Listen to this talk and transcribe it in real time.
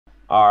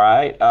All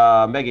right,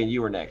 Megan,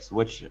 you were next.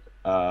 Which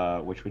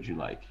would you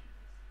like?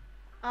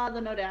 The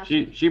no dash.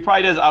 She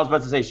probably does. I was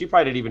about to say she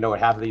probably didn't even know what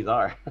half of these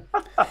are.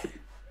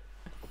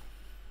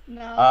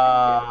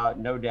 No.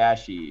 No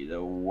dashy,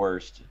 the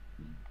worst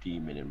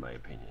demon in my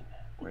opinion.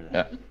 Where the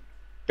heck?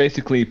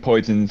 Basically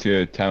poisons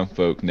your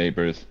townfolk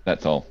neighbors.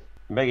 That's all.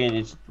 Megan,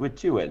 it's with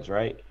 2 N's,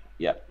 right?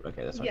 Yep.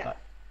 Okay, that's what I thought.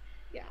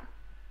 Yeah.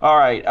 All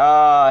right,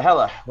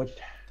 Hella,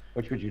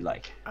 which would you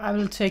like? I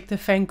will take the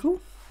Fang Gu.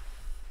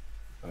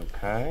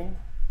 Okay.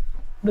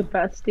 The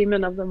best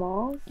demon of them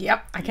all.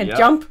 Yep, I can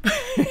jump.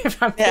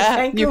 If I'm the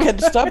Fang Gu. You can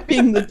stop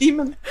being the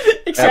demon.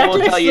 Exactly. I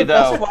will tell you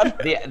though,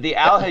 the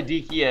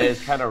Al-Hadikia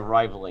is kind of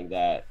rivaling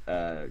that.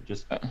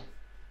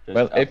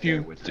 Well, if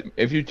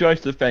you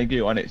judge the Fang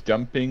Gu on its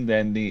jumping,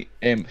 then the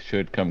imp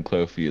should come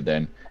close for you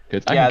then,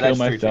 because I can kill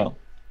myself.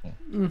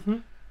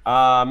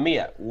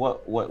 Mia,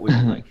 what would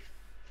you like?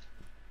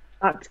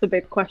 That's the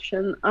big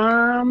question.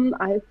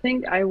 I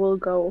think I will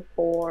go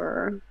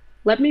for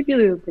Let Me Be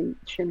the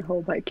Leech and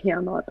Hope I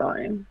Cannot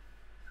Die.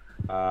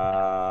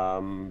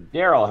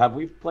 Daryl, have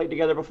we played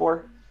together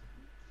before?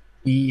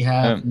 We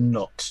have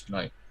not.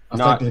 No, I've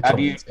not. played with a couple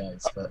of these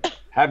guys, but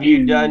have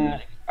you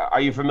done? Are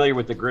you familiar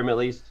with the Grim at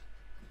least?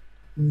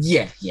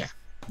 Yeah.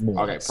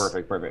 Okay,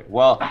 perfect.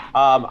 Well,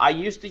 I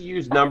used to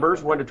use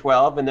numbers 1 to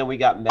 12, and then we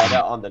got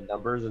meta on the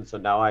numbers, and so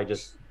now I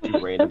just do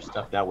random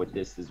stuff now with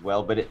this as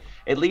well. But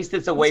at least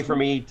it's a way for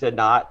me to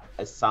not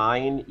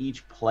assign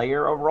each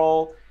player a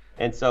role,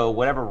 and so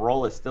whatever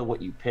role is still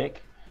what you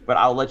pick. But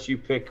I'll let you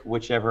pick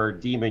whichever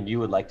demon you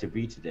would like to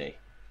be today.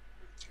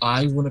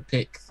 I want to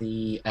pick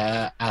the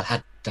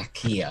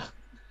Al-Hadikia.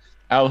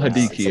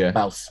 Al-Hadikia.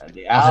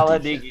 The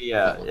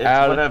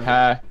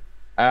Al-Hadikia.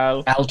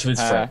 Out with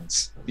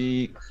friends.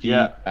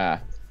 Yeah.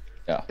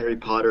 Harry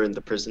Potter and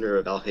the Prisoner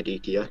of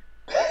Al-Hadikia.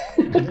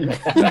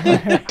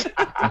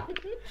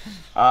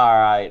 All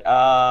right.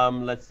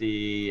 Let's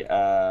see.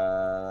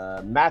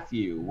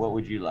 Matthew, what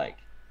would you like?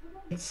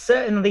 It's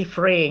certainly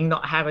freeing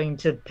not having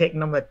to pick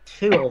number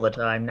 2 all the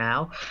time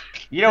now.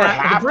 You don't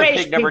have to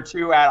pick number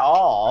 2 at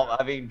all.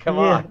 I mean, come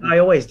on. I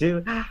always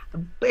do.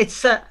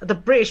 It's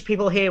the British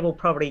people here will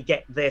probably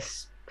get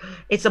this.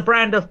 It's a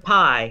brand of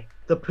pie,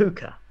 the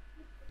puka.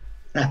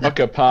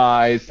 Puka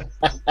pies.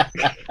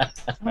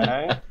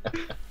 Okay.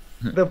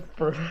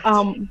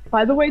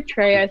 By the way,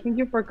 Trey, I think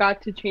you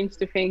forgot to change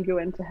the Fang Gu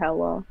into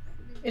Hella.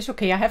 It's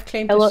okay. I have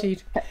claimed the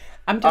seat.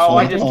 I'm just.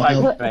 I just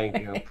typed Fang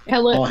Gu.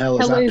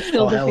 Hella is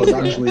still the Hella's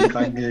actually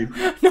Fang Gu.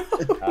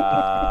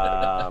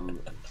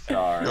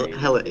 Sorry.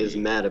 Hella is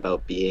mad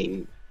about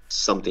being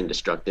something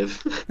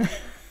destructive.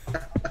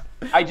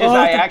 I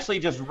actually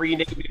just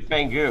renamed it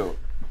Fang Gu.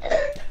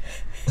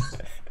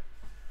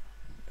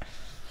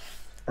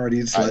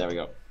 Already there we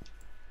go.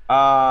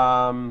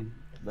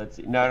 Let's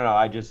see. No.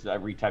 I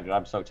retyped it.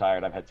 I'm so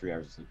tired. I've had 3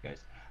 hours of sleep, guys.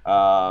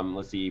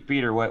 Let's see.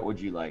 Peter, what would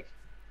you like?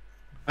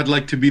 I'd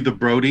like to be the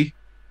Brody.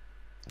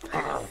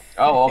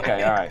 Oh,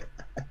 okay. All right.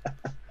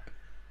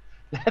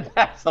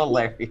 That's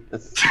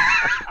hilarious.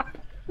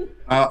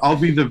 I'll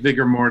be the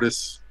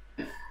Vigormortis.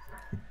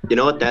 You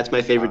know what? That's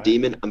my favorite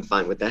demon. I'm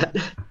fine with that.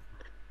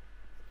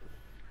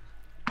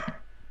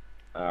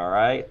 All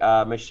right.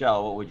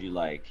 Michelle, what would you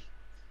like?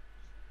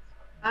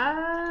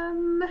 I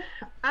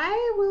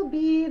will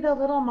be the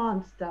little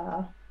monster.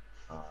 All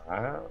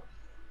right.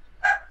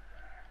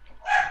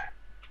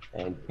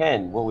 And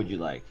Ken, what would you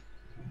like?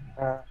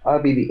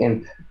 I'll be the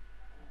imp.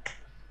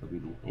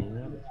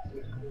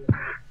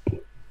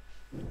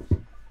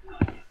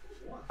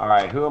 All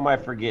right, who am I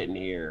forgetting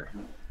here?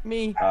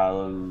 Me.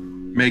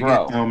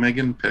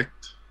 Megan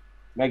picked.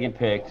 Megan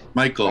picked.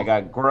 Michael. I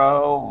got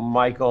Grow,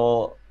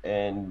 Michael,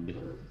 and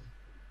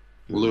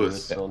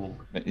Lewis.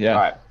 Yeah.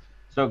 All right.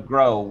 So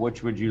Grow,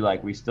 which would you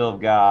like? We still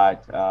have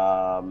got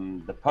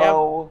the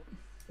Poe,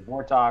 the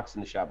Vortox,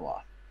 and the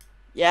Shabloth.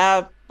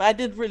 Yeah, I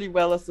did really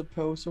well as the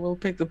Poe, so we'll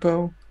pick the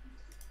Poe.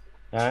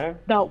 Okay.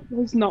 That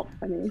was not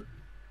funny.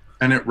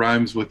 And it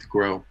rhymes with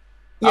grow.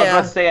 I was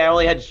about to say I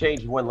only had to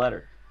change 1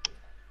 letter.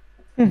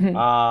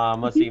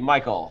 Let's see,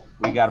 Michael.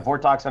 We got a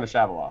Vortox and a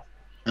Shabaloth.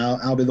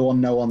 I'll be the one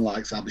no one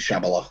likes. I'll be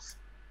Shabaloth.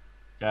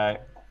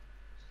 Okay.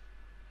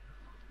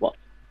 Well,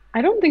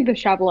 I don't think the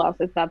Shabaloth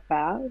is that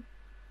bad.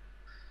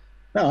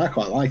 No, I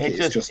quite like it.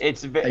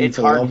 It's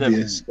hard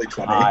obvious to which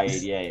one hide. it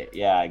is.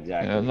 Yeah,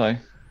 exactly. Yeah, like,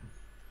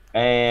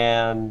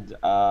 and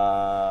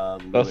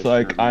that's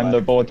like I'm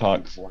the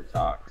Vortox.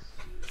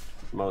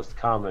 Most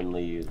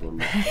commonly used one.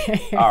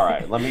 All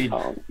right, let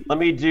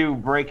me do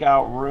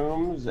breakout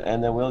rooms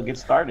and then we'll get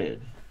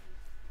started.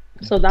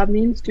 So that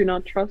means do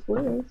not trust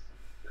Lewis.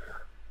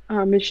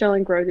 Michelle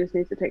and Grow just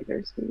need to take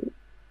their seat.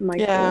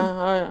 Michael.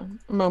 Yeah,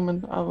 a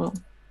moment, I will.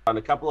 On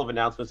a couple of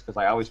announcements because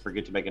I always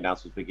forget to make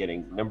announcements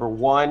beginning. Number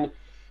 1,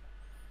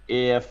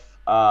 if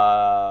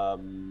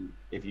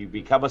you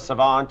become a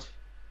savant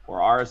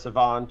or are a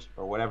savant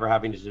or whatever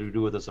having to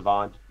do with a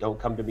savant, don't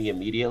come to me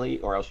immediately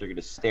or else you're going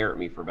to stare at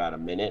me for about a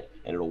minute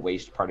and it'll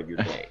waste part of your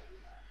day.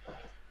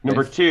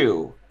 Number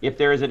 2, if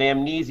there is an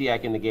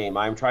amnesiac in the game,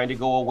 I'm trying to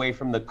go away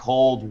from the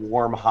cold,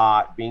 warm,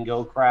 hot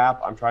bingo crap.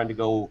 I'm trying to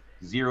go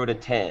 0 to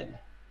 10.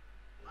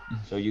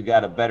 So you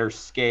got a better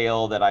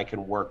scale that I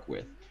can work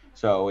with.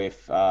 So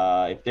if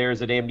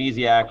there's an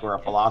Amnesiac or a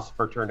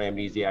Philosopher turned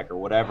Amnesiac or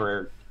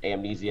whatever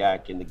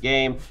Amnesiac in the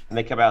game, and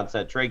they come out and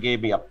said Trey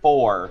gave me a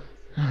 4,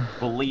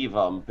 believe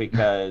them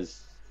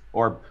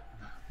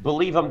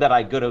believe them that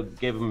I could have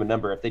give them a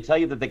number. If they tell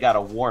you that they got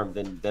a worm,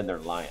 then they're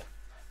lying.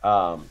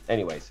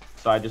 Anyways,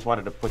 so I just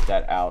wanted to put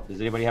that out.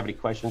 Does anybody have any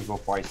questions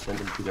before I send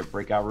them to their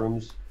breakout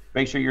rooms?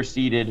 Make sure you're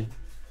seated.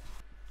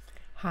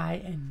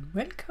 Hi and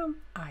welcome.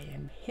 I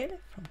am Helle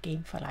from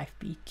Game for Life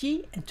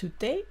BG, and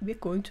today we're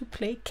going to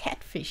play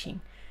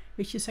Catfishing,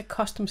 which is a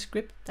custom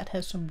script that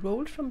has some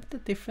roles from the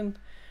different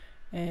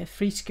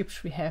free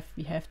scripts we have.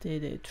 We have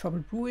the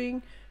Trouble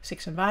Brewing,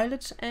 Sex and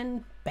Violets,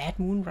 and Bad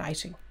Moon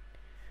Rising.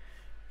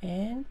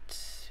 And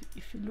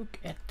if you look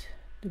at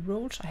the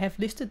roles, I have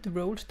listed the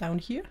roles down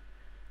here,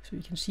 so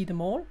you can see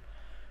them all.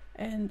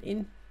 And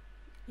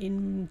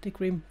in the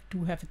Grim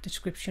do have a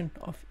description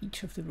of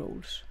each of the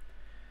roles.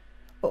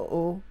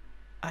 Uh-oh,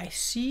 I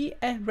see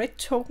a red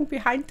token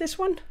behind this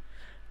one.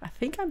 I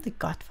think I'm the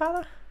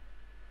Godfather.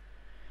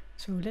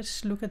 So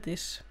let's look at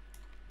this.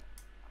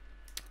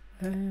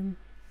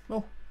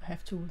 Oh, I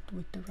have to do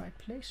it the right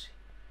place.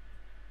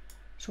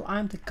 So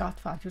I'm the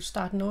Godfather. You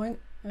start knowing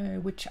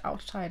which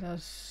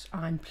outsiders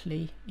are in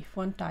play. If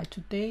one died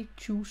today,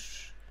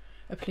 choose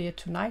a player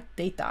tonight,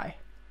 they die.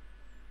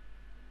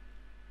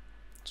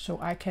 So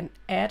I can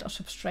add or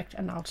subtract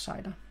an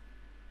outsider.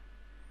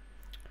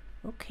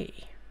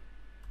 Okay.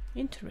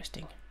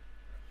 Interesting.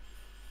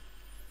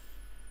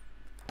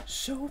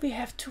 So we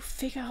have to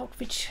figure out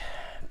which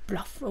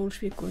bluff rolls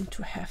we're going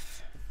to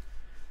have.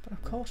 But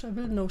of course I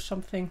will know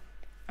something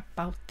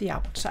about the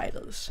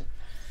outsiders.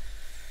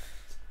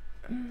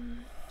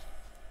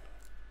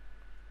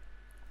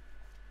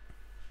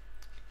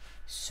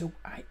 So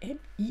I am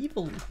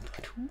evil,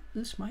 but who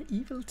is my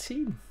evil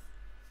team?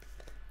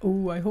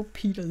 Oh, I hope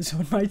Peter is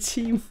on my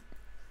team.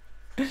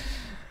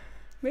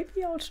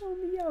 Maybe also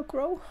me or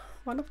Grow,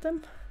 one of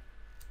them.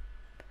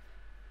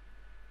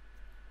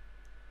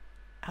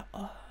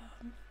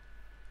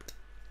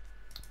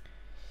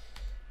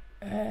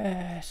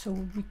 So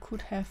we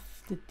could have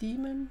the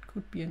demon,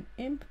 could be an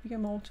imp,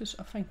 Vigormortis,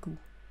 or Fang Gu.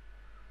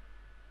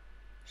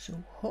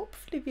 So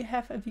hopefully we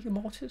have a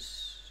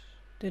Vigormortis,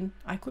 then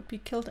I could be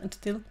killed and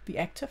still be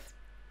active.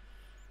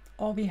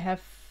 Or we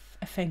have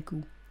a Fang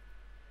Gu.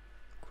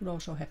 Could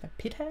also have a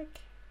Pit-Hag,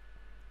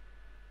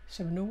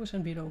 Cerenovus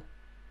and Widow.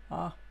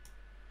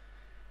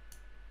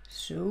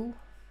 So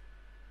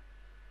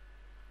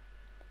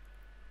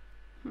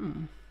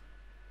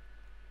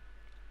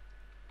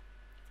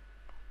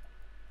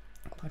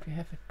but we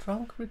have a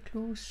drunk,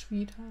 recluse,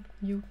 sweetheart,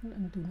 mutant,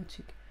 and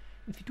lunatic.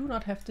 If you do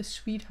not have the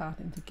sweetheart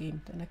in the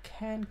game, then I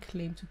can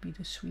claim to be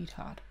the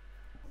sweetheart.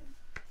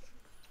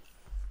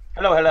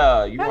 Hello,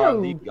 hello. You are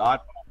the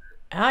Godfather.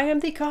 I am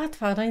the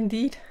Godfather,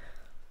 indeed.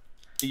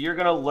 So you're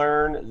going to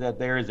learn that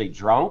there is a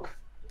drunk.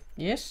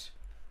 Yes.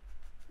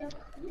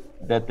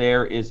 That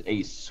there is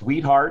a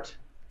sweetheart.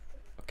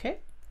 Okay.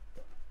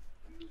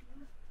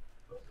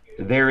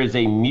 There is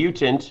a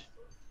mutant.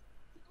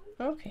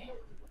 Okay.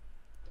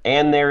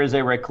 And there is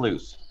a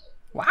recluse.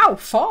 Wow,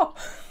 4.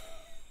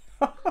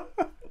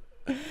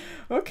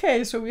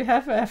 Okay, so we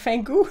have a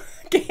Fang Gu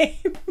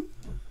game.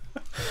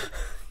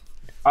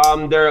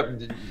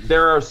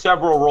 There are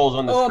several roles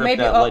on the script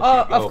maybe, that let you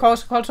go. Of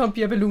course, also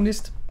be a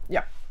balloonist.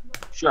 Yeah.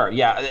 Sure,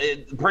 yeah.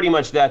 Pretty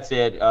much that's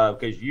it,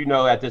 because you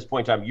know at this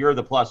point in time, you're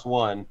the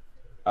 +1.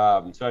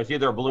 So it's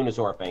either a balloonist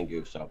or a Fang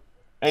Gu. So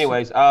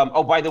anyways,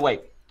 oh, by the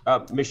way,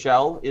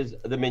 Michelle is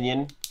the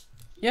minion.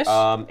 Yes.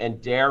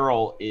 And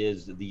Daryl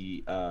is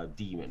the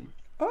demon.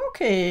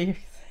 Okay.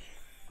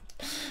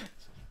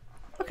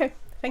 Okay,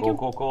 thank you.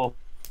 Cool.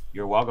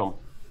 You're welcome.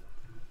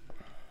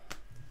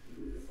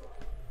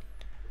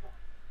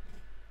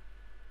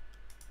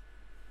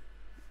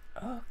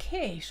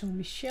 Okay, so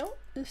Michelle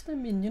is the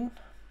minion.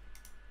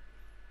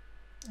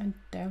 And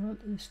Daryl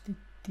is the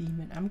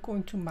demon. I'm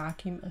going to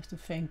mark him as the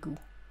Fang Gu.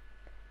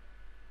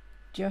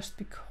 Just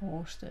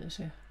because there's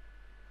a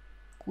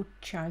good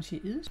chance he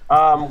is.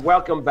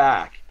 Welcome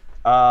back.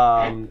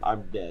 I'm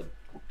dead.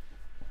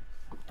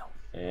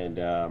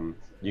 And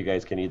you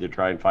guys can either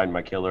try and find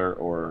my killer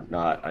or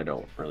not. I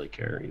don't really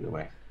care either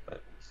way.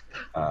 But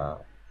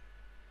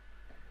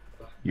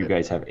you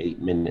guys have 8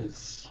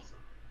 minutes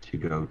to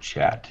go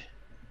chat.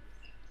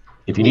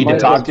 If you need to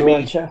talk to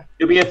me,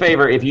 do me a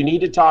favor. If you need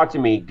to talk to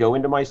me, go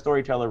into my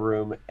Storyteller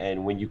room,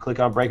 and when you click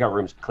on breakout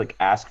rooms, click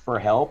ask for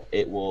help.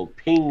 It will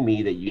ping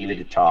me that you need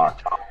to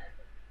talk.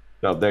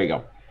 So there you go.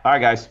 All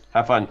right, guys,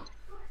 have fun.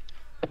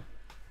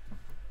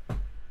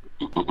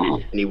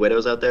 Any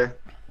widows out there?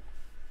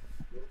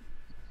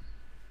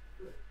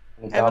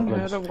 Haven't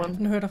heard of one.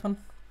 Haven't heard of one.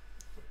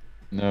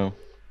 No.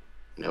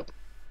 Nope.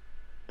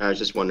 I was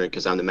just wondering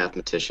because I'm the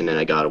mathematician and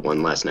I got a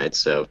 1 last night,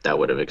 so that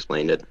would have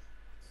explained it.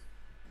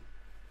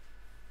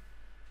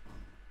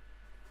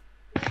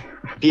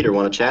 Peter,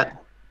 want to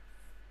chat?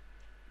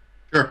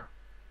 Sure.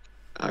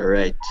 All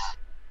right.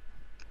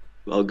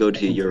 I'll go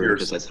to your room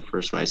because that's the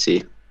first one I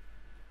see.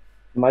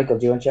 Michael,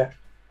 do you want to check?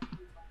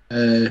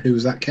 Who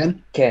was that,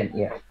 Ken? Ken,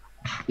 yeah.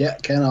 Yeah,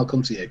 Ken, I'll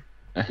come to you.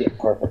 Yeah,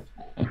 perfect.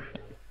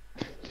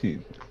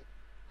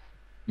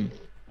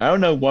 I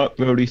don't know what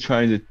Brody's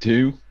trying to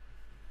do.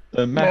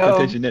 The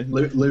mathematician.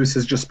 Lewis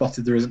has just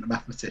spotted there isn't a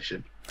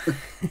mathematician.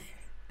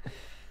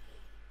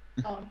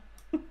 Oh.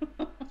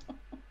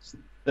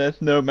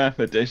 There's no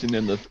mathematician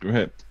in the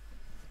script.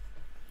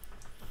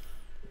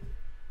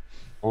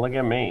 Look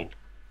at me.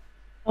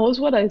 That was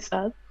what I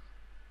said.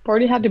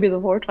 Party had to be the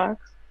vortex.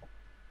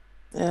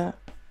 Yeah.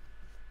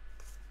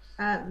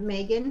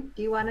 Megan,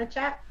 do you want to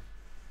chat?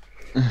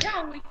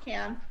 Yeah, we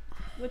can.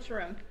 Which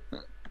room?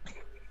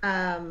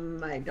 I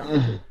don't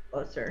know.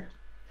 Closer.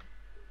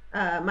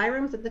 My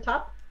room's at the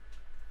top.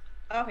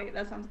 Okay,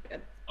 that sounds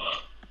good.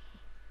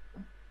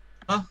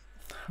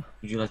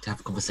 Would you like to have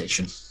a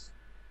conversation?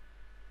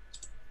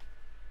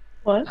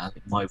 What? I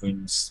think my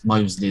room's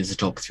near the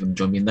top if you want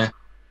to join me in there.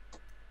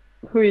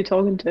 Who are you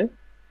talking to?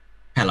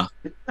 Hella.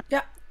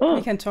 Yeah,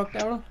 we can talk,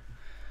 Daryl.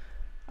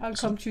 I'll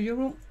come to your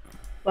room.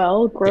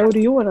 Well, Gro, do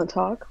you want to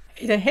talk?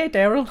 Hey,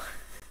 Daryl.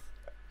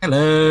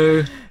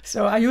 Hello.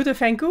 So, are you the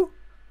Fang Gu?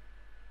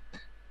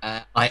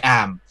 I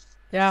am.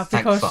 Yeah,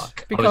 Thank because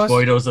fuck. I was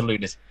worried I was a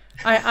lunatic.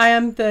 I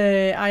am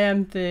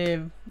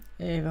the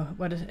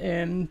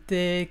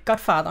the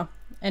Godfather,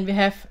 and we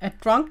have a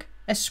drunk,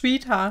 a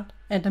sweetheart,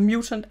 and a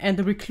mutant, and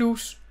a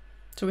recluse.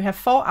 So we have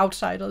 4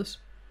 outsiders.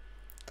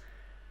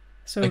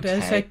 So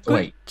there's a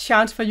good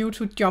chance for you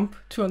to jump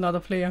to another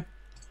player.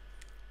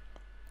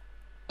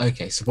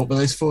 Okay, so what were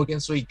those 4 again?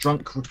 Sorry,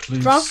 drunk,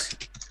 recluse.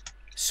 Drunk,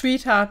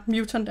 sweetheart,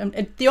 mutant, and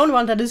the only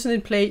one that isn't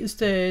in play is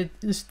the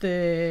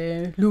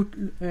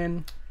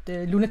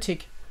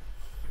lunatic.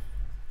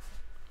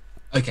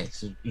 Okay,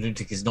 so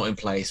lunatic is not in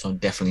play, so I'm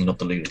definitely not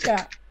the lunatic.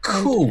 Yeah.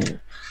 Cool.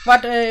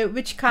 What?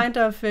 Which kind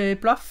of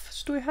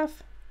bluffs do you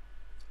have?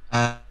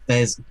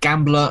 There's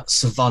gambler,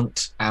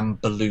 savant, and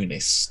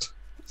balloonist.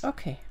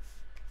 Okay.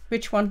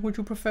 Which one would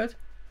you prefer?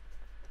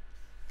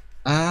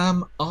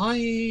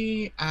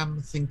 I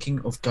am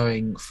thinking of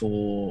going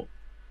for.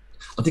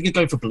 I'm thinking of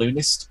going for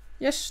balloonist.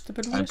 Yes, the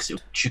balloonist.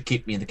 It should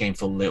keep me in the game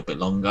for a little bit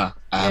longer.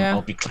 Yeah.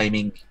 I'll be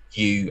claiming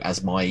you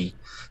as my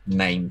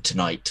name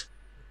tonight.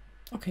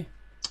 Okay.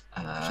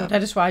 So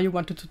that is why you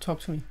wanted to talk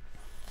to me.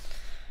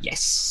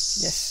 Yes.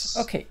 Yes.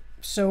 Okay.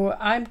 So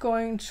I'm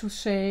going to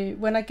say,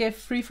 when I get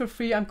 3 for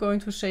free, I'm going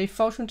to say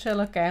fortune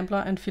teller,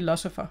 gambler, and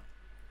philosopher.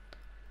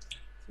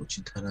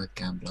 Fortune teller,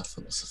 gambler,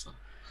 philosopher.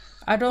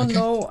 I don't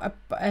know.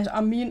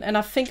 I mean, and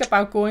I think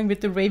about going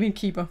with the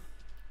Ravenkeeper.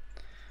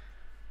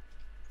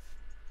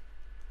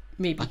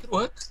 Maybe. That could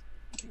work.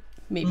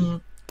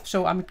 Maybe.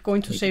 So I'm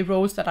going to say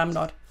roles that I'm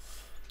not.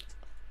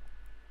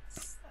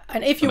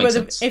 And if you were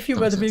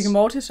the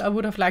Vigormortis, I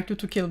would have liked you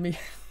to kill me.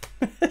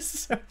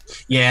 So.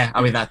 Yeah,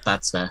 I mean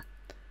that's fair.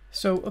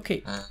 So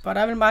okay, but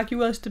I will mark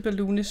you as the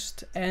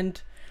balloonist,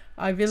 and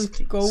I will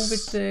go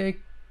with the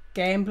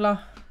gambler.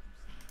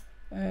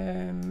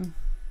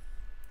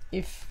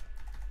 If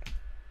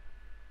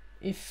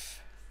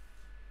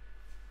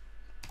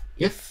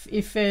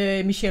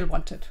Michelle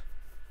wanted.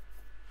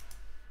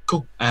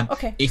 Cool.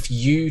 Okay. If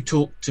you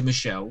talk to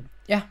Michelle.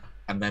 Yeah.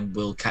 And then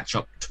we'll catch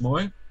up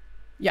tomorrow.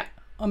 Yeah.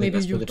 Or maybe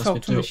you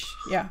talk to Michelle.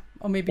 Yeah.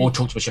 Or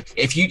talk to Michelle.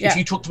 If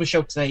you talk to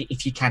Michelle today,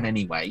 if you can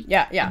anyway.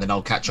 Yeah. And then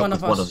I'll catch up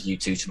with one of you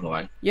two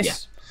tomorrow.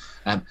 Yes.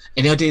 Yeah.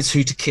 Any ideas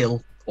who to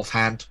kill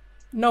offhand?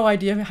 No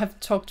idea. I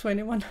haven't talked to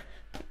anyone.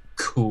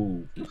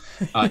 Cool. No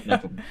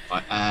problem.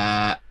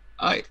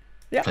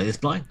 Play this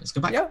blind. Let's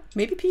go back. Yeah.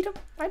 Maybe Peter.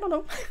 I don't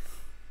know.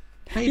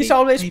 Maybe, he's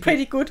always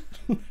pretty good.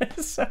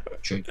 So.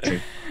 True.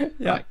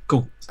 Yeah. Right,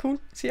 cool.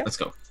 See ya. Let's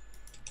go.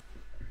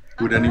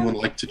 Would anyone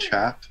like to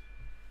chat?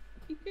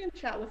 You can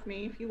chat with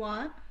me if you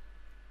want.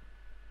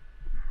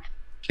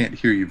 Can't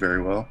hear you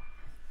very well.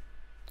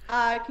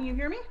 Can you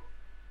hear me?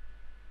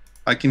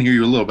 I can hear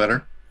you a little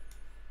better.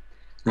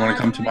 You want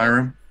to come to my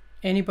room?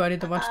 Anybody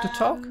that wants to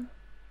talk?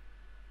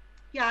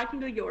 Yeah, I can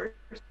go yours.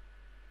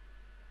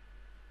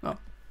 Oh.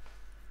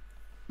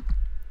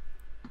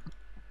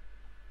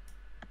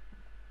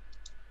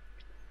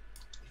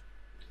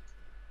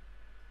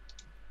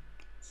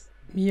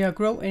 Mia,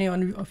 Grow,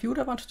 anyone of you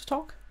that wants to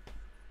talk?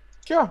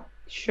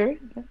 Sure.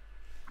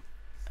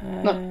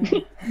 No,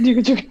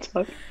 you can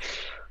talk.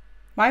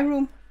 My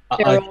room.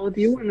 Daryl, do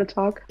you want to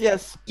talk?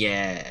 Yes.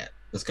 Yeah,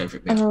 let's go for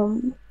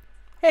it.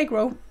 Hey,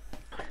 Grow.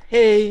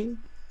 Hey.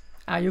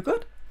 Are you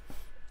good?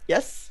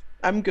 Yes,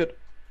 I'm good.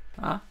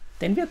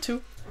 Then we are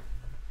 2.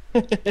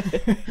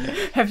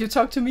 Have you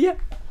talked to Mia?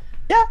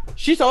 Yeah,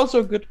 she's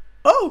also good.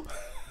 Oh!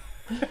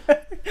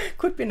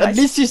 Could be nice. At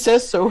least she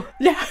says so.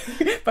 Yeah,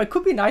 but it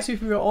could be nice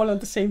if we were all on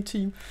the same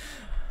team.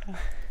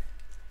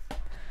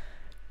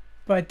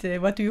 But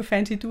what do you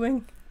fancy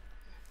doing?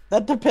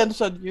 That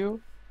depends on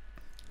you.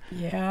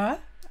 Yeah,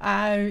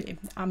 I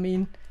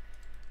mean,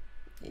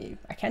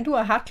 I can do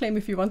a hard claim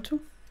if you want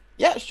to.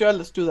 Yeah, sure,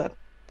 let's do that.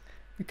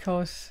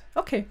 Because,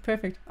 okay,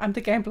 perfect. I'm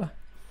the gambler.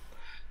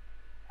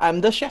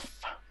 I'm the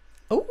chef.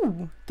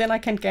 Oh, then I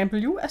can gamble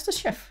you as the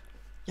chef.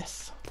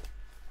 Yes.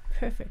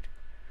 Perfect.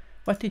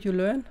 What did you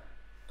learn?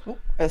 Oh.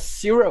 A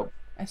 0.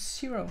 A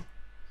 0.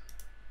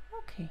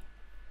 Okay.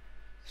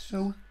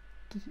 So.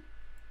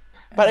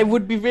 But it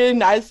would be really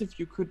nice if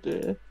you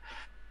could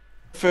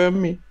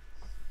confirm me.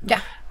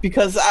 Yeah.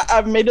 Because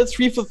I've made a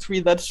 3 for 3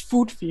 that's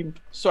food themed.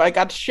 So I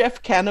got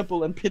Chef,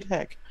 Cannibal, and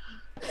Pit-Hag.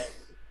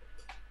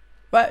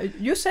 But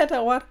you said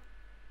what?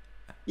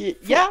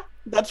 Yeah,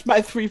 that's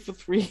my 3 for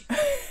 3.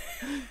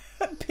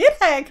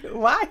 Pit-Hag?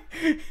 Why?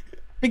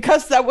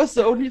 Because that was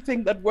the only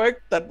thing that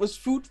worked that was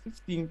food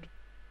themed.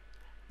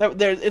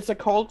 It's a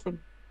cauldron.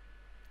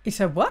 It's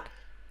a what?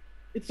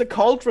 It's a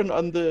cauldron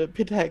on the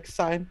Pit-Hag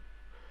sign.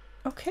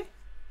 Okay.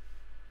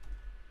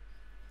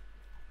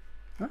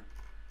 Huh?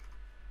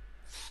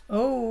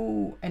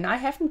 Oh, and I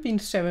haven't been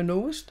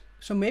Cerenovus,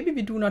 so maybe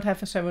we do not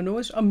have a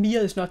Cerenovus, or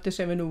Mia is not the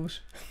Cerenovus.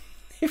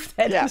 If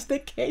that is the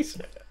case.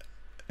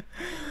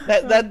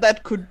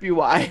 That could be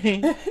why.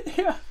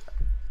 Yeah.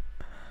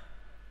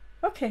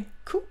 Okay,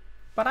 cool.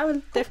 But I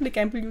will definitely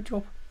gamble you,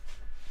 Job.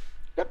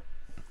 Yep.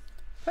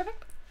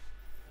 Perfect.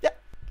 Yeah.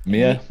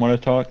 Mia, want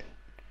to talk?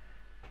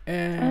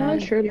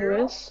 Sure,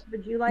 Lewis.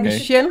 Would you like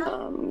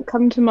Michelle?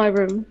 Come to my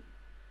room.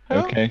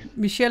 Okay.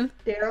 Michelle?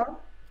 Daryl?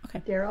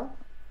 Okay. Daryl?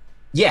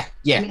 Yeah.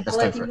 I mean, Let's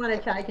well, go if for you it. want to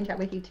chat, I can chat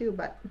with you too,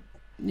 but...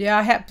 Yeah,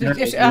 I have. Yeah,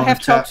 Yes, you I wanna have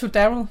talked to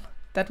chat? Daryl.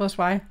 That was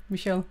why,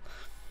 Michelle.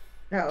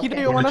 Oh, okay. Peter,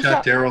 You you want want to to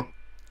chat, chat? Daryl?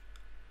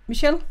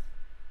 Michelle?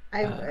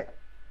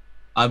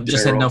 I'm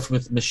just heading off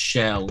with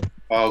Michelle.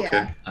 Oh,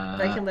 okay. Yeah,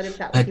 I can let him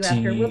chat with you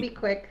after. We'll be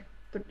quick,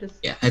 but just...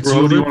 Yeah,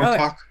 Bro, do you want to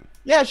talk?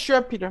 Yeah,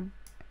 sure, Peter.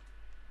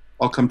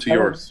 I'll come to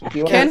yours.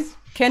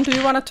 Ken, do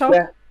you want to talk?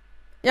 Yeah.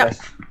 Yeah.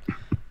 Yes.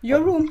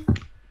 Your room.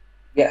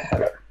 Yeah,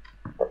 hello.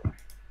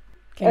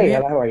 Can Hey, you-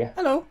 hello, how are you?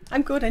 Hello,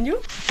 I'm good, and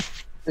you?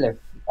 Hello.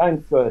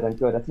 I'm good.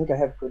 I think I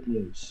have good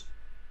news.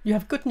 You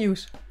have good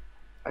news.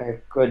 I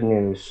have good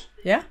news.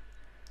 Yeah?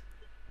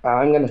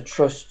 I'm going to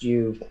trust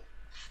you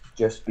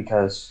just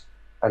because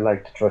I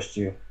like to trust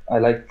you. I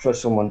like to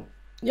trust someone.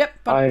 Yep,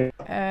 but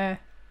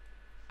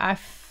I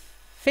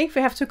think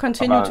we have to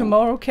continue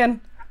tomorrow,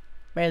 Ken.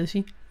 Where is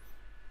he?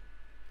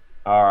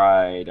 All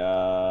right.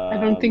 I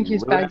don't think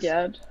he's back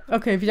yet.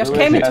 Okay, we just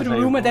Lewis came into has the a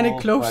room and then it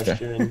rules closed.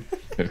 question.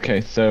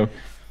 Okay, so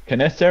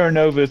can a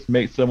Cerenovus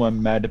make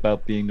someone mad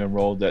about being a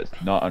role that's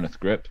not on a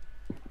script?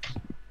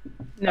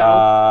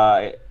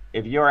 No.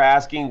 If you're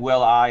asking,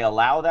 will I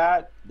allow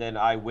that? Then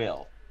I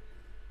will.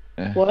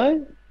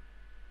 What?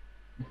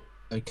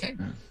 Okay.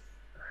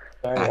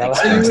 Sorry, That Ella.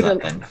 explains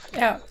that then.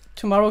 Yeah,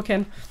 tomorrow,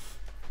 Ken.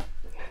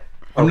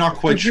 I'm not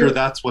quite sure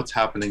that's what's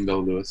happening, though,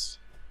 Lewis.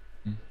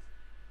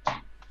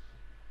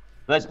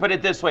 Let's put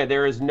it this way.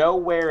 There is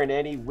nowhere in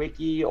any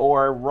wiki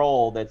or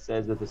role that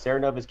says that the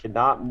Cerenovus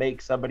cannot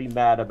make somebody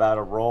mad about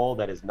a role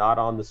that is not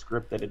on the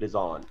script that it is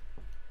on.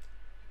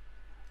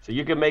 So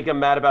you can make them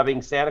mad about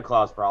being Santa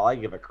Claus for all I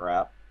give a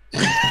crap.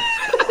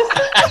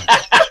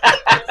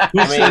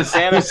 Who says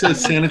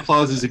Santa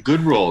Claus is a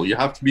good role? You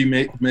have to be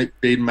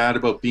made mad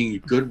about being a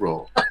good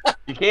role.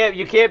 You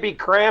can't be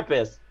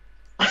Krampus.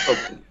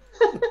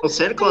 Well,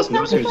 Santa Claus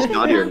knows who's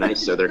naughty or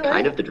nice, so they're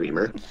kind of the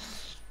dreamer.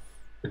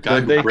 The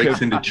guy who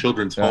breaks into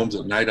children's homes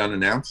at night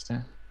unannounced.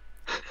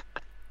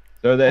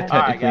 So they're All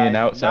right, technically an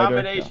guys, outsider.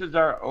 nominations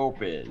are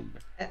open.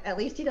 At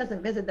least he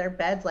doesn't visit their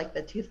beds like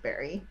the Tooth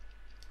Fairy.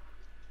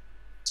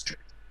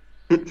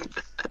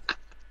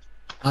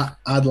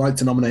 I'd like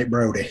to nominate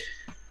Brody.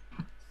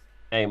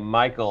 Hey,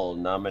 Michael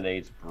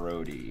nominates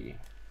Brody.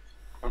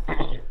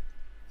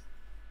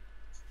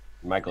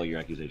 Michael, your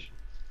accusation.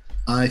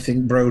 I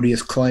think Brody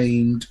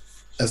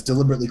has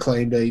deliberately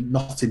claimed a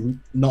not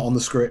on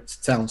the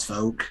script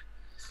Townsfolk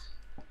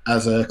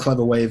as a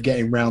clever way of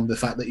getting around the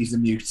fact that he's a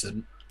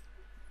mutant.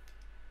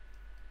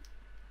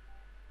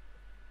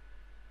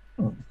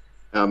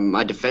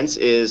 My defense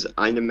is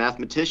I'm the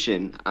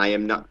mathematician.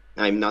 I'm not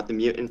the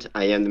mutant.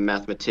 I am the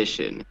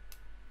mathematician.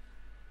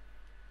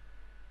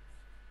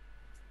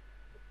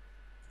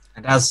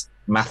 And as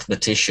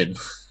mathematician,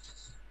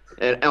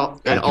 And give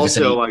us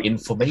also, any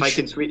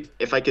information?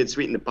 if I could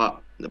sweeten the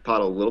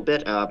pot a little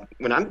bit,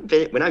 when I've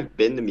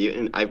been the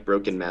mutant, I've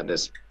broken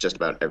madness just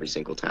about every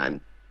single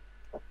time.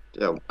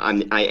 So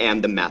I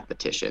am the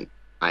mathematician.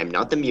 I'm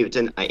not the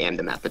mutant. I am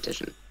the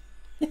mathematician.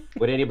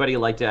 Would anybody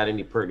like to add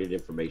any pertinent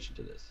information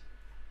to this?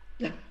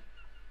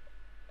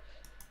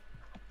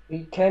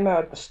 He came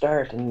out at the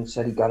start and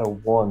said he got a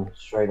 1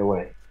 straight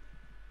away.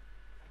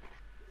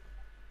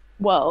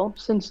 Well,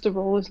 since the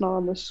role is not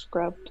on the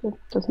script, it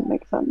doesn't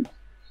make sense.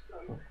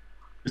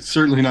 It's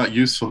certainly not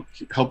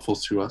helpful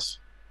to us.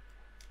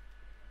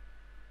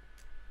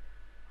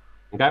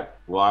 Okay.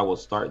 Well, I will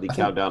start the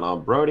countdown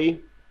on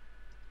Brody.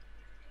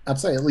 I'd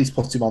say at least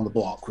put him on the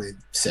block with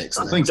 6.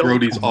 I think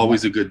Brody's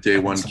always a good day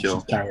one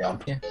kill. Carry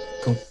on. Yeah,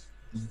 cool.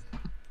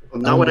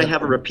 Well, now would I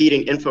have a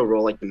repeating info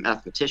role like the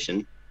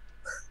mathematician?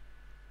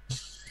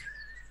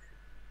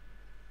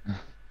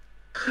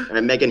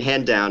 And Megan,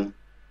 hand down,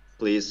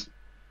 please.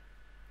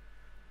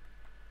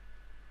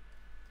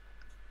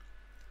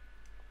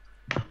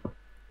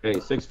 Okay,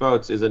 6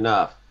 votes is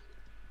enough.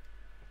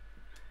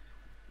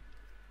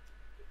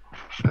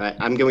 All right,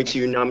 I'm going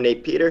to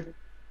nominate Peter.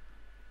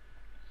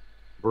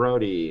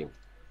 Brody.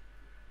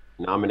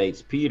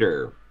 nominates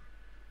Peter.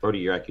 Brody,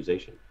 your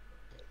accusation.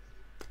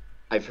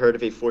 I've heard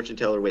of a fortune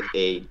teller with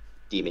a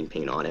demon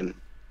paint on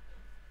him.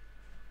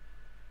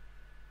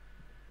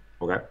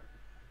 Okay.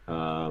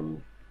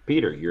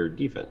 Peter, your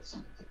defense.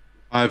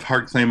 I've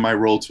hard claimed my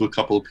role to a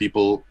couple of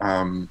people.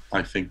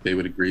 I think they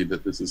would agree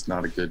that this is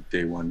not a good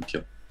day one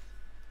kill.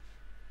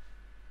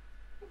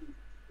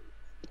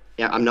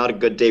 Yeah, I'm not a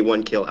good day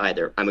one kill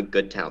either. I'm a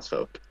good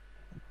townsfolk.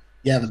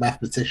 Yeah, the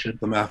mathematician.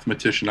 The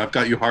mathematician. I've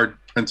got you hard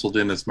penciled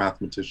in as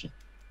mathematician.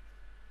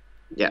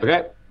 Yeah.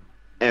 Okay.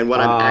 And what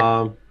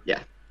I'm yeah.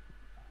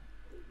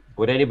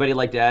 Would anybody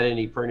like to add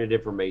any pertinent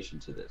information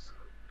to this?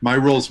 My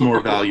role's more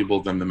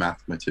valuable than the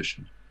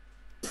mathematician.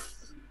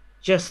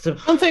 I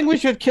don't think we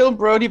should kill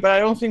Brody, but I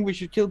don't think we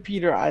should kill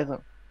Peter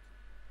either.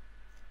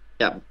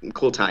 Yeah,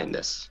 cool tying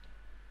this.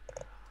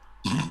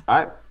 All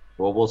right.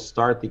 Well, we'll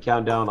start the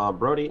countdown on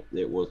Brody.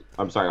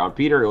 On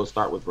Peter. It will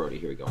start with Brody.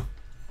 Here we go.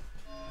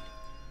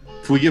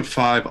 If we get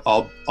 5,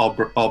 I'll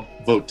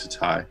vote to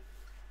tie.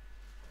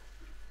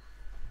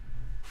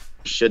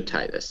 Should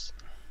tie this.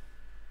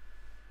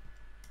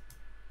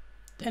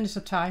 Then it's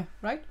a tie,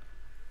 right?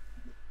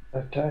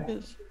 Okay.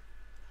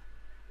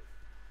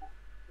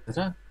 Is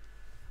that?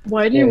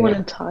 Why do you want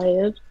to tie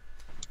it?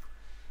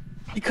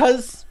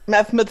 Because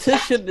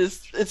mathematician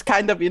is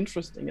kind of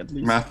interesting, at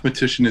least.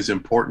 Mathematician is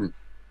important.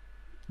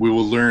 We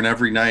will learn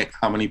every night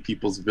how many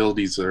people's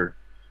abilities are.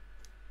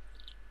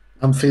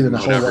 I'm feeling a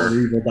whole lot of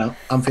evil down.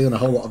 I'm feeling a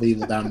whole lot of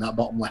evil down in that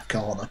bottom left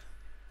corner.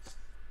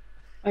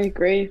 I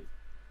agree.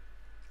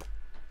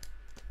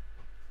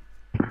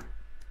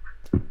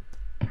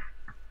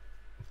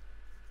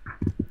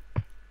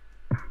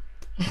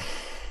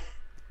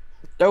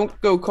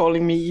 Don't go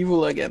calling me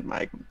evil again,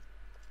 Michael.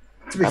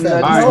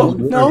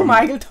 No,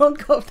 Michael,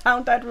 don't go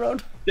down that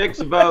road.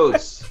 6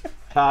 votes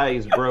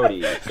ties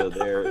Brody, so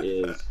there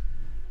is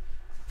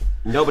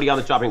nobody on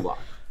the chopping block.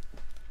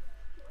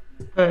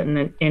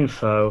 Pertinent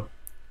info.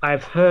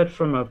 I've heard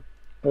from a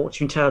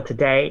fortune teller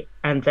today,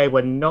 and they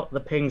were not the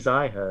pings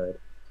I heard.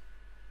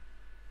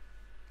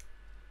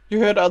 You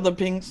heard other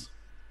pings?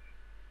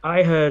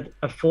 I heard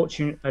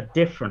a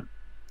different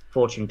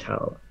fortune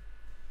teller.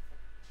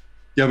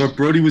 Yeah, but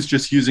Brody was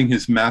just using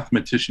his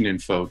mathematician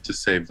info to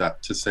say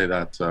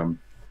that,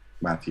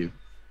 Matthew.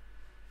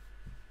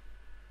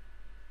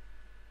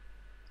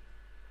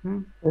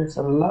 There's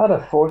a lot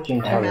of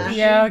fortune tellers.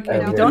 Yeah,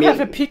 we don't have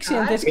a pixie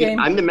in this game.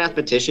 I'm the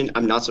mathematician.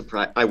 I'm not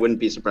surprised. I wouldn't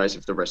be surprised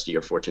if the rest of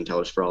your fortune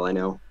tellers, for all I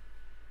know.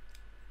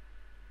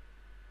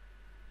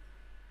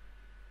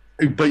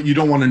 But you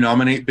don't want to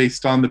nominate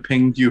based on the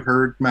ping you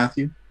heard,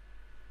 Matthew?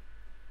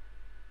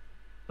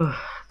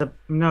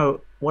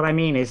 No, what I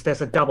mean is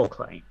there's a double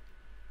claim.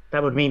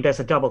 That would mean there's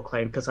a double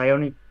claim because I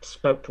only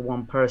spoke to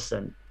one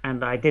person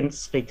and I didn't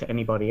speak to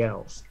anybody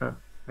else. I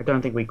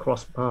don't think we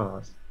crossed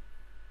paths.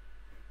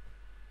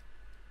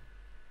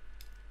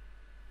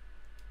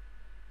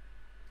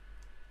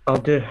 I'll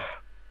do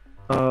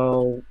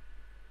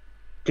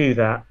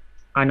that.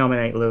 I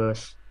nominate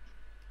Lewis.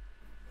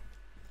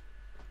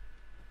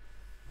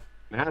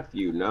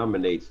 Matthew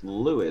nominates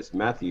Lewis.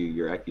 Matthew,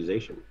 your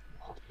accusation.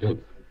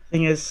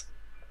 Thing is,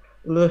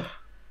 look,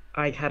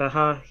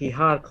 he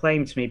hard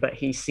claimed me, but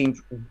he seemed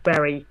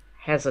very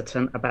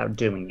hesitant about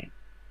doing it.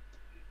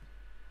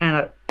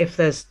 And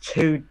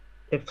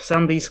if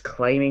somebody's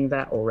claiming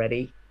that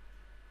already,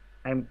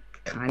 I'm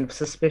kind of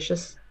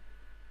suspicious.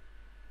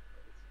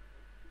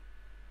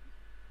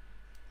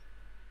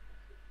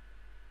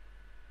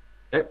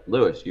 Okay,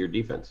 Lewis, your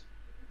defense.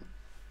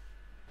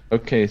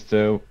 Okay,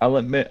 so I'll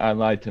admit I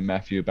lied to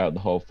Matthew about the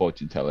whole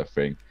fortune teller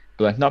thing,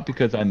 but that's not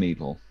because I'm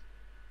evil.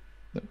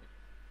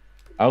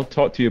 I'll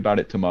talk to you about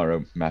it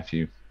tomorrow,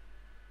 Matthew.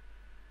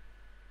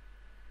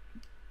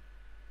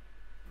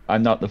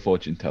 I'm not the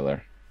fortune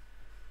teller.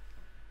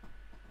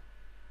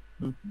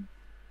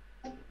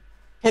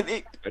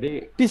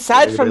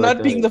 Besides from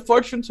not being the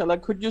fortune teller,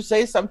 could you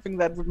say something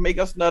that would make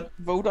us not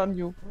vote on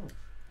you?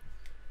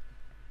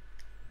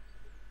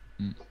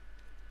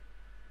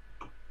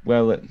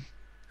 Well,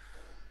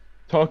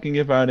 talking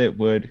about it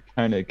would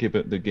kind of give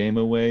the game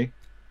away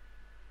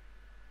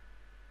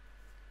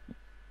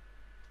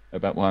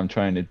about what I'm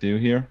trying to do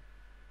here.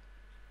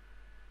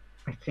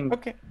 I think.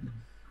 Okay.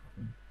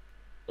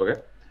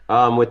 Okay.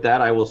 With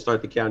that, I will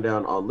start the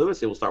countdown on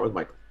Lewis. It will start with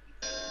Michael.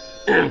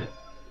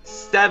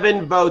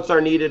 7 votes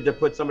are needed to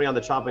put somebody on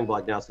the chopping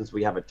block now. Since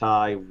we have a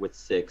tie with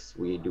 6,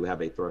 we do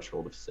have a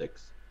threshold of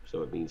 6,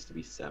 so it needs to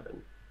be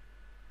 7.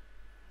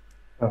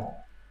 Oh.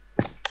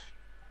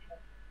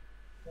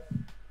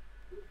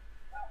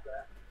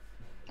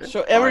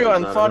 So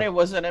everyone thought it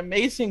was an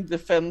amazing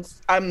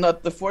defense. I'm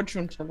not the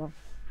fortune teller.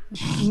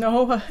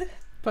 No,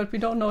 but we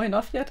don't know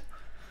enough yet.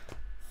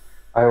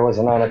 I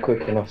wasn't on it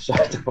quick enough, so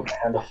I don't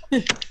handle.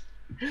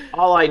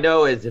 All I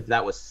know is if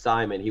that was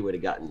Simon, he would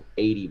have gotten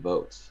 80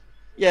 votes.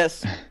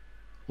 Yes.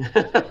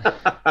 There's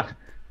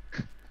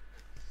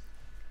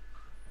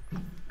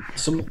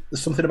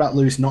something about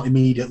Lewis not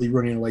immediately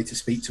running away to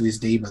speak to his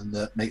demon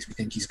that makes me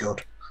think he's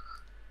good.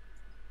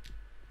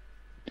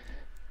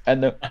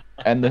 And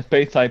And the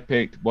face I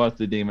picked was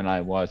the demon I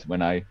was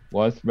when I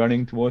was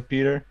running toward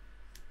Peter.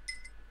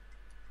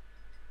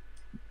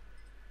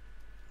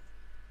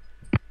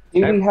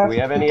 Do we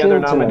have any other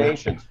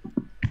nominations?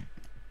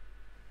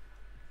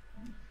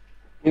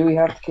 Do we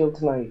have to kill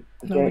tonight?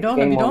 No, we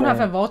don't. We don't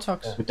have a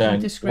Vortex. We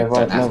don't.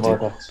 No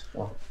Vortex. Oh.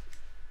 All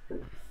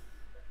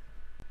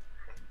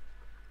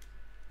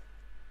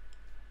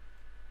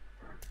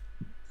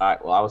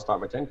right. Well, I will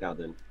start my 10 count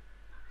then.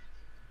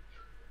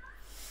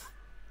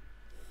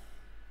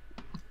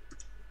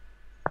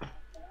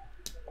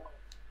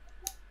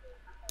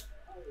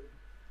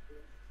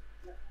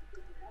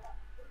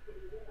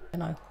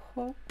 And I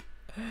hope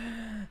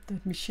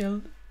that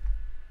Michelle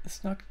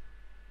is not,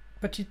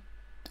 but she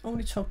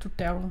only talked to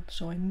Daryl,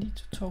 so I need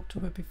to talk to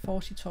her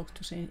before she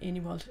talks to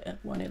anyone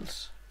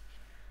else.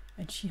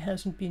 And she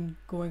hasn't been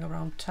going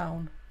around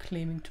town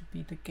claiming to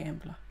be the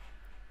gambler.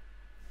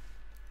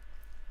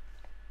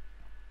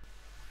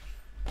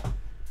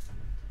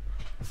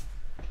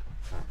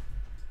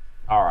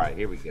 All right,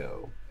 here we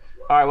go.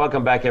 All right,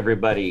 welcome back,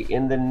 everybody.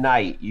 In the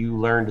night, you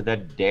learned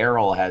that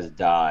Daryl has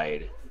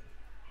died.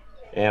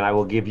 And I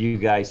will give you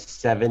guys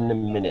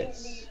 7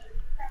 minutes.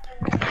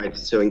 Right,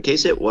 so in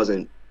case it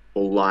wasn't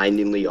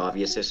blindingly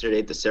obvious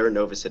yesterday, the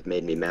Cerenovus had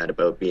made me mad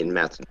about being a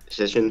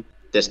mathematician.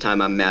 This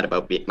time I'm mad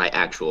about my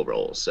actual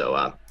role.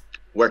 So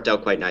worked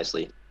out quite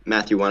nicely.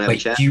 Matthew, want to have a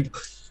chat?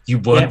 You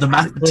weren't the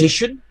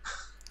mathematician?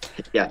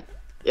 Yeah.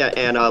 Yeah,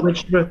 and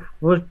which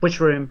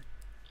room?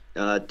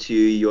 To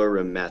your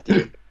room,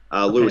 Matthew.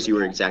 Lewis, you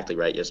were exactly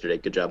right yesterday.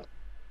 Good job.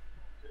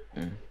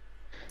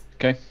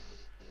 Okay.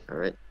 All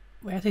right.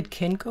 Where did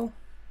Ken go?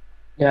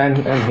 Yeah, I'm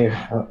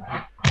here.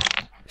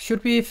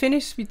 Should we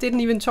finish? We didn't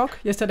even talk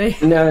yesterday.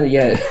 No,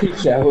 yeah,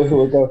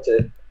 we'll go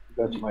to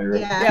my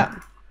room. Yeah.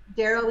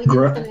 Daryl, we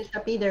didn't finish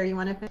up either. You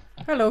want to finish?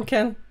 Hello,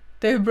 Ken.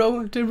 The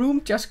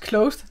room just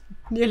closed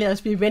nearly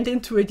as we went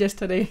into it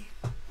yesterday.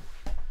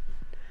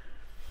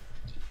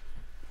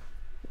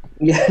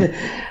 Yeah.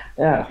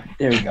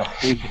 There we go.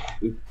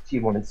 He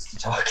wanted to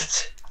talk.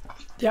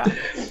 Yeah.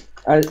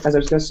 As I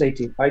was going to say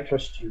to you, I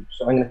trust you,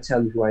 so I'm going to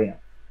tell you who I am.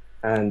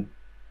 And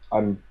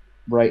I'm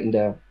writing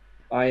down,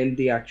 I am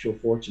the actual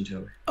fortune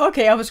teller.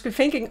 Okay, I was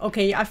thinking,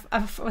 I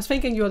was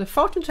thinking you're the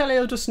fortune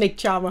teller or the snake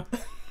charmer.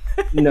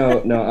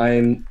 No, I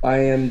am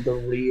the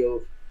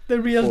real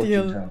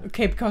deal. teller.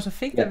 Okay, because I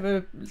think there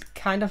were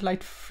kind of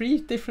like 3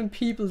 different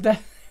people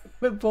that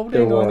were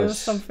voting on it or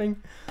something.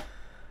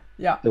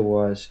 Yeah. There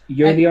was.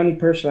 You're the only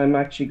person I'm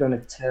actually going to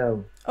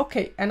tell.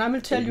 Okay, and I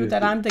will tell you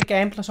that I'm the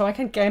gambler, so I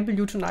can gamble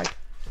you tonight.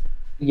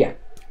 Yeah.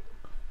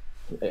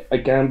 A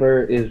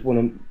gambler was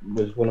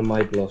one of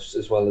my bluffs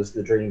as well as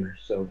the dreamer,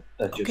 so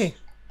that just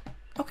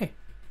okay.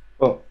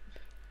 Well,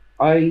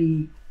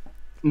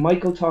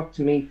 Michael talked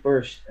to me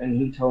first, and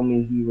he told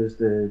me he was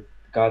the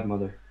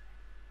godmother.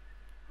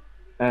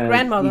 And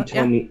grandmother. He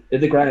told me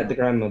the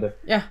grandmother.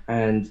 Yeah.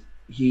 And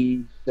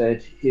he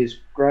said he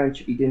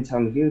didn't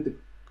tell me who the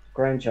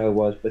grandchild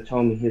was, but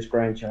told me his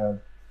grandchild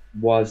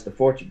was the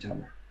fortune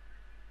teller,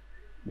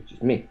 which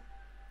is me.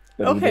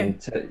 But he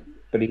didn't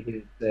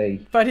say.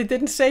 But he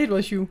didn't say it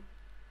was you.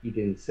 He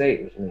didn't say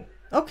it was me.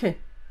 Okay.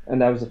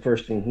 And that was the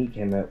first thing he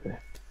came out with.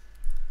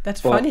 That's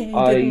funny. He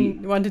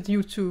didn't wanted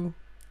you to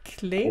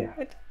claim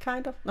it,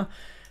 kind of. No.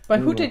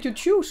 But who did you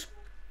choose?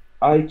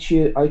 I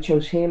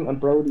chose him and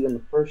Brody on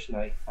the first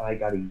night, and I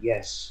got a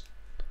yes.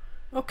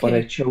 Okay. But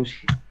I chose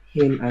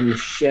him and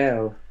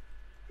Michelle,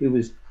 who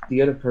was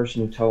the other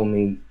person who told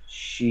me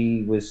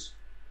she was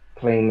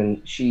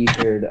claiming she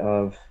heard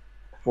of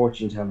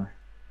fortune teller.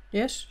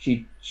 Yes.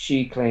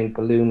 She claimed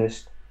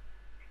Balloonist,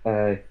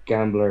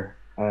 gambler,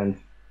 and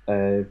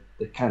the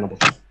Cannibal.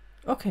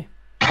 Okay.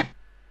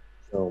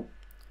 So.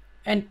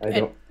 You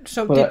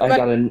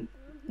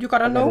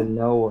gotta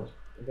know.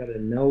 I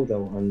gotta know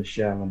though on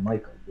Michelle and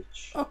Michael,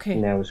 which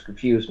now has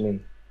confused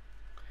me.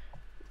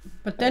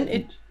 But then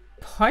it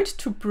points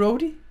to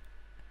Brody.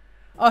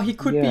 Oh, he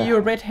could be your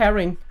red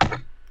herring.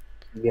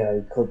 Yeah,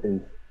 it could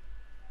be.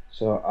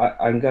 So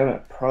I'm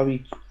gonna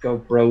probably go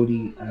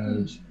Brody,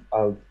 and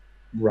I'll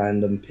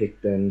random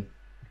pick then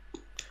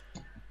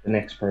the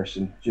next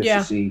person just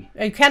to see.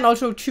 And you can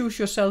also choose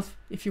yourself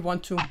if you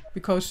want to,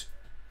 because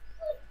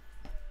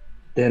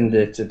then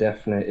it's a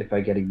definite. If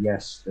I get a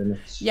yes, then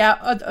it's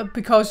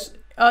because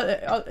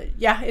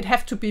it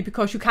have to be,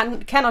 because you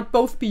cannot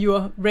both be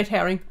your red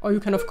herring, or you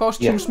can of course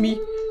choose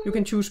me. You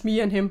can choose me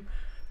and him,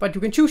 but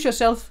you can choose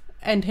yourself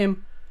and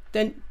him.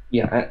 Then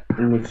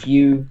and if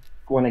you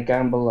want to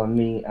gamble on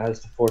me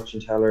as the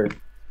fortune teller,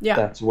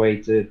 that's a way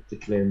to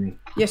clear me.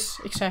 Yes,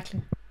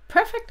 exactly.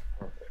 Perfect.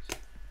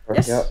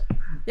 Yes.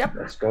 Yep.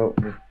 Let's go.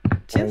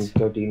 Cheers. And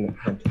go demon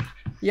hunting.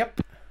 Yep.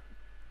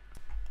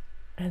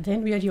 And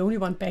then we are the only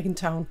one back in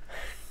town.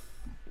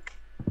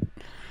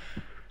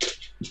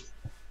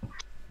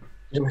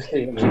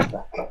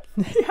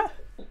 Yeah.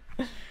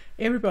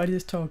 Everybody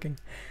is talking.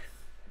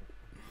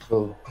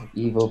 So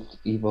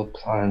evil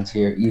plans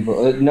here.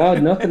 Evil. No,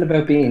 nothing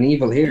about being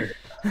evil here.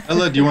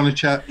 Ella, do you want to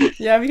chat?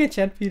 Yeah, we can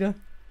chat, Peter.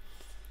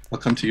 I'll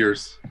come to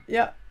yours.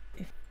 Yeah.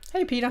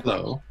 Hey, Peter.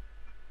 Hello.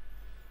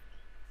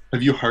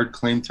 Have you hard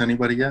claimed to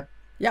anybody yet?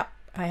 Yeah,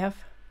 I have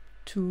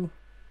to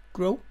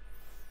grow.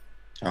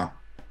 Ah.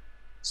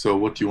 So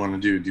what do you want to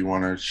do? Do you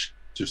want to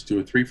just do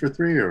a 3 for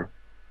 3 or?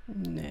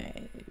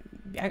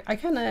 I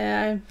can.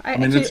 I mean,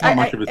 actually, it's not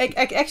much of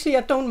a... actually,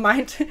 I don't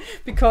mind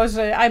because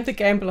I'm the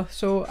gambler,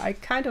 so I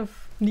kind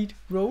of need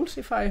rolls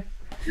if I.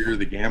 You're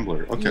the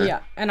gambler, okay.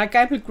 Yeah, and I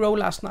gambled grow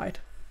last night.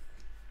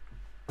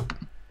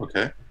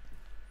 Okay.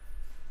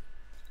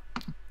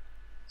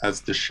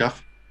 As the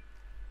chef?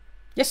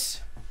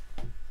 Yes.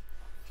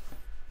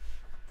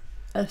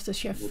 As the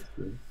chef.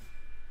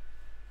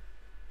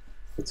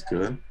 That's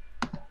good.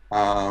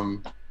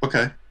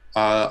 Okay.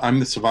 I'm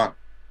the Savant.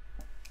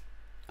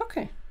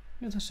 Okay,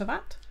 you're the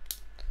Savant.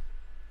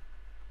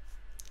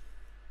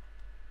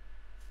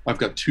 I've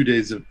got 2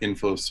 days of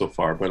info so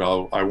far, but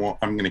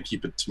I'm gonna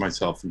keep it to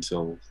myself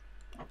until.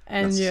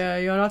 And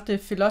you're not the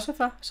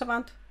Philosopher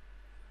Savant?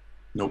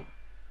 Nope.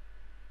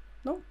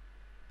 No.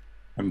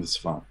 I'm the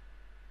Savant.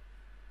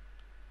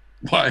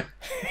 Why?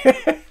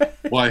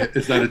 Why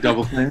is that a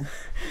double claim?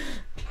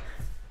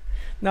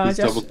 No, I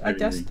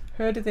just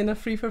heard it in a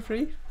 3 for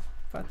 3,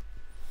 but.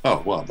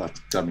 Oh well,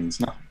 that means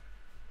nothing.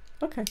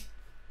 Okay.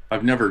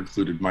 I've never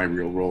included my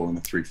real role in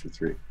a 3 for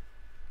 3.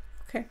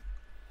 Okay.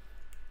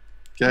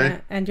 Okay.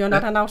 And you're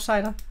not an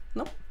outsider,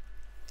 no?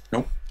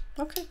 Nope.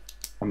 Okay.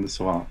 I'm the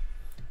Savant.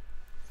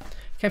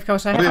 Okay,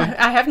 because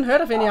I haven't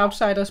heard of any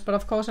outsiders, but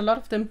of course a lot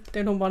of them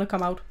they don't want to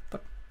come out.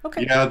 But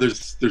okay. Yeah,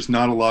 there's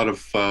not a lot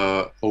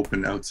of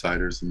open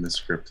outsiders in this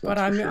script. But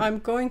I'm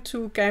going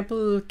to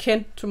gamble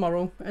Ken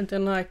tomorrow, and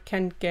then I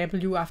can gamble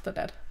you after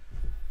that.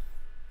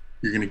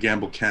 You're gonna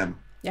gamble Ken.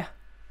 Yeah.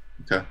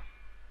 Okay.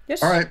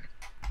 Yes. All right.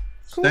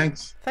 Cool.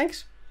 Thanks.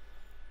 Thanks.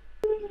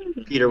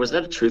 Peter, was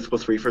that a truthful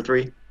 3 for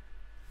 3?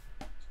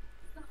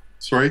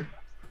 Sorry?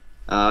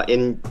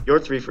 In your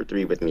 3 for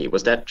 3 with me,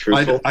 was that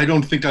truthful? I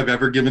don't think I've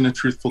ever given a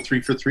truthful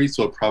 3 for 3,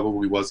 so it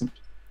probably wasn't.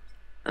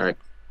 All right.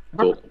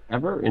 Cool.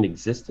 Ever in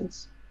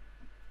existence?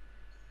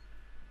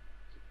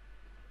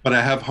 But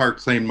I have hard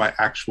claimed my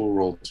actual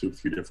role to a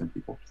few different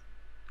people.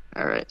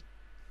 All right.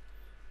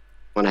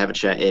 Want to have a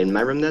chat in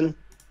my room then?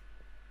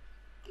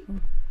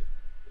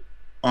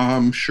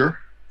 Sure.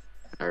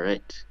 All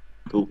right.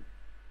 Cool.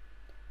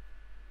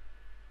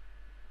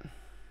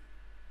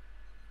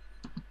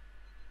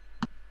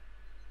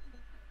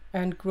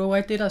 And grow,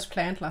 I did as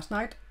planned last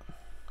night.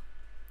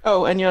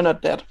 Oh, and you're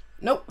not dead.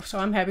 Nope, so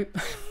I'm happy.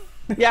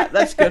 Yeah,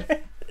 that's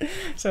good.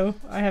 So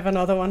I have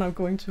another one I'm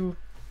going to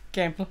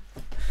gamble.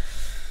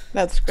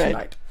 That's great.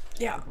 Tonight.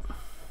 Yeah.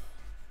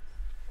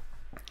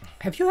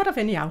 Have you heard of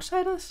any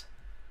outsiders?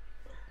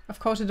 Of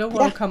course, they don't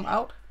want to come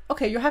out.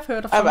 Okay, you have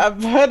heard of some.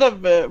 I've heard of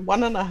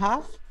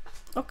 1.5.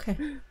 Okay.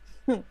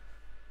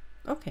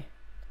 Okay.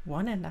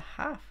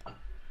 1.5.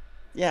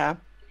 Yeah.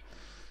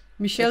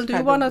 Michelle, do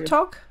you want to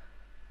talk?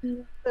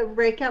 The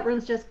breakout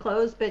room's just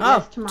closed, but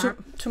yes, tomorrow.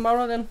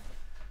 Tomorrow then?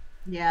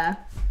 Yeah,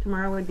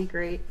 tomorrow would be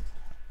great.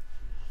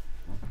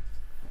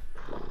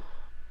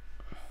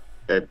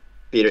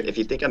 Peter, if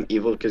you think I'm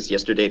evil because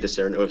yesterday the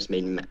Cerenovus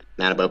made me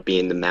mad about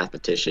being the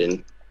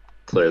mathematician,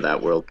 clear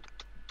that world.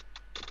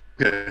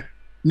 Okay.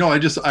 No,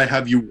 I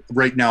have you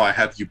right now. I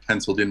have you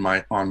penciled in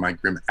on my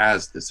grim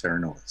as the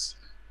Cerenovus.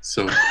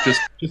 So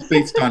just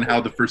based on how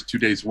the first 2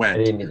 days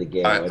went,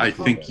 I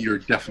think you're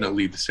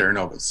definitely the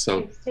Cerenovus.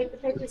 So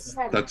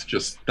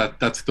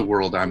that's the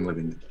world I'm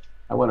living in.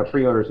 I want to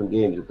pre-order some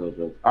games with those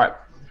ones. All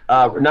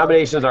right,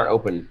 nominations are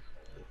open.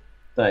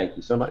 Thank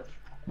you so much.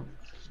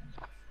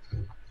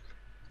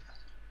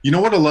 You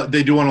know what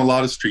they do on a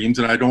lot of streams,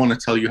 and I don't want to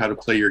tell you how to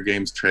play your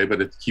games, Trey,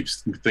 but it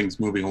keeps things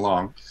moving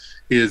along,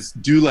 is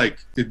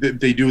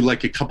they do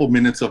like a couple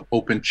minutes of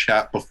open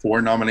chat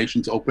before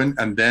nominations open,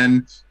 and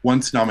then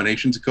once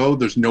nominations go,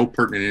 there's no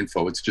pertinent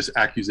info. It's just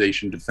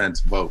accusation,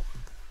 defense, vote.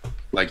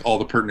 Like all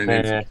the pertinent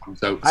info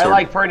comes out. I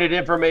like pertinent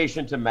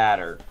information to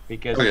matter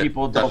because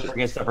people don't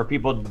forget stuff. Or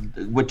people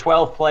with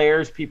 12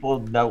 players, people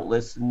don't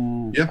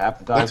listen half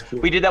the time.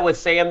 We did that with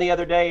Sam the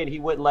other day, and he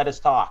wouldn't let us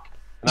talk.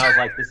 And I was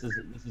like, "This is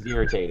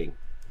irritating."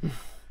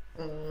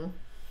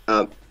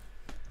 Yeah,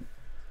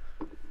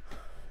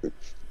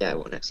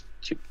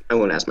 I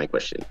won't ask my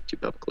question too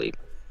publicly.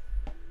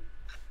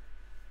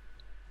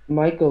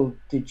 Michael,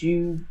 did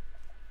you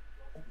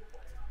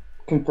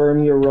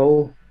confirm your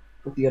role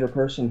with the other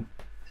person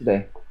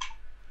today?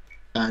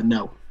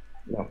 No.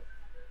 No.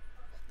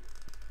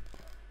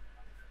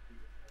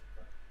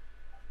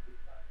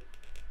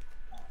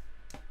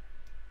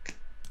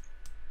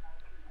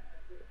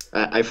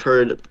 I've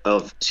heard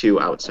of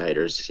 2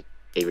 outsiders,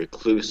 a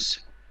recluse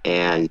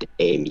and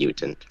a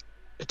mutant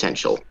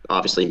potential.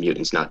 Obviously,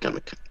 mutant's not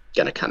gonna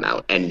come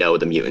out, and no,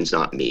 the mutant's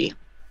not me.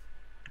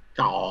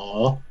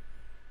 Aww.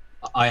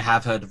 I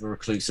have heard of a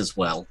recluse as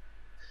well.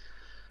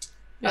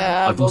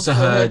 Yeah, I've also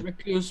heard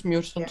recluse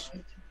mutant.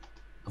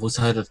 I've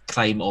also heard of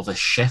claim of a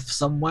chef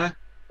somewhere.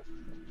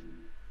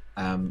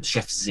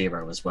 Chef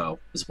Zero as well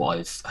is what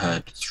I've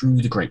heard through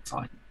the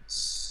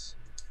grapevines.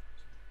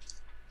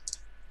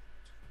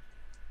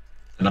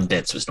 And I'm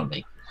dead, so it's not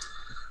me.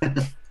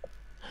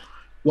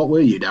 What were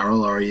you,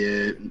 Daryl, or are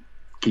you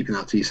keeping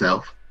that to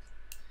yourself?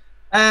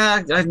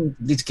 I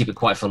need to keep it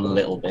quiet for a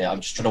little bit.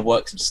 I'm just trying to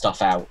work some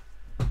stuff out.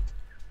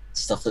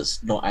 Stuff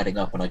that's not adding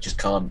up, and I just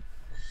can't. I'm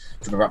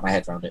trying to wrap my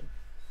head around it.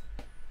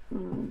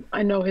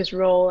 I know his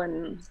role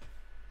and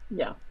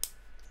yeah,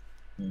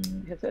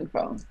 his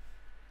info.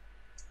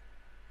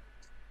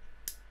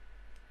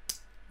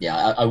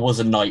 Yeah, I was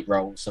a knight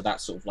role, so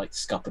that's sort of like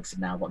scuppered for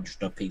now, but I'm just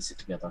going to piece it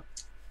together.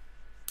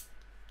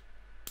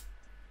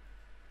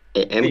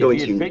 If you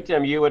had picked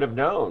him, you would have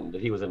known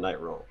that he was a knight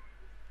role.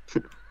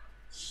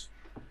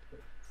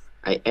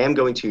 I am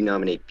going to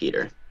nominate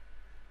Peter.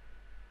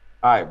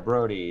 All right,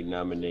 Brody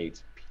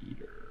nominates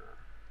Peter.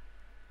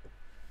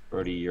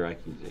 Brody, your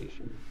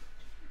accusation.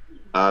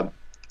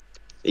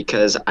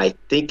 Because I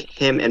think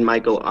him and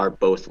Michael are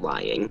both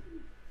lying.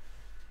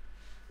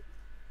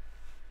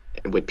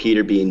 With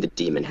Peter being the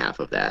demon half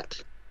of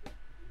that.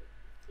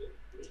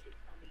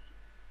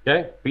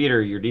 Okay,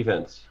 Peter, your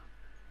defense.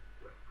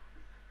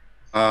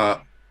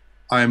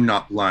 I'm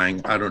not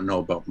lying. I don't know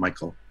about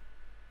Michael.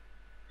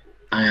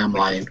 I am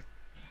lying.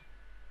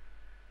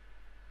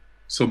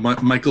 So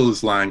Michael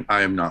is lying.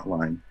 I am not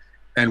lying.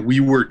 And we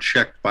were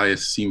checked by a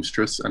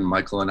seamstress, and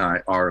Michael and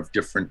I are of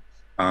different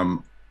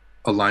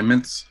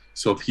alignments.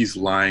 So if he's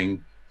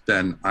lying,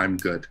 then I'm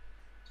good.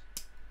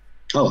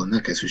 Oh, in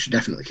that case, we should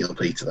definitely kill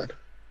Peter then.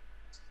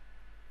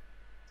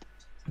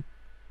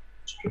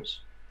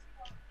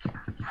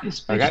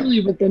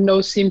 Especially with the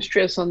no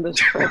seamstress on this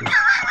trip.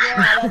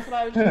 Yeah, that's what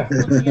I was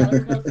just looking at.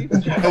 There's no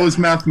seamstress. That was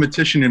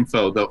mathematician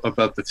info though,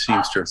 about the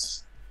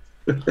seamstress.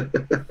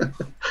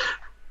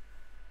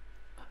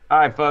 All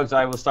right, folks,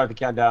 I will start the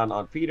countdown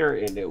on Peter,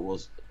 and it will.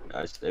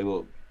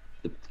 The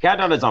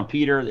countdown is on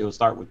Peter. It will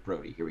start with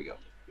Brody. Here we go.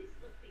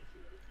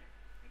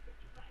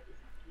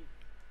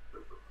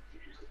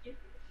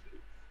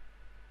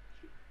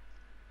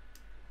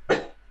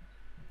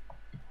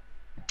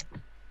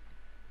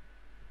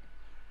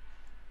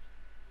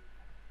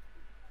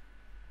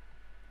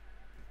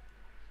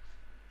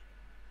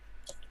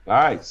 All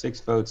right,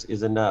 6 votes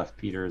is enough.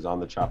 Peter is on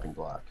the chopping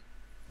block.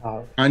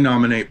 I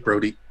nominate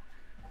Brody.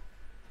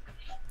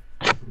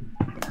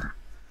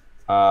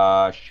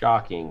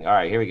 Shocking. All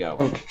right, here we go.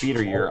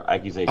 Peter, your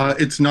accusation.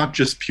 It's not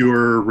just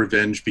pure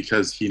revenge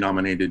because he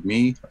nominated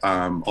me,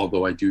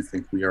 although I do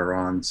think we are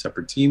on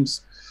separate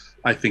teams.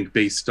 I think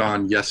based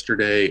on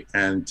yesterday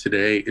and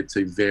today, it's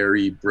a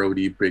very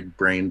Brody big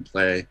brain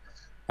play.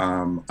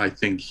 I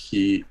think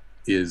he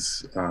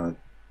is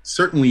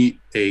certainly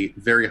a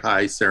very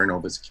high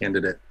Cerenovus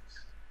candidate.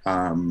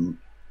 And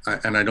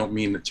I don't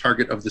mean the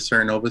target of the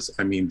Cerenovus,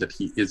 I mean that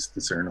he is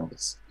the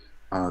Cerenovus.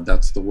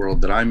 That's the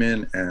world that I'm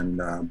in,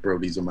 and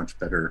Brody's a much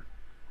better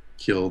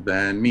kill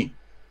than me.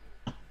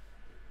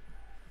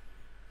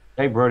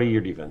 Hey, Brody,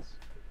 your defense.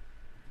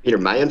 Peter,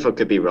 my info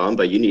could be wrong,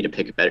 but you need to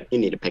pick a better. You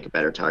need to pick a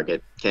better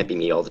target. Can't be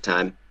me all the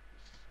time.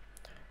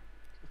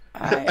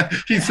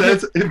 He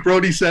says,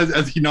 Brody says,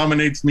 as he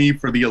nominates me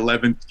for the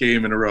 11th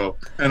game in a row,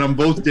 and on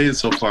both days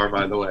so far,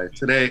 by the way,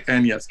 today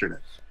and yesterday.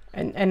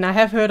 And I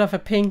have heard of a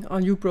ping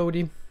on you,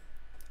 Brody,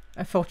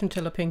 a fortune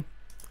teller ping.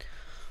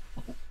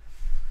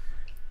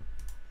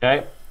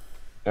 Okay.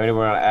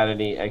 Anyone want to add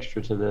any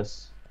extra to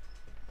this?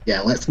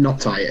 Yeah, let's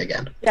not tie it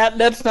again. Yeah,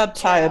 let's not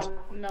tie it.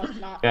 No,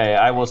 not. Okay,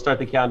 I will start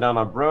the countdown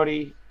on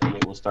Brody, and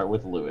it will start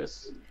with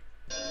Lewis.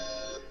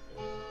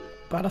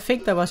 But I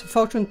think there was a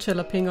fortune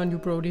teller ping on you,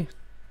 Brody.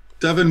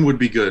 7 would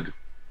be good.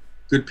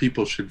 Good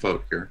people should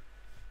vote here.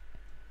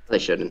 They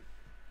shouldn't.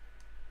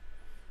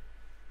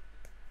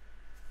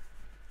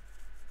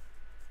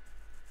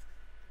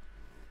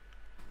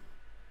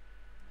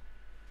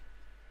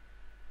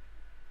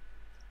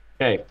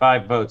 Okay,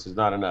 5 votes is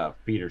not enough.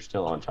 Peter's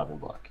still on chopping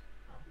block.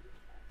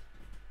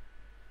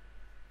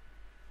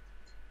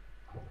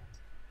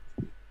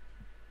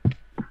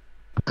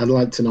 I'd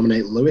like to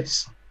nominate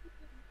Lewis.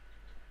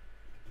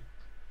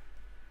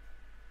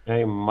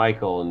 Okay,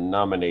 Michael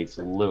nominates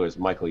Lewis.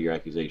 Michael, your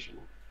accusation.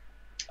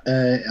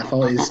 I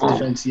thought his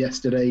defense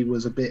yesterday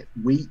was a bit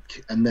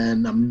weak, and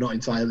then I'm not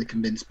entirely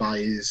convinced by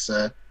his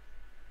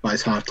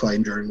hard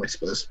claim during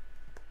Whispers.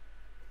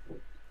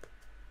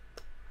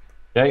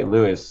 Okay,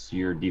 Lewis,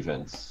 your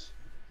defense.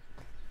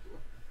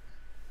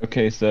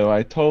 Okay, so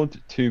I told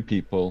 2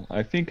 people.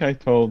 I think I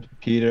told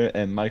Peter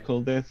and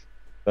Michael this,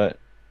 but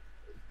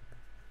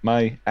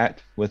my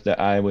act was that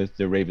I was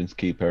the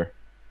Ravenkeeper,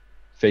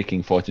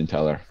 faking fortune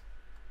teller.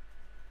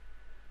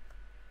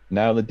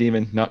 Now the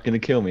demon's not going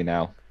to kill me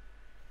now.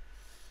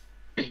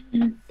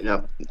 You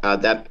know,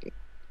 that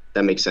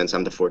makes sense.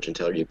 I'm the fortune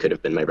teller. You could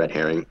have been my red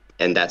herring,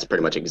 and that's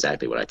pretty much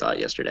exactly what I thought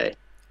yesterday.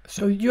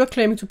 So you're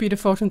claiming to be the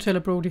fortune teller,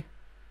 Brody?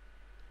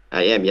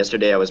 I am.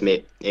 Yesterday I was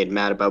made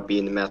mad about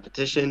being the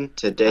mathematician.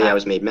 Today I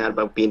was made mad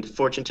about being the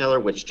fortune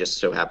teller, which just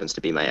so happens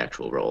to be my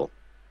actual role.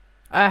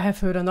 I have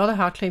heard another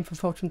hard claim for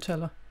fortune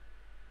teller.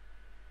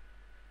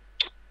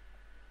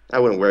 I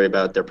wouldn't worry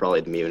about it. They're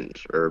probably the mutant,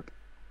 or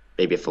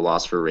maybe a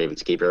philosopher,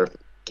 Ravenkeeper,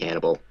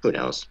 Cannibal. Who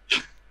knows?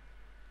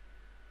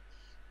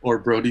 Or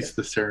Brody's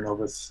the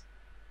Cerenovus.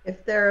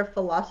 If they're a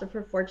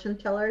philosopher fortune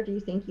teller, do you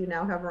think you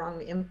now have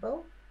wrong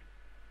info?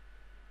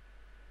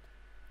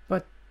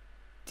 But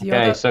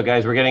Okay, so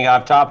guys, we're getting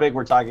off topic.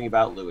 We're talking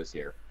about Lewis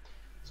here.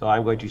 So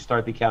I'm going to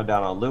start the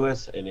countdown on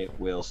Lewis, and it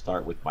will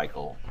start with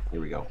Michael. Here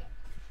we go.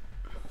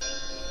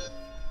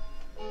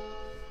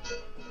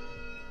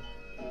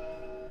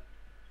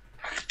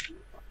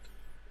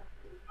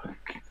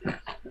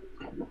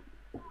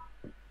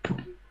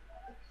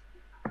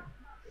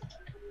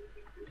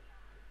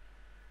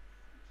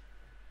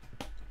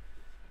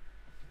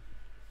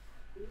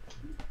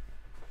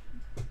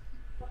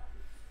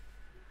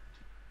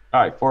 All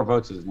right, 4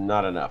 votes is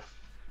not enough.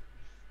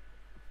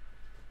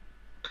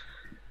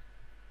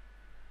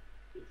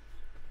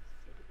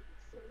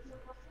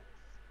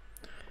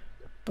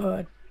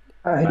 But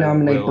I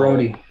nominate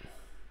Brody.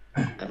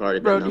 I've already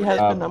been Brody has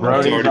been nominated.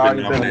 Brody's already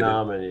already been been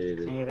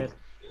nominated.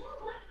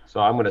 So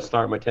I'm going to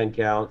start my 10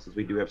 count since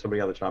we do have somebody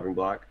on the chopping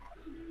block.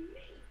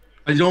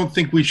 I don't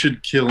think we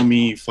should kill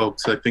me,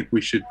 folks. I think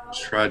we should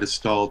try to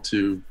stall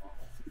to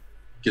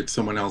get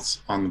someone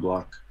else on the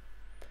block.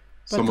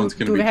 But Someone's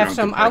going do to be we have drunk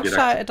some if I get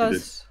executed.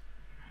 outsiders?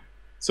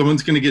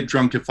 Someone's going to get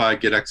drunk if I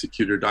get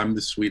executed. I'm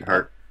the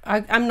sweetheart.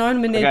 I'm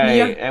nominating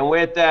Okay, Mia. and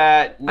with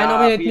that,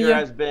 nominate Peter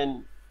Mia.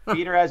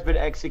 Peter has been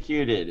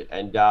executed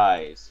and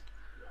dies.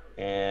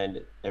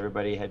 And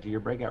everybody head to your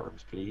breakout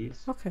rooms,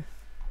 please. Okay.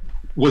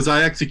 Was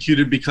I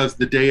executed because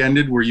the day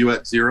ended? Were you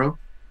at 0?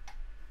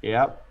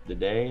 Yep, the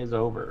day is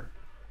over.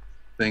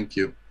 Thank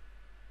you.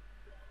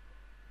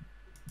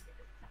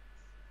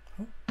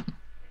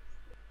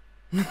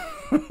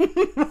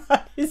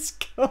 What is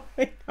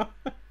going on?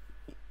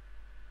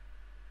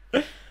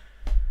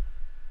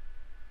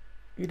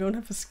 You don't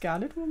have a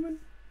Scarlet Woman?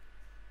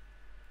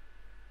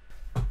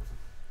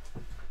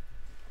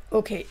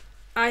 Okay,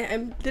 I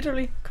am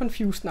literally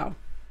confused now.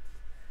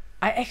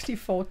 I actually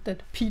thought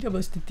that Peter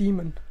was the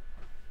demon.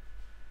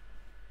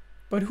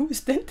 But who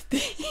is then the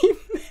demon?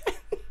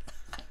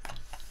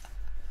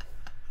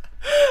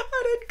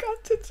 I didn't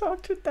got to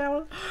talk to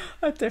Daryl.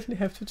 I definitely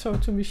have to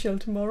talk to Michelle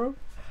tomorrow.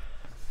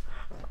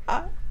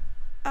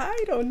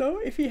 I don't know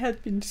if he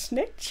had been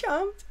snake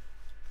charmed.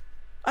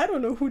 I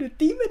don't know who the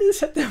demon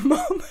is at the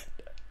moment.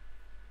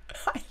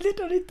 I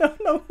literally don't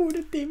know who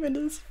the demon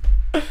is.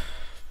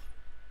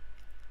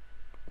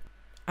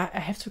 I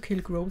have to kill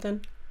Grow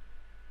then.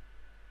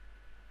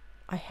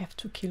 I have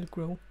to kill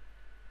Grow.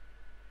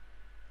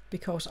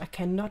 Because I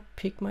cannot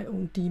pick my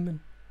own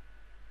demon.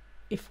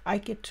 If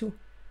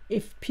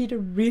Peter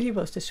really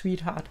was the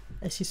sweetheart,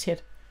 as he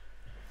said,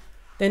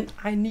 then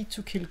I need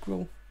to kill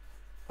Grow.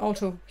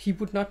 Also, he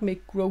would not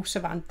make Grow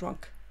Savant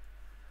drunk.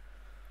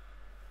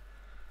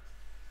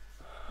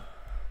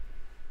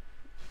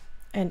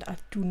 And I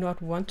do not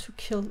want to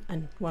kill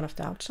one of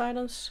the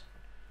outsiders.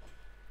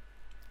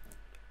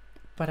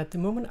 But at the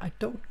moment, I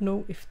don't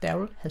know if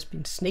Daryl has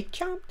been snake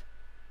charmed.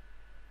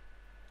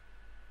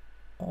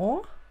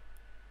 Or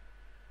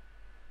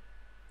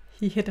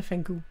he hit a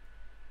Fang Gu.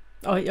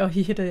 Or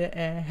he hit or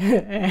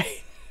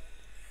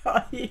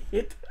he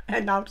hit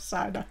an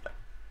outsider.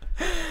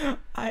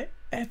 I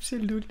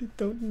absolutely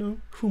don't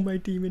know who my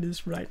demon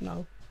is right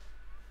now.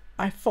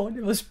 I thought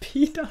it was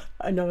Peter,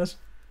 and I was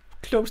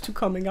close to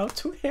coming out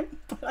to him,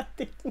 but I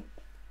didn't.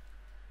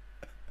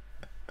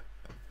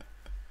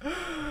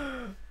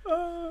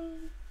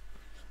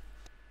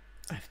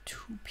 I have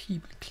 2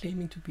 people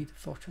claiming to be the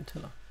fortune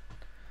teller.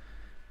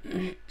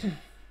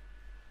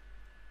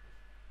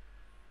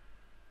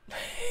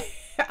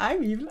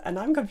 I'm evil and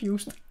I'm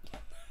confused.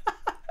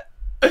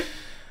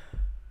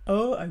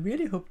 Oh, I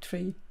really hope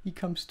Trey, he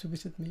comes to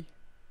visit me.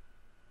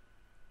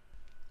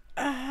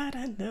 I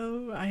don't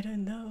know.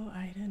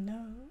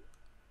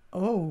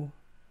 Oh.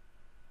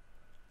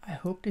 I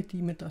hope the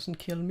demon doesn't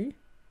kill me.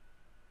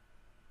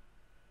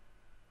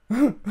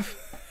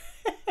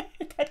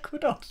 That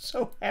could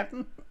also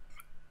happen.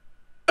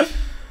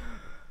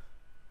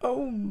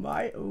 Oh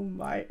my.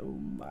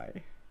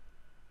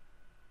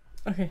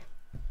 Okay.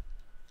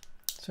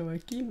 So I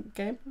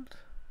gambled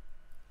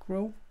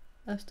Grow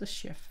as the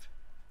chef.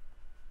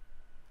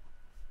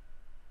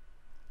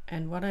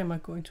 And what am I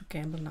going to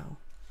gamble now?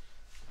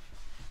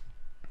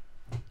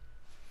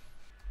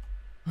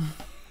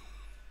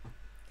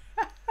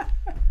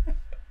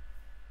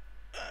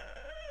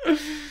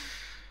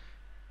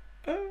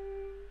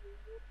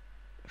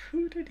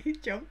 Who did he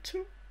jump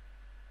to?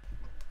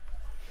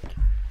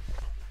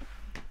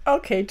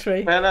 Okay,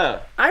 Trey.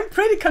 Anna. I'm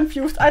pretty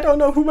confused. I don't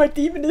know who my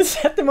demon is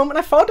at the moment.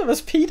 I thought it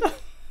was Peter.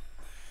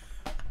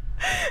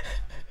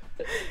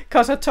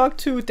 Because I talked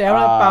to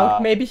Daryl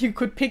about maybe he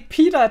could pick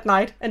Peter at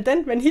night. And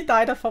then when he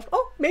died, I thought,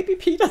 oh, maybe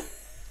Peter.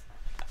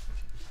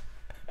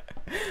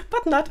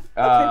 But not.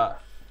 Okay.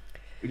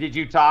 Did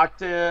you talk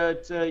to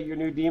your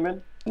new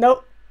demon?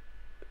 No.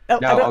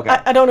 No,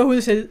 I don't know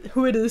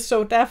who it is,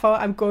 so therefore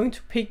I'm going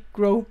to pick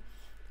Grow.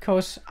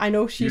 Because I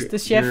know she's the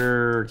chef.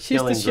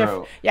 She's the chef.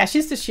 Grow. Yeah,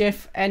 she's the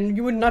chef. And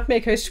you would not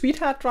make her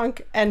sweetheart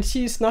drunk. And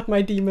she's not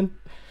my demon.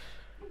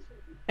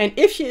 And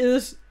if she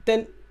is,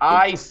 then...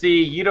 I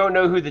see. You don't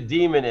know who the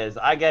demon is.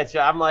 I get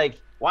you. I'm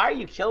like, why are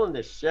you killing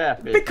this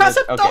chef? Because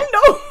I don't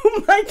know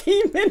who my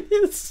demon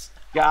is.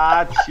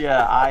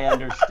 Gotcha. I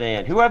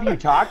understand. Who have you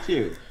talked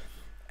to?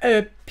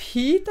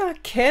 Peter,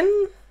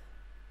 Ken.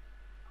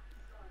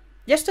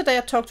 Yesterday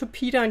I talked to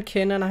Peter and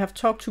Ken, and I have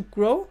talked to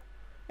Gro,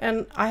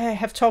 and I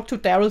have talked to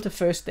Daryl the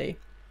first day.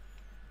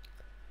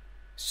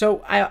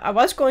 So I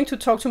was going to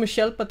talk to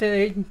Michelle, but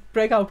the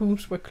breakout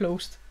rooms were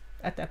closed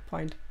at that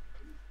point.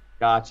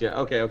 Gotcha.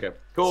 Okay.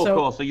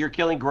 Cool. So you're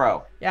killing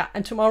Gro. Yeah,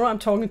 and tomorrow I'm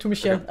talking to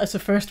Michelle as the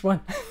first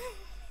one.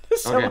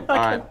 So okay. All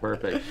right.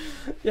 Perfect.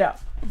 Yeah.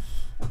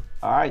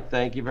 All right.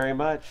 Thank you very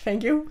much.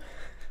 Thank you.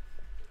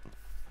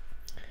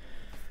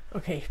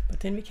 Okay,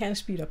 but then we can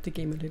speed up the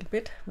game a little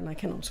bit when I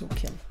can also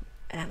kill.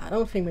 And I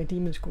don't think my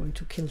demon is going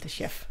to kill the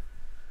chef.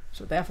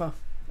 So therefore,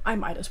 I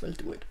might as well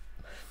do it.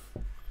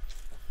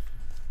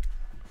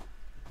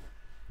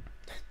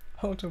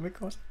 Also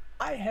because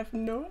I have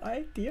no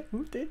idea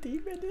who the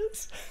demon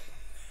is.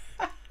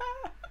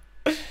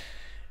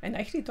 And I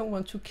actually don't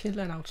want to kill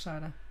an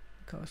outsider,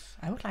 because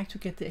I would like to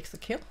get the extra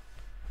kill.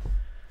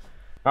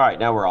 All right,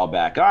 now we're all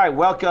back. All right,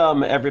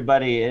 welcome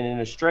everybody. And in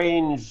a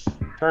strange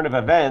turn of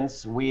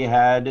events, we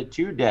had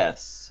 2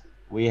 deaths.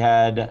 We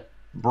had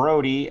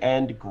Brody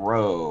and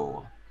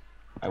Gro.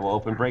 I will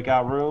open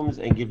breakout rooms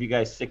and give you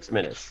guys 6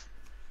 minutes.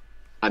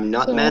 I'm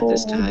not mad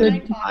this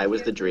time. I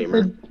was the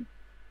dreamer.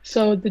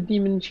 So the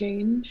demon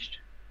changed?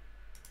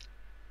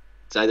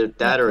 It's either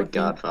that or a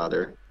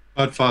Godfather.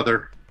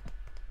 Godfather.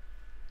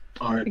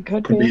 Or it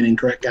could be an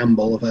incorrect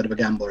gamble. I've heard of a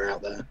gambler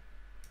out there.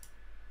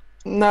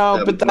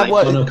 No, but that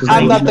was...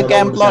 I'm not the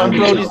gambler, and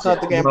Brody's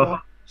not the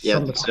gambler.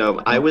 Yeah,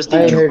 so I was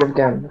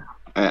the...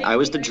 I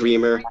was the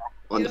dreamer.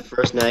 On the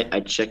first night, I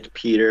checked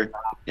Peter,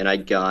 and I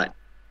got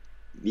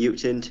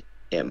Mutant,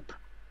 Imp.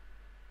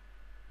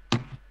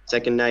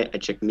 Second night, I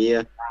checked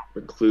Mia,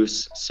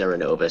 Recluse,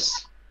 Cerenovus.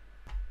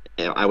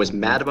 And I was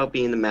mad about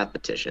being the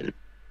mathematician.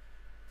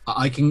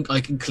 I can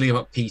clear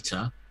up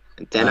Peter.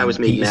 And then I was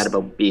made mad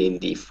about being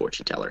the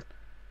fortune teller.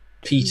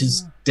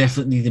 Peter's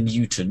definitely the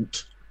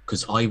mutant,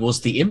 because I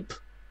was the imp.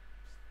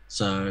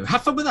 So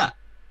have fun with that.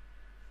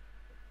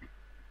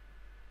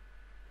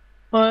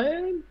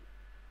 What?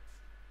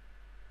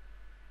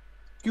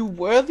 You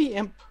were the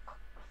imp.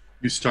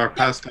 You star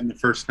passed on the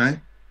first night?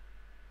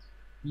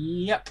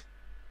 Yep.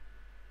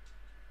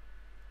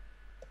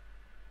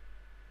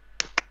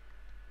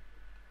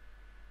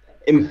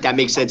 And that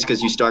makes sense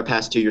because you star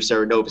passed to your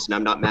Cerenovus, and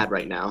I'm not mad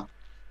right now.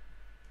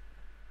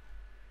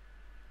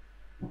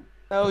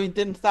 No, he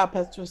didn't start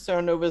past to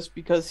Cerenovus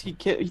because he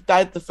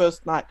died the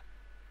first night,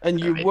 and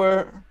you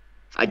were.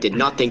 I did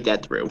not think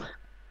that through.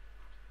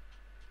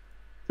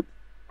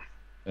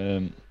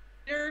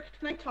 Derek,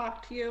 can I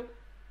talk to you?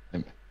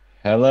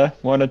 Hella,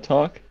 want to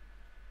talk?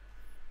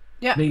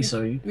 Yeah, Me,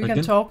 sorry. we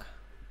can talk.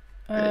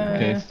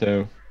 Okay,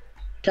 so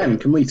Ken,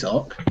 can we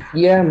talk?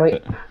 Yeah,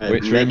 mate.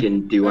 which Megan,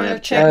 room? do you want to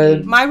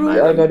check? My room?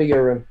 I'll go to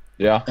your room.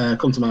 Yeah.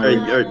 Come to my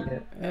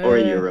room. Or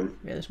in your room.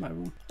 Yeah, that's my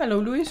room. Hello,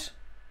 Luis.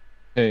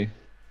 Hey.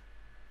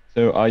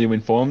 So, are you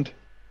informed?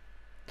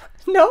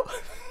 No.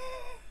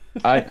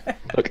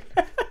 Look.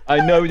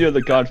 I know you're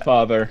the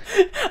Godfather.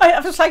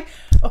 I was like,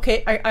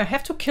 okay, I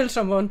have to kill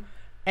someone,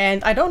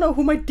 and I don't know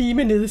who my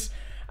demon is.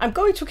 I'm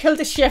going to kill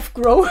the chef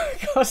Gro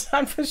because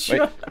I'm for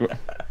sure. Wait,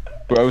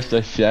 Gro's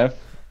the chef.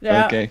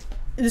 Yeah. Okay.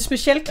 Is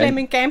Michelle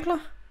claiming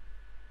gambler?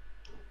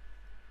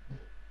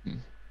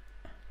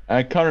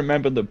 I can't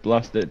remember the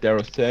bluffs that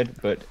Daryl said,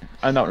 but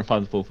I'm not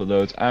responsible for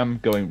those. I'm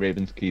going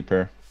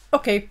Ravenkeeper.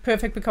 Okay,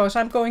 perfect, because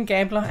I'm going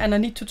gambler, and I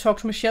need to talk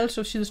to Michelle,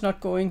 so she's not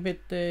going with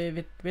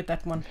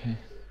that one. Okay.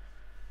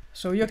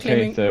 So you're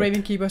claiming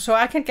Ravenkeeper, so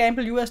I can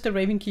gamble you as the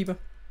Ravenkeeper.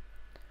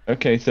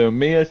 Okay, so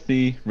me as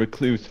the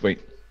Recluse.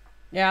 Wait.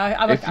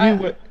 Yeah,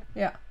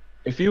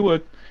 If you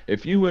were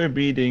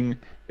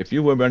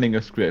running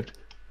a script,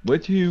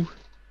 would you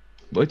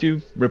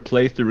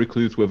replace the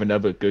Recluse with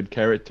another good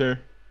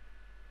character?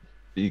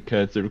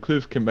 Because the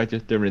Recluse can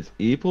register as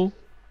evil,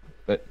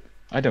 but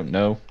I don't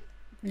know.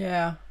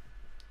 Yeah.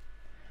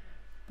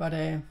 But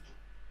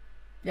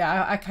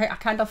yeah, I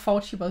kind of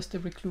thought she was the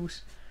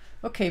Recluse.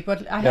 Okay,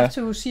 but I have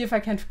to see if I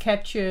can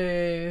catch,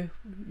 Yeah,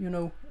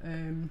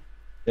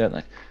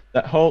 like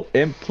that whole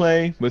imp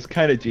play was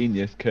kind of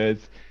genius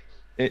because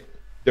it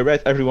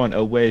directs everyone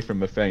away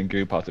from a Fang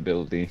Gu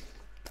possibility.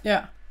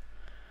 Yeah.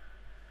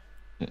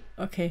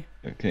 Okay.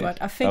 Okay.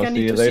 But I think I'll I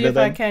need to see if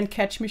I can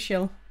catch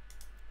Michelle.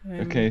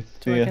 Okay.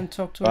 So I can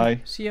talk to her.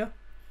 See ya.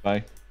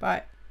 Bye.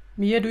 Bye.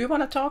 Mia, do you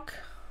want to talk?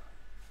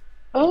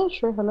 Oh,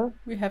 sure. Hello.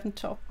 We haven't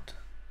talked.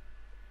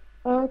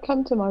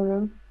 Come to my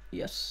room.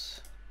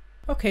 Yes.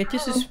 Okay,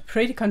 this is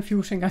pretty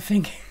confusing, I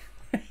think.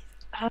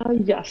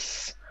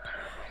 Yes.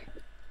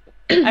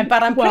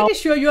 But I'm pretty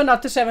sure you're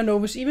not the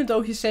Cerenovus, even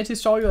though he said he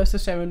saw you as the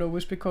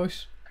Cerenovus,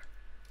 because...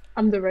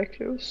 I'm the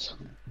Recluse.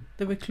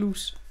 The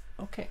Recluse.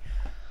 Okay.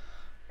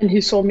 And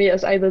he saw me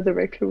as either the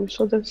Recluse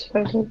or the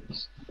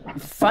Cerenovus.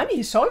 Funny,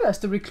 he saw you as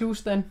the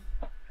Recluse then.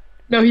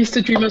 No, he's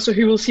the dreamer, so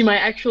he will see my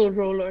actual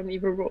role or an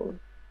evil role.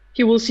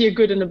 He will see a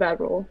good and a bad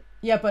role.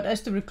 Yeah, but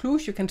as the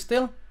Recluse, you can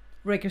still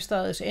register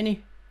as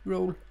any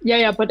role.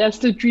 Yeah, but as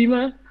the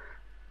dreamer,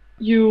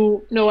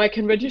 I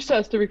can register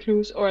as the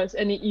Recluse or as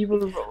any evil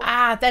role.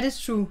 Ah, that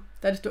is true.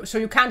 that is so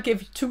you can't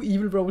give 2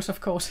 evil rolls,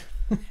 of course.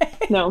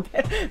 No.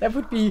 That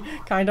would be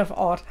kind of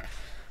odd.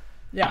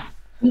 Yeah.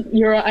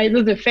 You're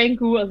either the Fang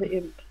Gu or the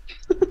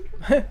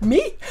imp.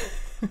 Me?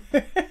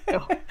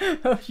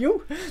 Oh,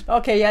 you?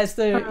 Okay, yes.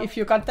 If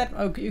you got that,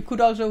 okay, you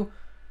could also,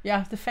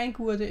 the Fang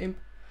Gu or the imp.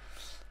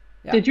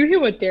 Yeah. Did you hear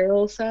what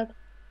Daryl said?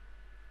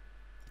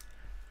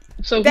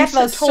 So that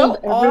was so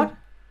odd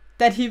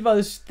that he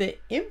was the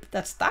imp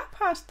that star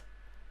passed.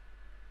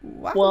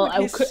 Well,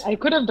 I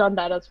could have done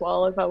that as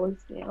well if I was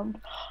damned.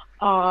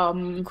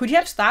 Could you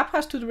have star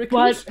pass to the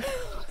recluse?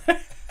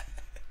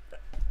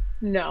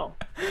 No,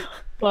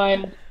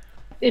 but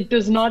it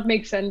does not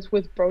make sense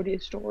with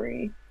Brody's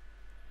story,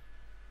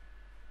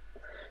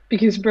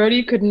 because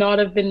Brody could not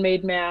have been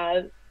made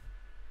mad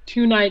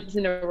 2 nights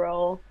in a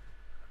row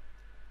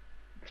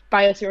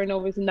by a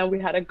Cerenovus, and then we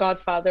had a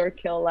Godfather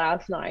kill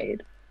last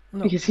night.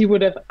 No. Because he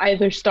would have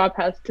either star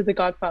passed to the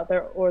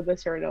Godfather or the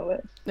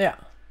Cerenovus. Yeah.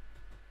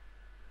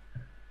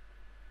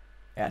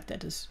 Yeah,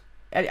 that is.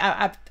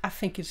 I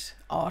think it's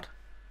odd.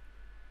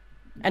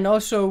 And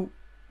also,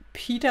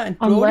 Peter and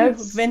Brody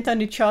went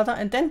on each other,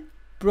 and then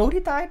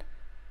Brody died,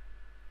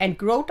 and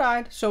Gro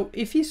died. So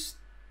if he's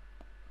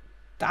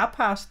star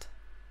passed,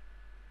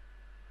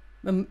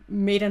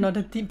 made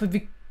another team,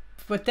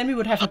 but then we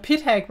would have a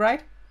Pit-Hag,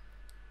 right?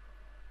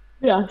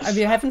 Yeah.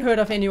 We haven't heard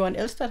of anyone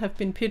else that have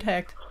been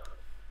Pit-Hagged.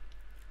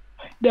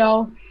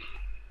 No.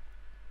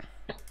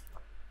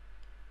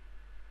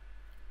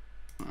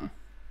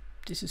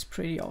 This is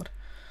pretty odd.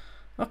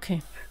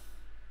 Okay.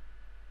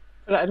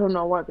 But I don't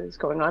know what is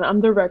going on. I'm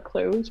the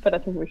Recluse, but I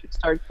think we should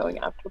start going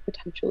after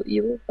potential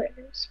evil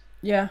players.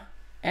 Yeah,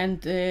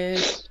 and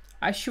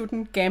I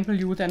shouldn't gamble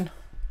you then.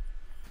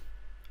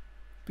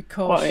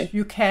 Because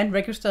you can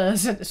register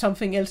as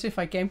something else if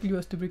I gamble you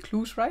as the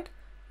Recluse, right?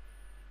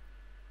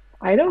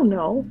 I don't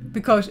know.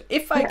 Because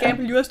if I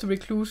gamble you as the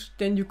Recluse,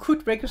 then you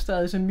could register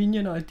as a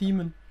minion or a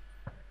demon.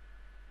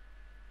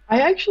 I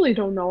actually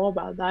don't know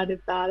about that,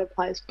 if that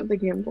applies for the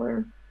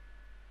gambler.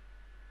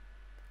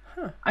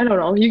 Huh. I don't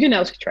know. You can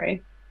ask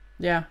Trey.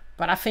 Yeah,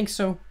 but I think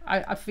so.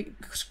 I think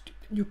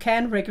you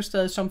can register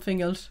as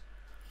something else.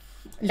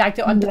 Like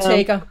the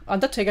Undertaker. Yeah.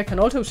 Undertaker can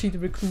also see the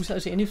Recluse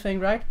as anything,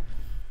 right?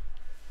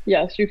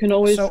 Yes, you can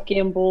always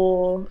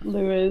gamble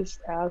Lewis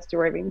as the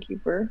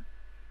Ravenkeeper.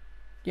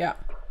 Yeah.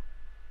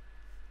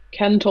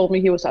 Ken told me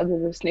he was either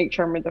the Snake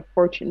Charmer, the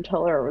Fortune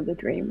Teller, or the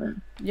Dreamer.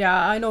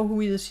 Yeah, I know who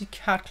he is. He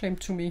can't claim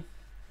to me.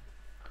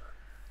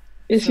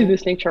 Is he the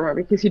Snake Charmer?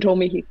 Because he told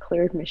me he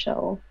cleared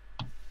Michelle.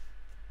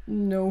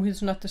 No,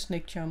 he's not the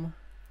Snake Charmer.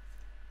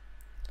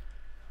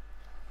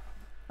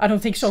 I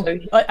don't think so.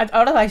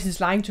 Otherwise,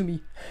 he's lying to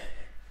me.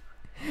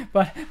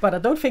 But I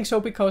don't think so,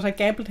 because I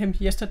gambled him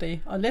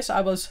yesterday. Unless I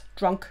was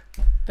drunk,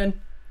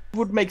 then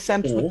would make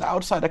sense with the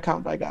outside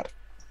account I got.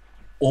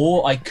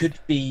 Or I could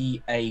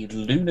be a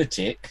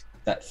lunatic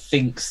that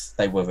thinks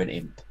they were an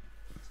imp.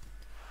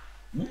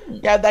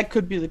 Yeah, that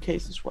could be the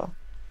case as well.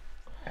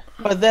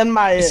 But then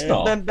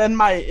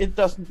it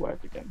doesn't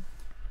work again.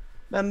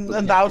 Then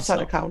the outside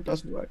account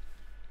doesn't work.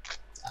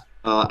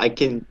 I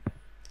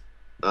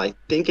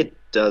think it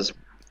does.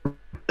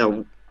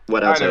 No,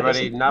 what else? All right,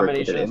 everybody.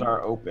 Nominations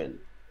are open.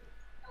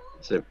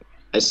 So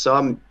I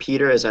saw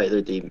Peter as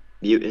either the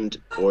mutant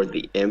or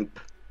the imp.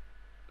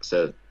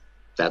 So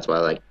that's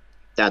why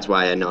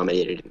I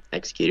nominated and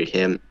executed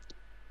him.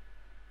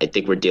 I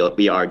think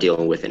we are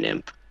dealing with an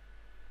imp.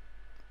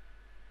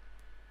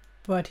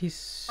 But he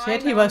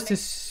said he was the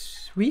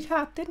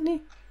sweetheart, didn't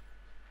he?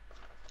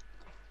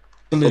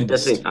 Well,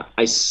 that's the thing.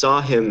 I saw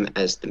him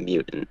as the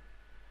mutant.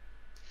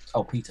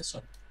 Oh, Peter,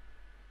 sorry.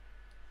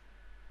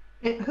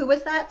 Who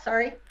was that?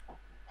 Sorry.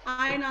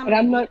 I'm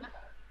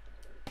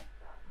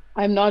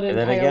not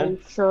entirely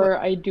sure.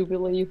 I do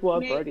believe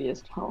what Brody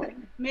is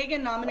telling.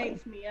 Megan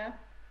nominates Mia.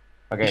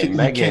 Okay, we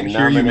Megan. Can't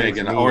hear you,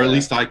 Megan, Mia. or at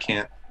least I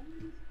can't.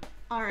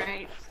 All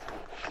right.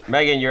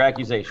 Megan, your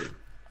accusation.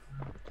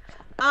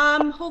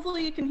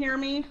 Hopefully you can hear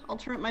me. I'll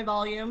turn up my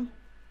volume.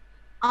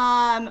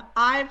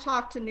 I've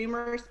talked to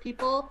numerous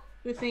people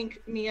who think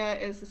Mia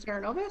is the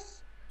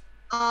Cerenovus.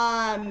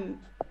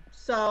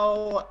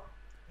 So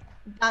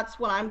that's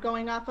what I'm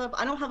going off of.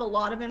 I don't have a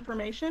lot of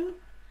information,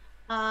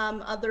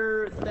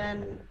 other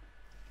than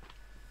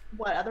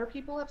what other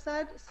people have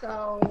said.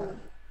 So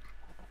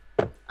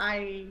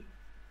I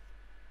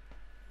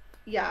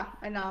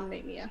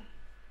nominate Mia.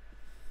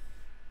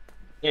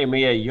 Okay,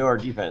 Mia, your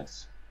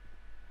defense.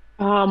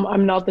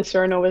 I'm not the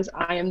Cerenovus.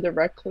 I am the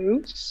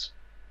Recluse.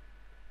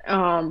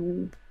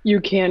 You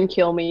can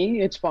kill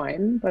me. It's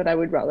fine, but I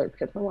would rather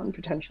pick the one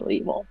potentially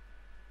evil.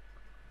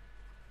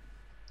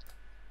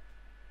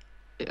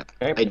 Yeah.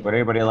 Okay. Would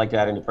anybody like to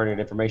add any further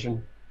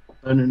information?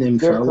 An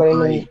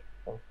info.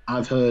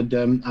 I've heard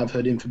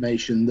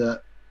information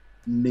that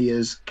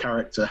Mia's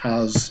character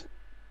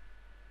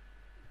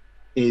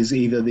is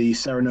either the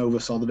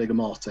Cerenovus or the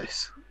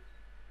Vigormortis.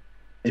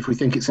 If we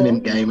think it's an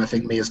imp game, I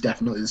think Mia's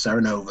definitely the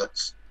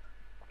Cerenovus.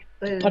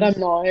 But I'm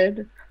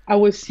not. I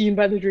was seen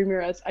by the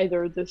Dreamer as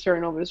either the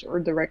Cerenovus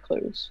or the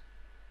Recluse.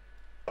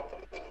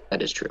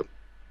 That is true.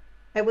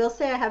 I will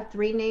say I have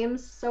 3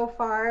 names so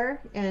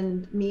far,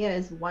 and Mia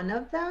is one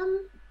of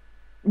them.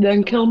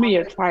 Then kill me,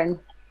 it's fine.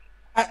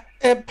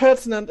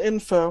 Pertinent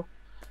info.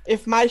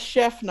 If my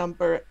chef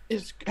number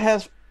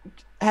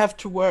have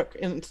to work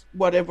in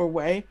whatever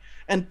way,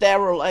 and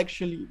Daryl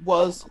actually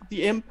was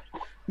the imp,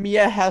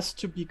 Mia has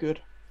to be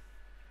good.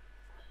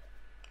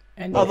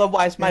 And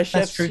otherwise, my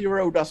chef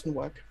 0 doesn't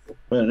work.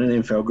 Well, an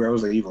info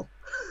grows evil.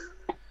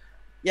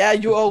 Yeah,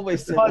 you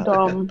always say that.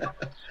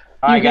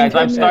 All right, guys,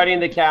 I'm starting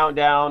the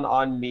countdown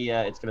on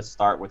Mia. It's going to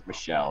start with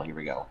Michelle. Here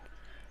we go.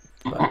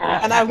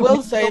 And I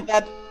will say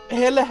that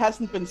Helle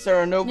hasn't been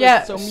Cerenovus,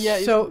 yeah, so Mia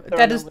is so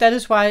that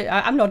is why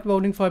I'm not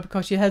voting for her,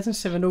 because she hasn't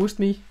Cerenovused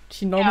me.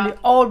 She normally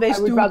always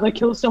I would rather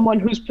kill someone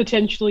who's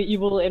potentially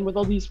evil, and with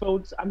all these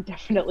votes, I'm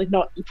definitely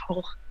not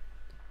evil.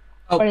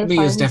 Oh,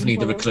 Mia's definitely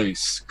the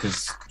Recluse,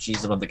 because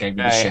she's the one that gave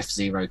me the Chef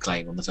 0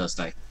 claim on the first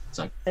day.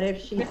 So. But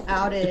if she's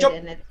outed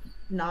and it's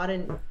not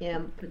an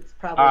imp, it's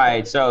probably... All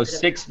right, so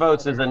 6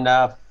 votes is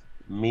enough.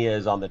 Mia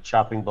is on the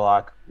chopping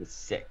block with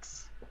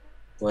 6.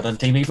 Well done,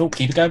 Team Evil.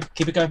 Keep it going.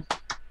 Keep it going.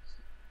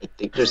 I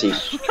think there's a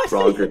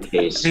stronger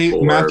case Hey,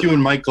 for... Matthew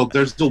and Michael,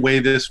 there's the way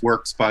this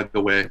works, by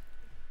the way.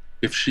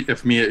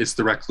 If Mia is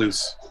the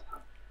Recluse.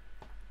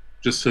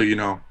 Just so you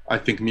know, I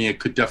think Mia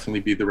could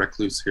definitely be the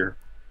Recluse here.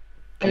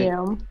 I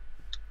am.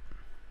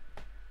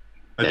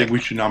 I think we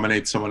should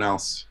nominate someone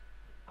else.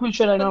 Who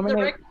should I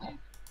nominate?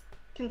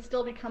 Can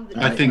still become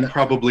the... I think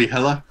probably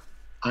Hella.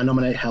 I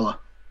nominate Hella.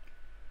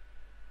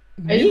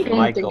 Me?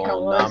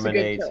 Michael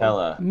nominates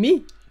Hella.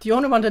 Me? The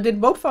only one that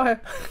didn't vote for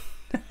her.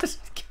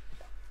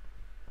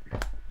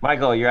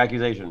 Michael, your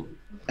accusation.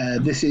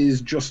 This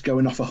is just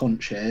going off a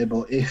hunch here,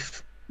 but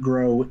if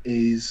Gro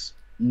is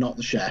not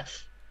the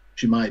chef,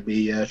 she might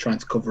be trying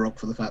to cover up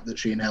for the fact that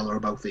she and Hella are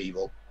both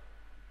evil.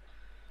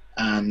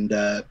 And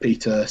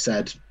Peter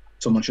said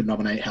someone should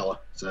nominate Hella,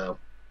 so...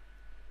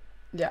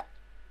 Yeah,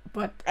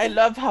 but... I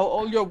love how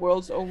all your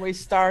worlds always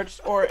starts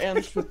or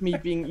ends with me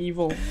being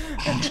evil.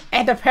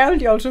 And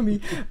apparently also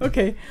me.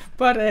 Okay,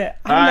 but...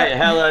 Alright,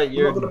 Hella,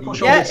 you're...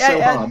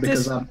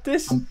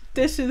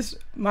 This is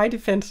my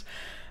defense.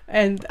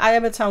 And I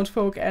am a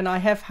townsfolk, and I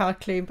have hard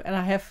claim, and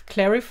I have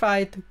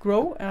clarified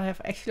Gro, and I have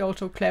actually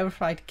also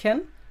clarified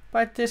Ken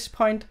by this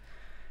point.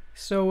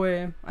 So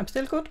I'm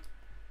still good.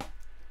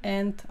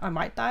 And I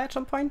might die at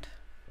some point.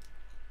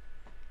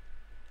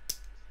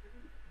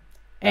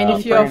 And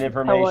if you have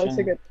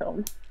information,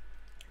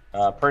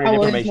 pertinent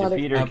information,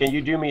 Peter, can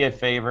you do me a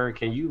favor?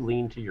 Can you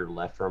lean to your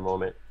left for a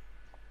moment?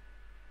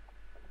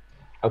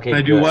 Okay. Can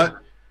I do what?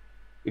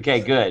 Okay,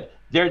 good.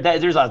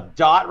 There's a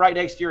dot right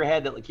next to your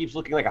head that keeps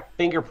looking like a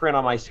fingerprint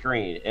on my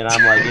screen, and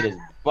I'm like, it is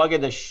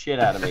bugging the shit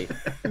out of me.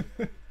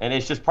 And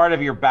it's just part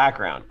of your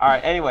background. All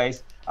right.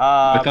 Anyways,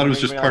 I thought it was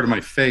just part of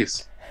my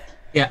face.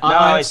 Yeah,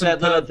 no, it's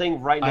that little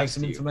thing right next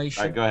to you.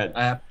 Information. All right, go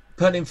ahead.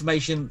 Pertinent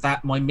information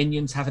that my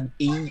minions have an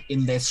E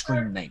in their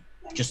screen name.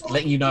 Just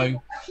letting you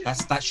know,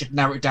 that should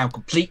narrow it down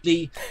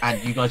completely,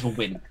 and you guys will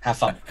win. Have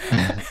fun.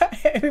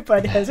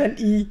 Everybody has an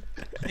E.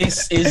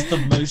 This is the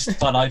most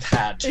fun I've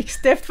had.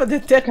 Except for the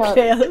dead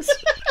players.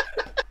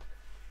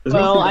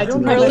 Well, I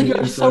don't really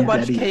hear so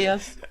much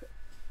chaos.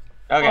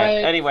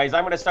 Okay, anyways,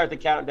 I'm going to start the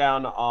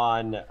countdown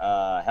on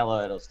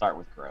Hella. It'll start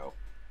with Gro.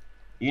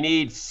 You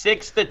need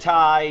 6 to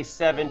tie,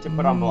 7 to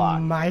put on block.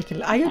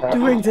 Michael, are you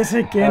doing this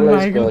again,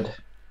 Michael? Good.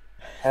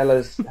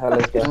 Hella's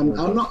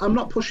I'm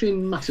not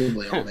pushing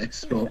massively on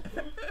this, but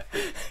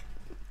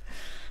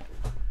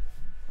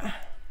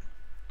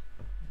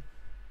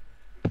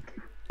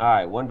all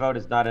right, 1 vote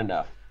is not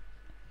enough.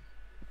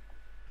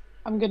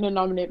 I'm gonna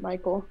nominate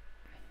Michael.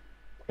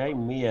 Okay,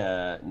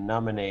 Mia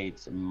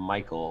nominates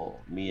Michael.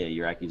 Mia,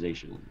 your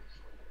accusation.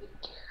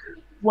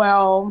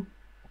 Well,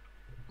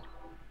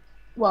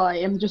 I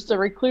am just a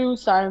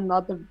recluse. I am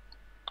not the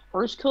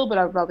first kill, but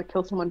I would rather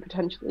kill someone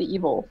potentially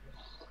evil.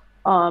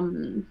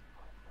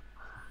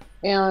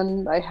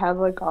 And I have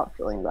a gut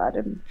feeling that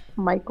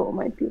Michael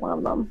might be one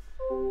of them.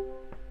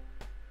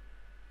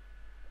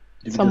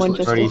 Someone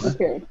just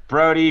disappeared.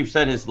 Brody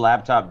said his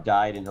laptop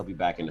died and he'll be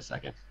back in a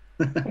second.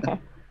 Okay.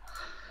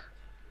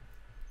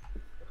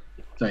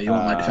 So you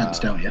want my defense,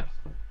 don't you?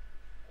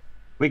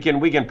 We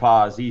can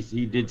pause.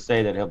 He did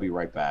say that he'll be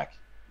right back.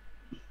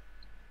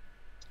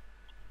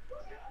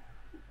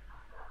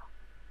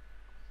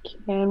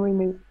 Can we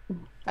move?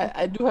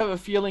 I do have a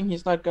feeling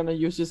he's not gonna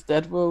use his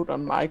dead vote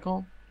on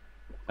Michael.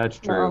 That's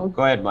true. No.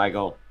 Go ahead,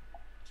 Michael.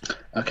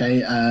 Okay.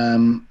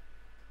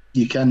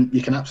 You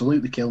can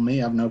absolutely kill me.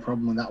 I have no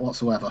problem with that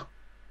whatsoever.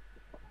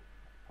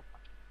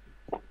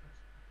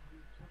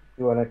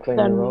 You want to claim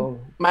the role?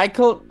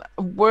 Michael,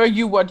 were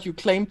you what you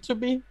claimed to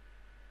be?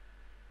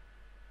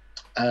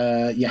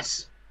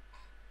 Yes.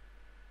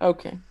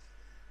 Okay.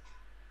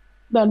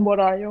 Then what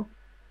are you?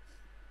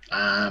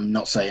 I'm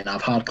not saying.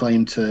 I've hard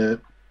claim to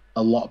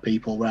a lot of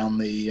people around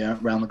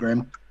the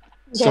Grim.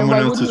 Someone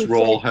else's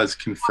role has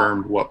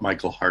confirmed what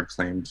Michael hard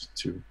claimed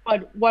to.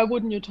 But why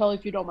wouldn't you tell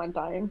if you don't mind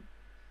dying?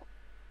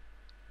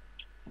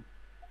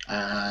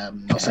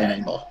 Not saying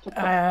anymore.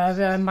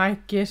 My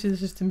guess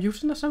is the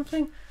Mutant or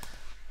something.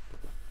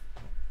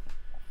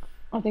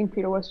 I think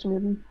Peter was the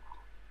mutant.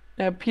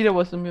 Yeah, Peter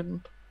was the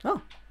mutant.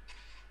 Oh.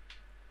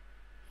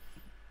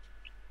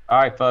 All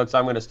right, folks,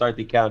 I'm going to start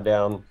the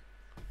countdown.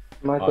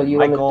 Michael, you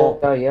want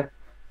to die, yeah?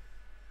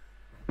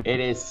 It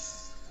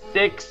is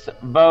 6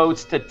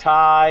 votes to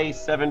tie,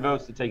 7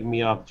 votes to take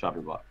me off the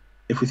chopping block.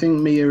 If we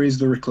think Mia is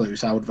the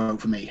recluse, I would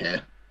vote for me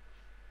here.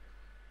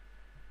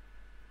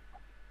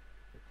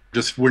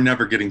 We're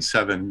never getting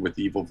 7 with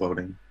evil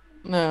voting.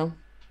 No.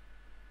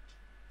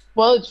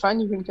 Well, it's fine.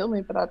 You can kill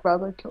me, but I'd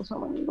rather kill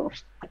someone evil.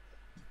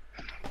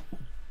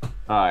 All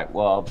right.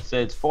 Well,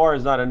 since 4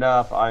 is not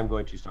enough, I'm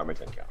going to start my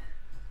 10 count.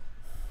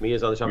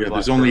 Mia's on the chopping block.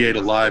 There's only 8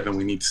 alive, and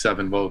we need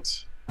 7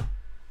 votes.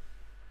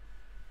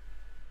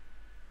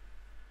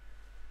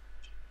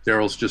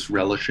 Daryl's just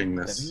relishing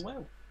this.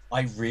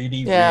 I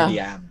really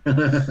am.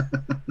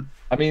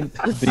 I mean,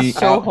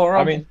 so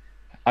horrible.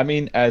 I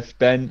mean, as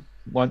Ben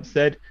once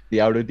said,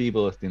 the Outer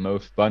Devil is the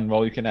most fun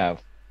role you can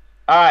have.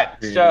 All right.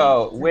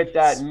 So with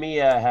that,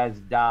 Mia has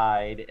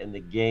died, and the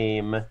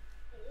game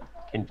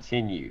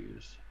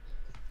continues.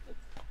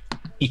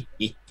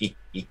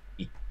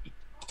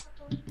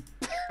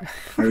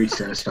 Very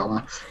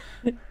sinister.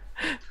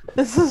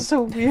 This is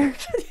so weird.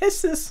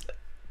 This is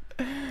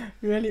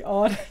really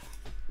odd.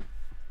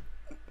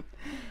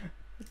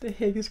 What the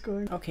heck is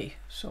going on? Okay,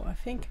 so I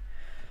think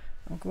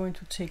I'm going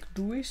to take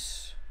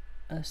Louis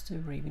as the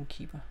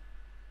Ravenkeeper.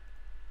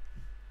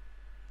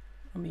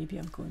 Or maybe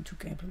I'm going to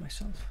gamble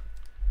myself.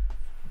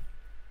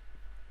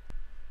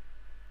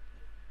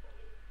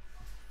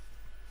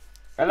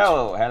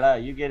 Hello,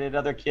 you get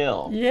another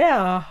kill.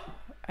 Yeah,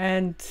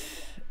 and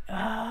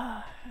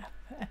a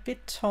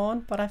bit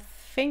torn, but I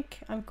think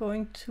I'm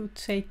going to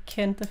take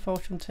Ken the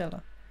Fortune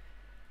Teller.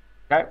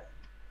 Okay,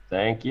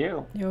 thank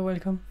you. You're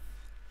welcome.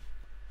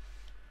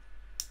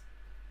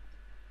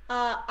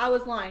 I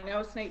was lying. I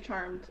was Snake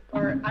Charmed,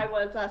 or I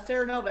was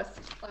Cerenovus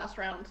last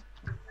round.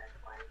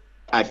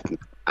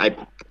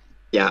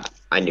 Yeah,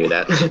 I knew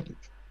that.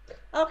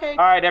 Okay. All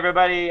right,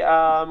 everybody.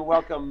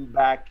 Welcome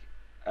back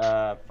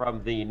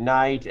from the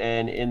night.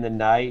 And in the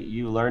night,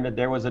 you learned that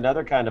there was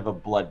another kind of a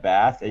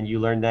bloodbath, and you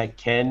learned that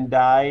Ken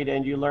died,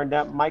 and you learned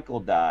that Michael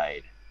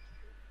died.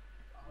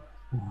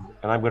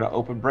 And I'm going to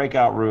open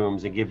breakout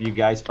rooms and give you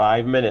guys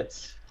 5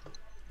 minutes.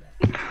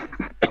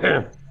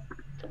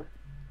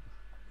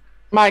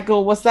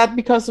 Michael, was that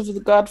because of the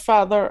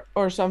Godfather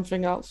or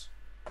something else?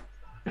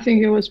 I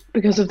think it was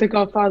because of the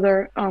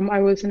Godfather. I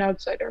was an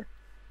outsider.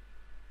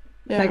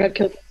 Yeah. I got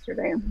killed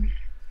yesterday.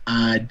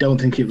 I don't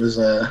think it was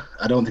a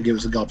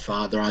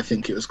Godfather. I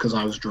think it was because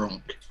I was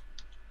drunk.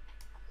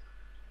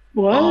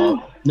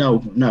 What?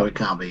 No, it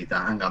can't be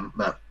that. Hang on,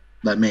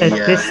 let me.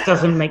 This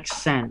doesn't make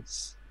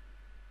sense.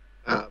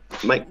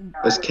 Mike,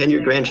 was Ken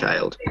your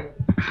grandchild?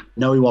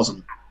 No, he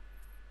wasn't.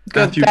 Good.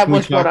 Matthew, That can we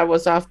was what talk? I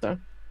was after.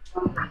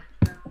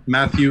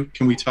 Matthew,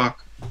 can we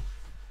talk?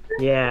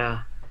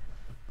 Yeah.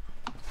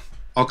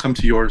 I'll come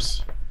to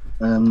yours.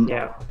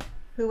 Yeah.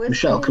 Who is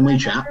Michelle, in can we my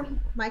chat? room?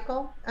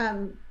 Michael?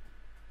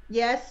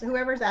 Yes,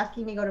 whoever's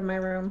asking me, go to my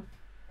room.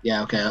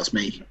 Yeah, okay, that's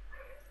me.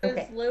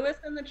 Okay. Is Lewis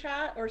in the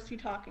chat, or is he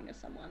talking to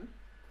someone?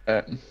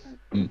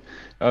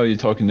 Oh, you're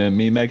talking to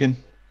me, Megan?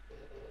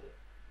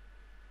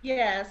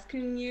 Yes.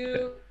 Can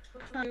you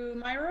come to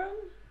my room?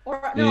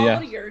 Or no, Yeah. I'll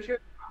go to yours.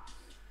 Let's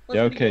Yeah,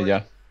 go to okay, yours.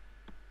 yeah.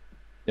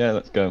 Yeah,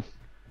 let's go.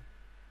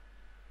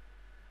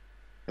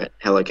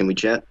 Hello, can we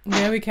chat?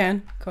 Yeah, we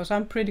can, because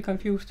I'm pretty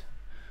confused.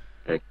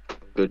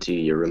 Go to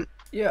your room.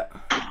 Yeah.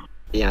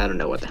 Yeah, I don't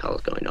know what the hell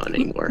is going on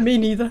anymore. Me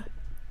neither.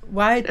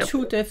 Why Yep.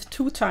 2 deaths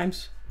 2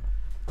 times?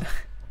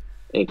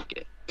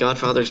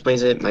 Godfather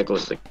explains it. Michael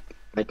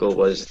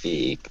was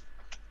the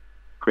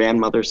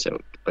grandmother,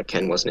 but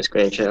Ken wasn't his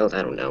grandchild.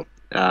 I don't know.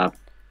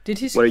 Did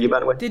he? What are you, by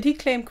the way? Did he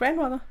claim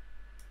grandmother?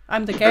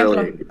 I'm the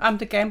gambler. Earlier. I'm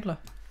the gambler.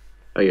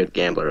 Oh, you're a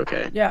gambler.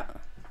 Okay. Yeah.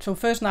 So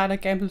first night I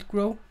gambled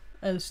Gro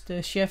as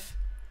the chef,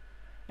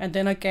 and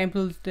then I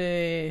gambled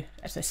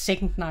as the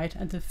second night,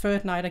 and the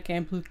third night I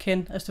gambled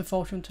Ken as the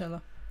fortune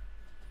teller.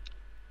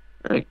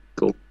 All right.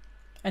 Cool.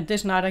 And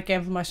this night I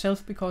gambled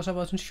myself because I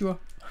wasn't sure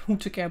who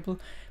to gamble,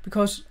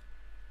 because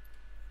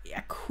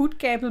I could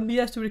gamble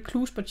Mia as the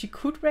recluse, but she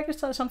could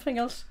register something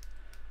else,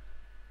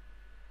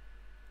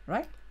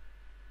 right?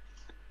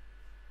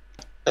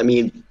 I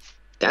mean,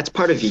 that's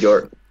part of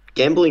your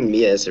gambling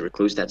Mia as a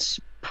recluse. That's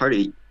part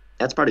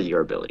of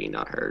your ability,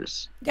 not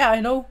hers. Yeah, I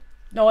know.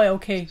 No,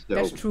 okay, So-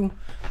 that's true.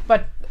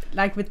 But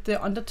like with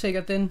the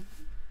Undertaker, then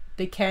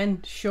they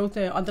can show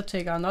the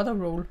Undertaker another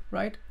role,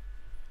 right?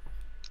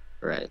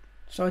 Right.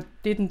 So I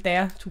didn't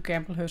dare to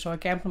gamble her, so I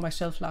gambled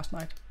myself last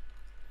night.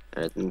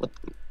 All right. And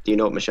do you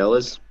know what Michelle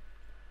is?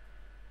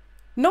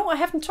 No, I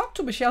haven't talked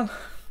to Michelle.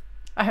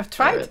 I have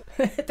tried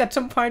at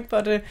some point,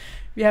 but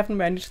we haven't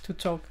managed to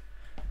talk.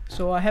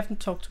 So I haven't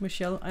talked to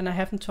Michelle, and I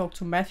haven't talked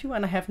to Matthew,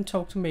 and I haven't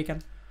talked to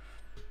Megan.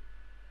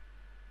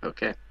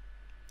 Okay.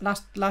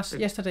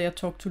 Yesterday I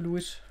talked to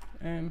Louis,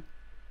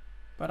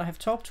 but I have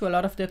talked to a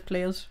lot of dead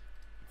players,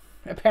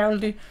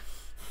 apparently.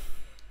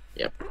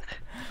 Yep.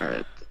 All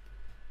right.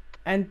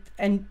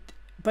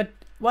 But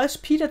was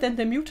Peter then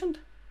the mutant?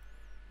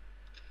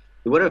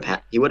 He would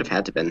have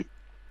had to been.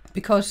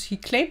 Because he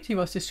claimed he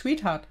was the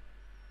sweetheart.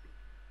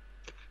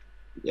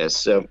 Yes,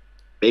 so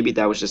maybe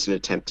that was just an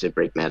attempt to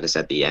break madness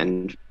at the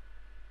end.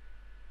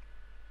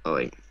 Oh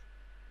wait.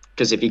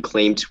 Because if he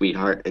claimed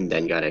sweetheart and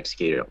then got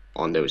executed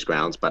on those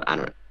grounds, but I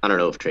don't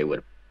know if Trey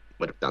would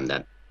have done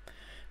that.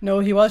 No,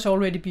 he was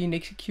already being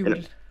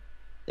executed.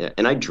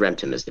 And I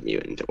dreamt him as the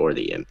mutant or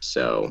the imp,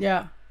 so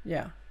yeah.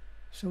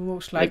 So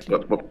most likely.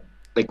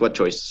 What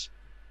choice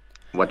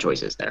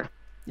is there?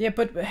 Yeah,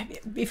 but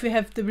if we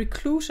have the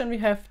Recluse and we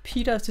have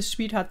Peter as the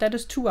sweetheart, that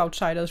is 2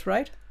 outsiders,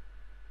 right?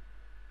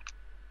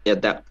 Yeah,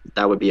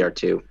 that would be our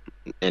 2.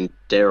 And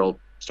Daryl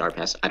Star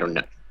Pass, I don't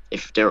know.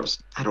 If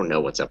Daryl's, I don't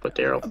know what's up with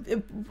Daryl.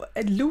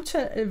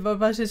 What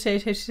was it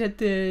said? He said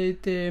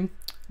the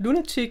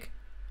Lunatic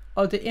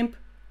or the imp.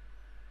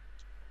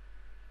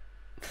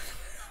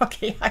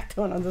 Okay, I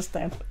don't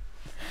understand.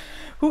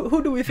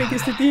 Who do we think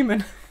is the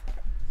demon?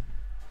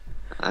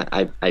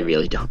 I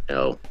really don't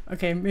know.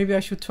 Okay, maybe I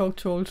should talk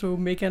to also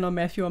Megan or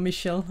Matthew or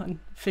Michelle and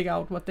figure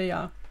out what they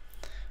are.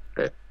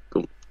 Okay,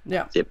 cool.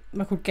 Yeah, yep.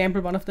 I could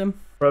gamble one of them.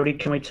 Brody,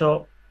 can we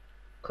talk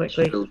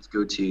quickly? Let's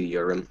go to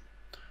your room.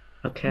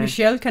 Okay.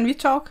 Michelle, can we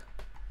talk?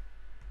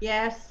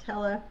 Yes,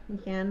 Hella, we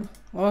can.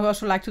 I would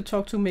also like to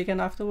talk to Megan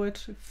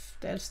afterwards, if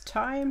there's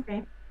time.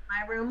 Okay,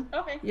 my room.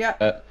 Okay.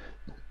 Yeah.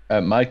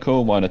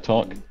 Michael, want to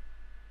talk?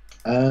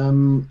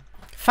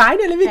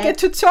 Finally, we get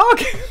to talk!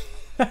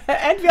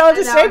 And we're on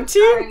the same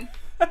team!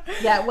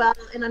 Yeah, well,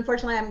 and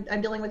unfortunately,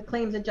 I'm dealing with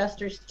claims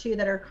adjusters too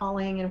that are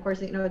calling, and of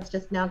course, it's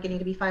just now getting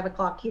to be 5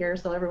 o'clock here,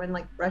 so everyone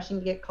like rushing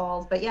to get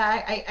calls. But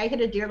yeah, I hit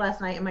a deer last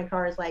night, and my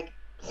car is like,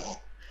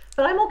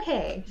 but I'm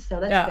okay,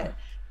 so that's good.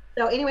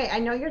 So anyway, I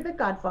know you're the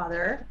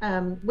Godfather.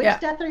 Which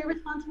death are you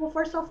responsible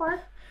for so far?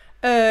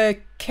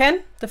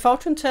 Ken, the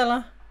fortune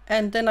teller,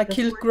 and then I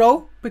killed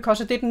Grow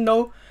because I didn't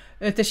know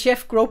the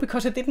chef Grow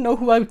because I didn't know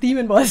who our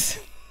demon was.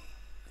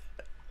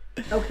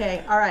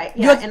 Okay, all right,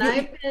 yeah,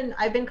 and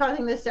I've been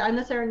causing this. I'm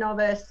the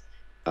Cerenovus.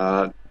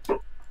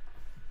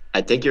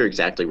 I think you're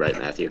exactly right,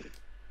 Matthew.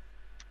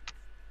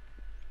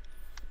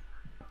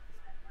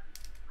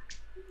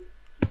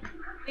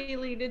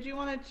 Haley, did you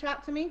want to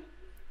chat to me?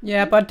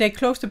 Yeah, but they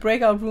closed the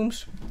breakout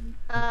rooms.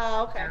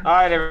 Okay. All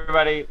right,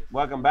 everybody,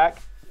 welcome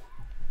back.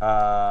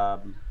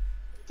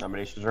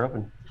 Nominations are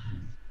open.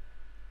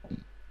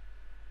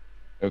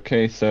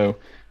 Okay, so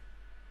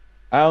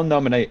I'll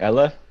nominate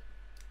Ella.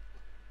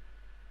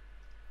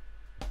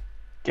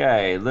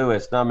 Okay,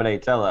 Lewis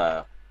nominates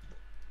Ella.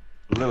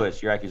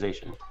 Lewis, your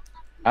accusation.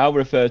 I'll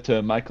refer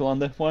to Michael on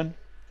this one.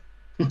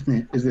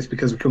 Is this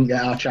because we couldn't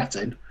get our chat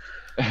in?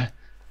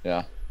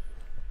 Yeah.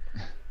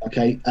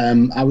 Okay,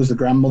 I was the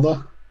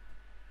grandmother.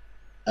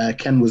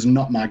 Ken was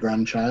not my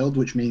grandchild,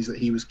 which means that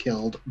he was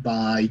killed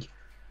by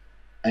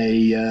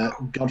a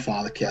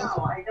Godfather kill.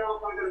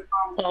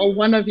 Well,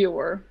 one of you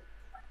were.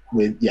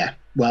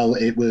 Well,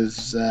 it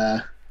was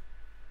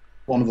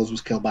one of us was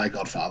killed by a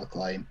Godfather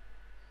claim.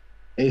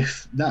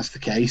 If that's the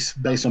case,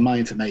 based on my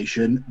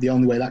information, the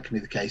only way that can be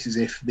the case is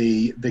if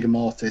the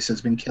Vigormortis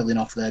has been killing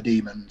off their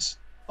demons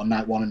on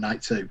night 1 and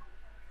night 2,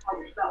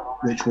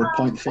 which would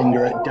point the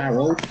finger at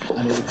Daryl,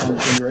 and it would point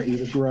the finger at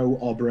either Grow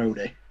or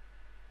Brody.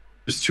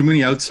 There's too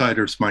many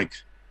outsiders, Mike.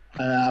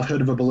 I've heard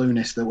of a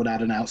balloonist that would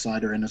add an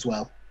outsider in as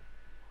well.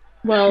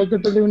 Well, the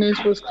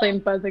balloonist was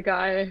claimed by the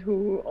guy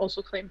who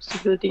also claims to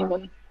be the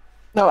demon.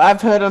 No,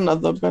 I've heard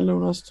another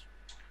balloonist.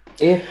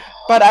 If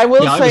But I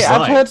will Yeah, I say was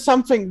I've right. heard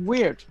something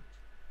weird.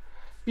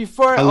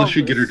 Before Ella all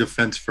should get her this.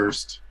 defense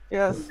first.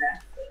 Yes.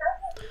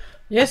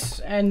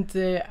 Yes, and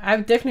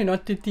I'm definitely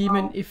not the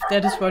demon if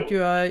that is what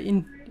you are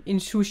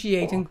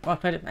insinuating. Oh,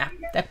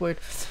 that word.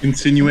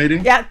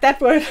 Insinuating? Yeah, that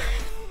word.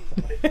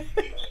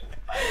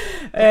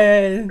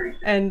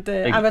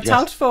 I'm a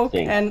townsfolk,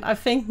 and I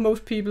think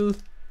most people,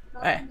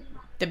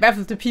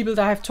 the people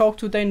that I've talked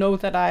to, they know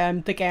that I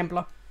am the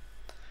gambler.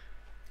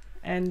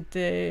 And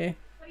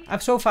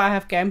so far I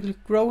have gambled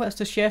Grow as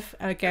the chef,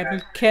 I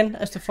gambled Ken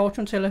as the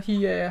fortune teller.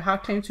 He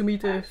hard claimed to me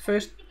the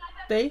first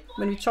day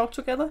when we talked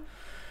together.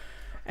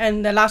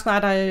 And last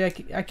night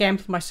I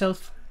gambled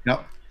myself.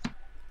 Yep.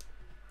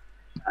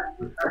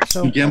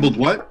 So, You gambled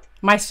what?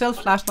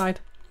 myself last night.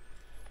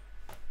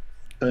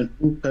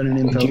 Burning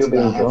info to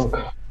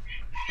that.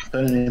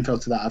 Burning info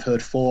to that. I've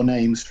heard 4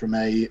 names from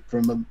a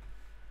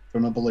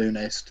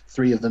balloonist.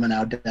 3 of them are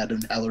now dead,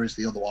 and Ella is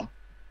the other one.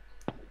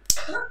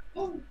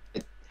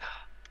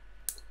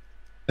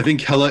 I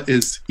think Hella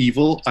is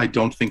evil. I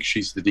don't think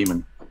she's the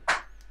demon.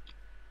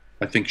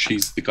 I think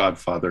she's the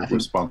Godfather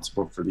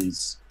responsible for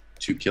these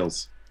 2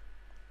 kills.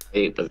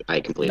 I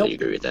completely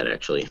agree with that,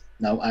 actually.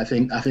 No, I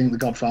think the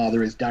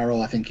Godfather is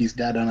Daryl. I think he's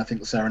dead, and I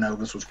think the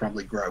Cerenovus was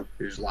probably Grow,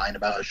 who's lying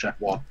about a chef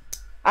one.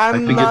 I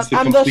think it's the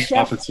complete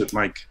opposite,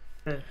 Mike.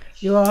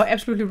 You are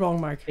absolutely wrong,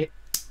 Mike. It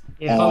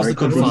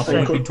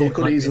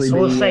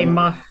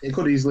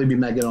could easily be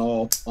Megan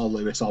or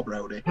Lewis or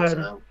Brody.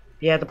 So.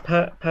 Yeah, the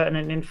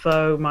pertinent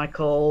info,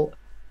 Michael.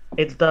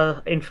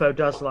 The info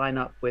does line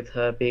up with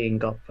her being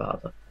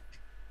Godfather.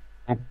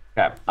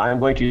 Okay, I'm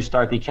going to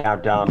start the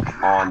countdown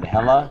on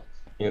Hella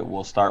It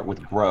will start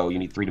with grow. You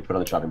need 3 to put on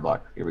the chopping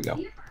block. Here we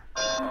go.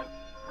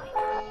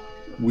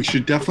 We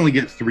should definitely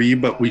get 3,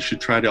 but we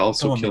should try to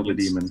also kill the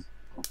minions. demon.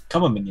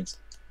 Come on, minions.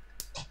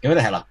 Give it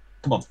a heller.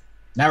 Come on.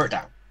 Narrow it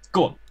down.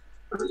 Go on.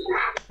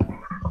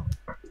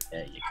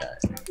 There you go.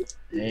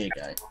 There you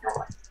go.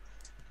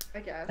 I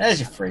guess.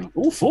 There's your 3.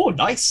 Ooh, 4.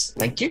 Nice.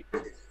 Thank you.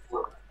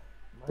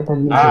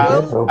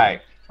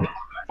 Alright.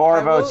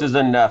 4 votes is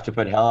enough to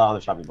put Hella on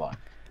the chopping block.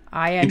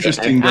 I am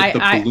Interesting that the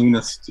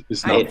balloonist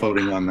is not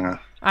voting on that.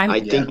 I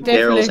think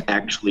Daryl's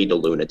actually the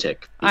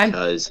lunatic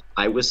because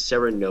I was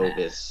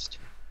Cerenovus.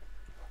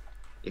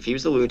 If he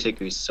was the lunatic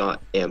who saw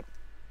Imp,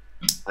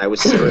 I was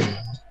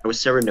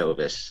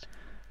Cerenovus.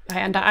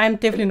 And I'm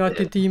definitely not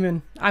the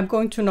demon. I'm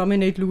going to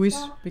nominate Louis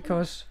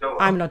because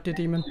I'm not the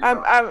demon.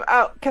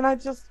 Can I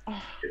just?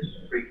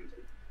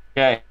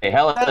 Okay,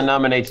 Hella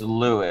nominates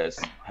Lewis.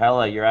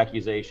 Hella, your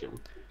accusation.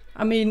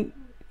 I mean,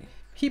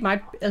 he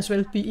might as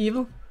well be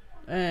evil.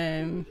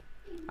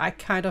 I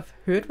kind of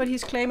heard what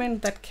he's claiming.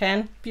 That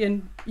can be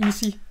an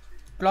easy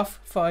bluff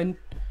for an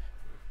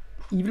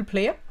evil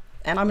player,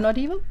 and I'm not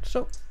evil,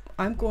 so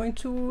I'm going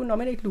to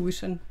nominate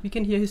Louis, and we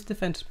can hear his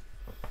defense.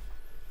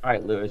 All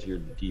right, Lewis, your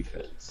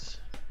defense.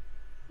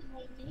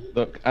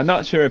 Look, I'm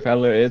not sure if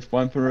Eller is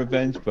one for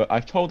revenge, but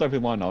I've told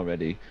everyone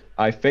already.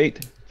 I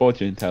faked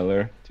Fortune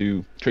Teller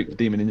to trick the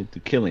demon into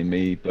killing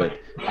me, but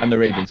I'm the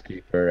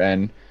Ravenkeeper,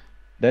 and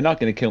they're not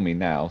going to kill me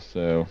now,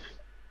 so...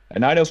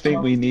 And I don't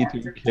think we need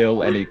to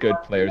kill any good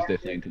players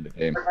this late in the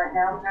game.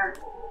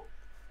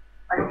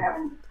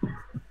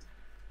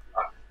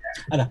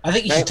 I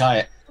think you should tie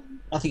it.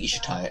 I think you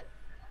should tie it.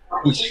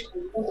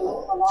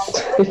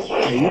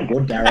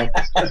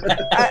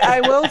 I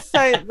will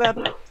say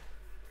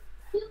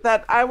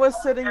that I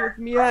was sitting with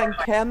Mia and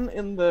Ken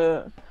in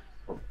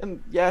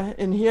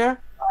here,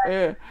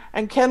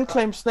 and Ken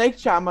claimed Snake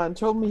Charmer and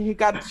told me he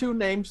got 2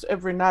 names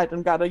every night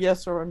and got a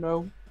yes or a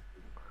no.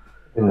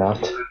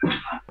 Not.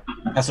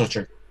 That's not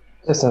true.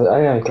 That's not,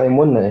 I only claim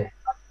 1 name.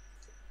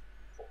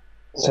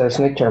 So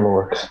Snake Charmer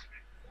works.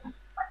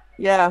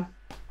 Yeah.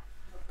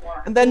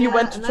 And then you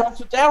went to talk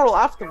to Daryl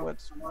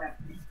afterwards.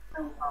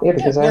 Yeah,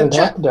 because I haven't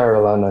talked to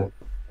Daryl all night.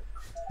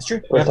 It's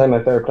true. First time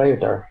I've ever played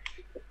with Daryl.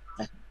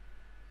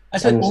 I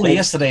spent all day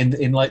yesterday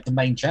in like the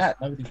main chat.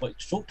 Nobody wanted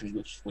to talk to me,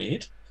 which is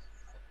weird.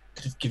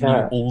 Could have given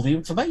you all the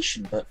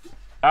information, but.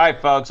 All right,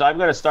 folks. I'm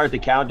going to start the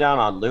countdown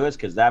on Lewis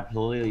because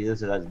this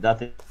has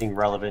nothing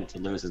relevant to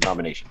Lewis's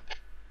nomination.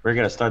 We're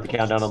going to start the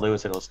countdown on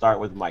Lewis, and it'll start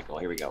with Michael.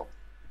 Here we go.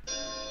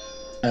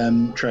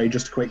 Trey,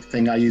 just a quick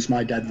thing. I used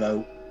my dead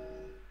vote.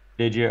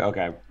 Did you?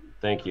 Okay.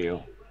 Thank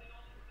you.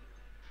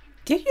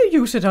 Did you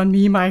use it on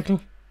me, Michael?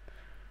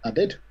 I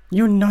did.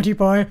 You naughty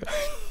boy.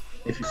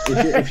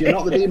 If you're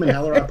not the demon,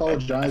 Heller, I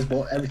apologize,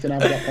 but everything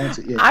I've got points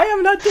at you. I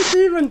am not the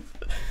demon.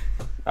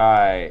 All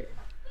right.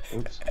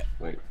 Oops.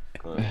 Wait.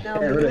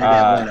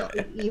 No,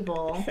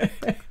 evil.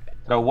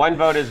 So 1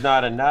 vote is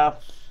not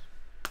enough.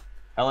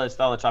 Hella is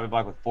still on the chopping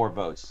block with 4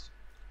 votes.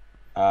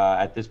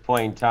 At this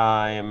point in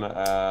time,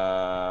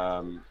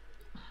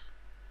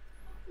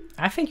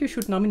 I think you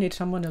should nominate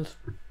someone else.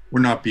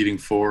 We're not beating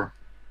 4.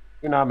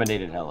 You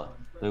nominated Hella.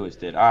 Lewis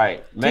did. All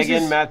right.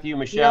 Megan, Matthew,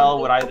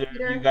 Michelle, would either of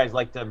you guys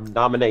like to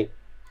nominate?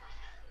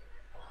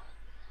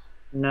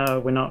 No,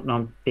 we're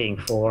not beating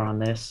 4 on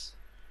this.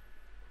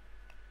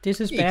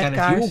 This is bad,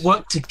 guys. If you all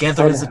work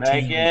together as a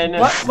team.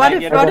 What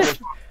if there's...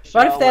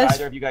 Would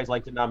either of you guys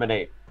like to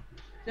nominate?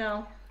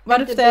 No.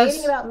 What I'm if there's...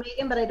 debating about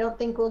Megan, but I don't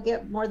think we'll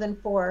get more than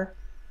 4.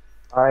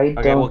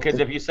 Okay, well, because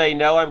if you say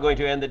no, I'm going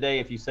to end the day.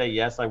 If you say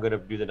yes, I'm going to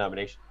do the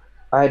nomination.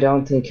 I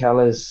don't think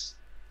Hella's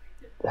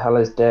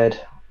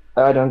dead.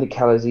 I don't think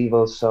Hella's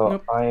evil, so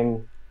nope.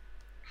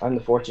 I'm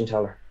the fortune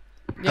teller.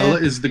 Hella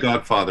is the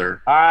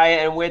Godfather. All right,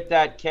 and with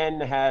that, Ken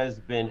has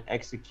been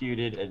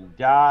executed and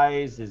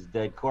dies, his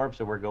dead corpse,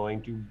 and we're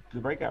going to the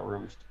breakout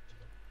rooms.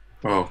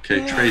 Oh,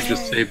 okay, Trey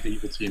just saved the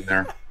evil team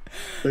there.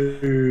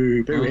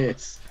 Boo, boo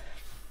hiss.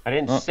 I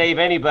didn't save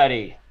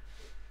anybody.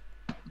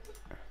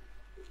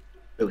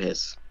 Boo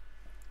hiss.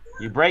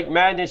 You break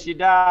madness, you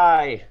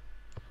die.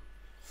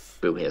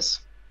 Boo hiss.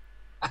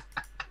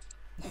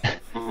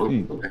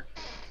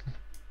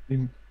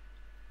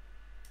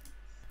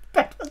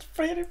 That was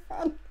pretty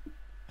fun.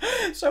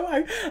 So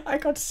I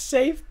got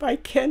saved by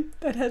Ken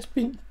that has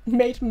been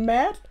made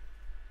mad.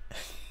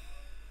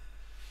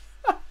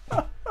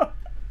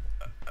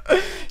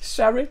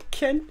 Sorry,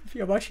 Ken, if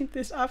you're watching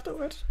this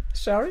afterwards.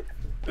 Sorry.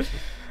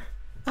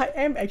 I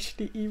am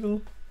actually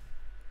evil.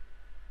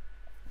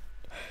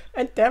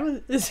 And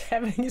Devil is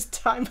having his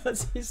time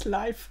as his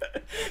life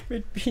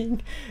with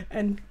being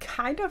and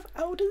kind of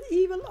out of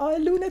evil or a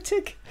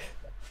lunatic.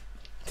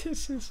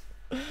 This is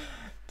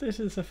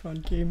a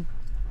fun game.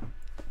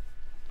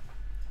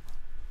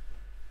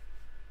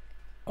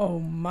 Oh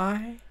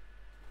my,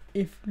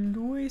 if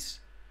Louis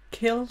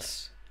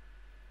kills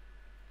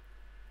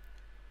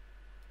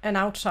an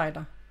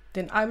outsider,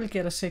 then I will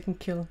get a second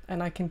kill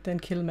and I can then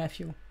kill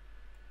Matthew.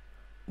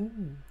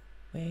 Ooh,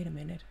 wait a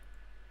minute.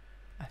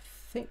 I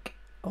think,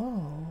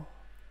 oh.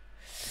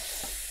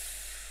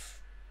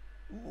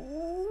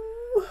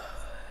 Ooh.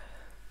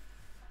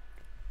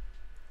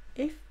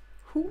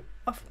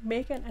 of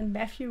Megan and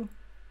Matthew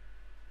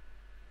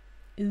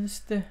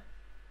is the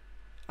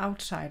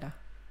outsider?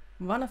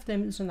 One of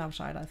them is an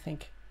outsider, I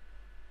think.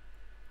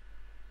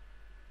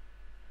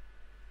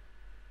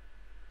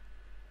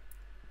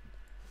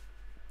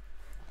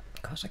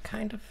 Because I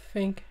kind of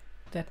think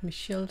that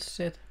Michelle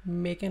said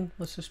Megan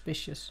was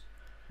suspicious.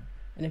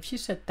 And if she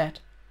said that,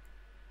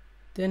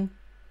 then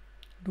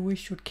Louis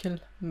should kill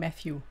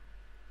Matthew.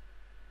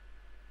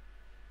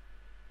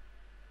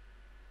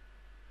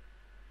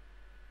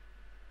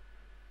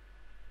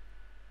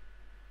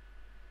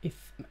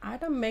 If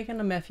either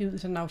Megan or Matthew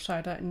is an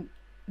outsider and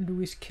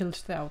Louis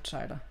kills the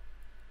outsider.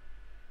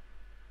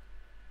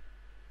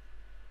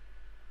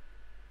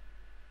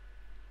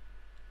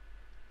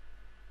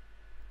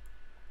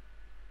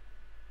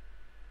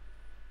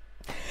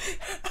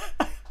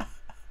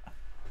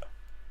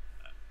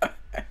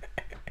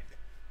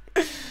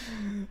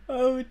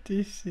 Oh,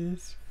 this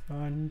is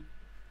fun.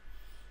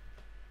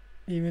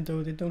 Even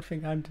though they don't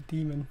think I'm the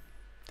demon,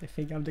 they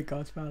think I'm the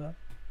Godfather.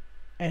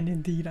 And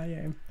indeed I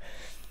am.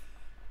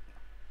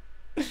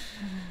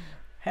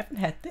 Haven't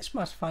had this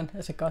much fun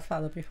as a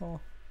Godfather before.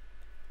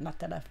 Not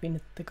that I've been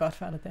the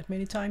Godfather that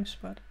many times,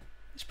 but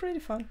it's pretty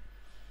fun.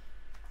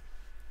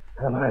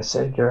 And I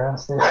saved your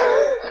ass there.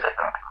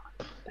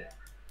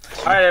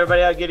 Alright,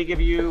 everybody, I'm going to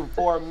give you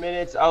 4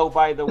 minutes. Oh,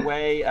 by the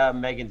way,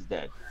 Megan's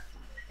dead.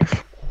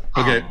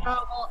 Okay.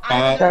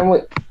 Can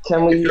we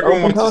everyone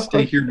open wants to talk?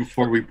 stay here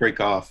before we break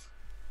off.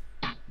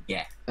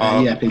 Yeah. Yeah,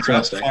 we have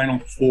fantastic. final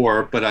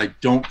 4, but I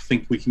don't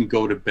think we can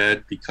go to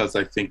bed because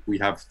I think we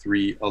have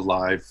 3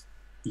 alive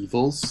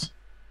evils.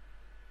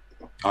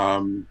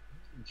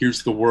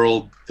 Here's the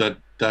world that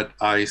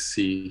I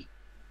see.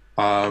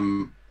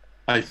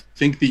 I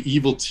think the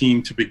evil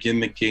team to begin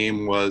the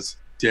game was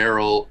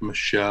Daryl,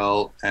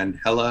 Michelle, and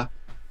Hella.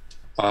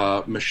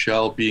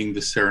 Michelle being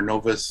the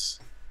Cerenovus.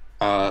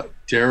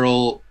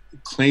 Daryl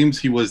claims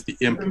he was the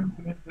imp,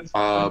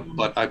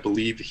 but I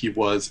believe he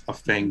was a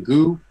Fang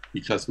Gu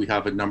because we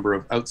have a number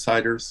of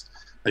outsiders.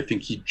 I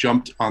think he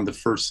jumped on the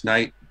first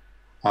night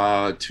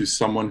to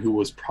someone who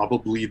was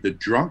probably the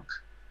drunk.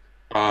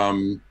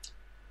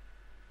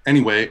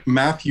 Anyway,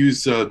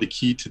 Matthew's the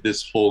key to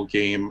this whole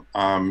game.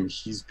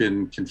 He's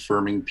been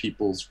confirming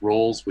people's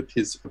roles with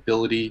his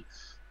ability.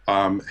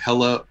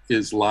 Hella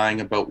is lying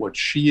about what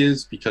she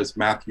is because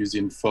Matthew's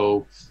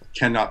info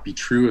cannot be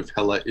true if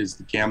Hella is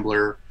the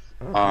gambler.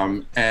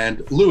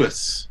 And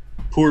Lewis,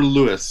 poor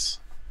Lewis,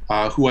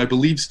 who I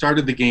believe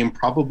started the game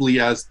probably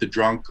as the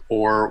drunk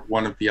or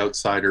one of the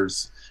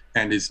outsiders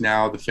and is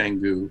now the Fang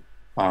Gu,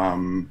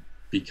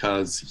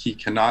 because he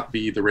cannot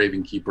be the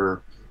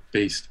Ravenkeeper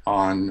based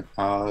on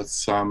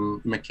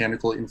some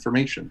mechanical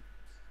information.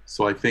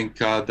 So I think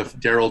the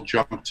Daryl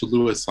jumped to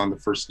Lewis on the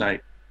first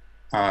night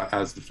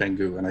as the Fang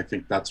Gu, and I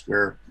think that's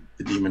where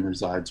the demon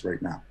resides right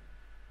now.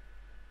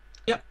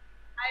 Yep.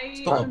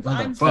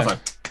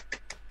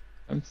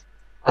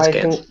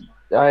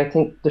 I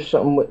think there's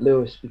something with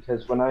Lewis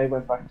because when I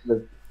went back to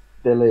the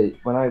village,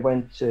 when I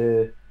went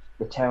to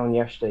the town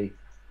yesterday,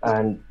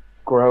 and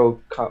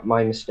Grow caught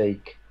my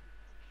mistake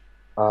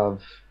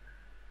of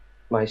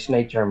my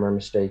snake charmer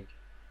mistake.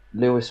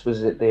 Lewis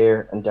was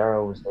there and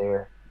Daryl was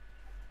there,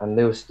 and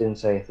Lewis didn't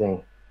say a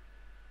thing.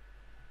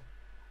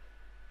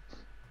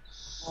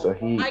 So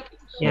he.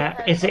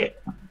 Yeah, is it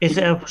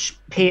a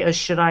Peter?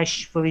 Should I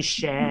fully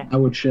share? I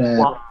would share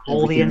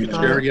all the everything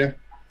info. with you.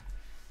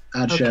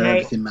 I'd share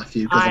everything,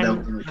 Matthew, because I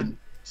don't think we can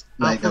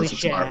let it go to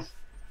tomorrow.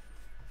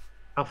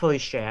 I'll fully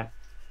share.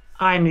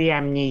 I'm the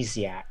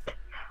Amnesiac,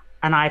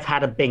 and I've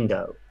had a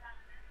bingo.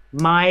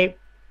 My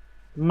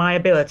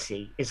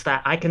ability is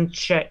that I can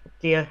check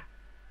the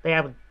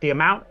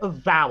amount of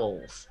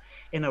vowels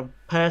in a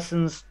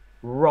person's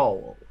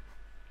roll.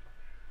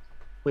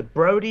 With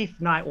Brody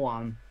night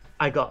 1,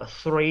 I got a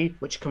 3,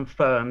 which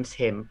confirms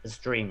him as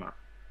Dreamer.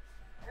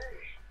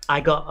 I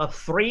got a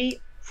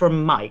 3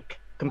 from Mike,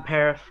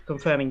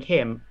 confirming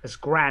him as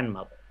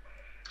Grandmother.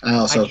 I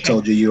also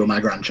told you were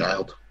my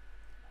grandchild.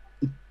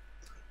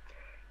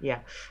 Yeah,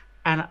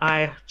 and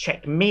I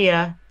checked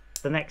Mia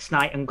the next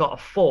night and got a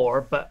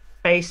 4, but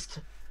based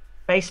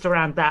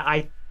around that,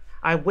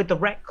 I with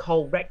the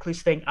whole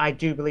Recluse thing, I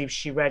do believe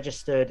she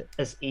registered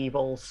as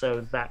evil,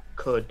 so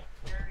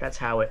that's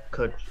how it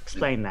could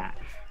explain that.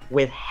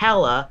 With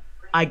Hella,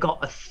 I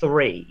got a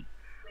 3,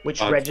 which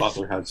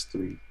Godfather has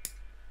 3.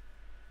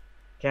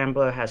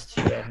 Gambler has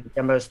 2. Yeah.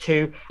 Gambler has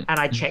 2, and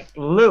I checked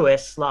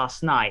Lewis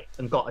last night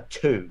and got a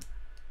 2.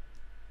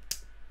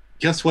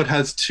 Guess what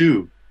has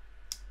 2?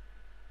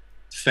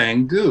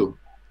 Fang Gu.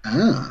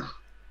 Ah,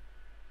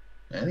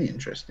 very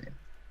interesting.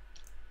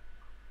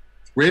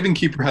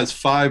 Ravenkeeper has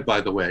 5,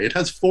 by the way. It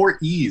has 4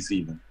 E's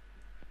even.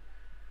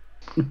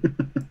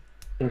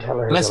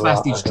 Unless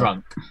Matthew's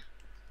drunk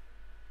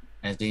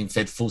and being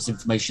fed false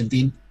information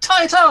the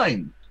entire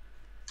time.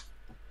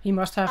 He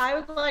must have. I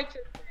would like to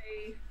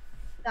say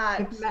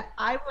that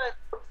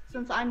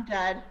since I'm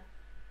dead,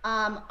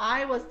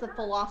 I was the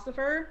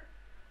Philosopher.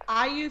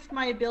 I used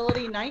my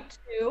ability night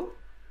 2,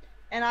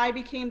 and I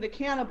became the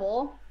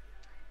Cannibal.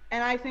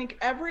 and I think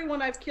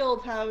everyone I've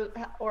killed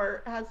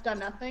has done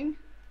nothing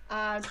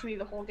to me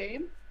the whole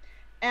game.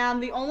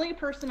 And the only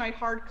person I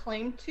hard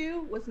claimed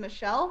to was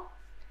Michelle.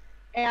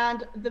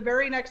 And the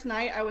very next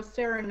night I was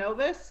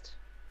Cerenovus.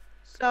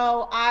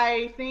 So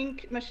I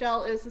think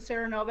Michelle is the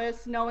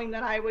Cerenovus, knowing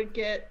that I would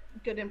get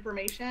good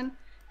information.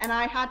 And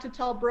I had to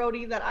tell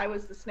Brody that I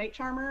was the snake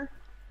charmer.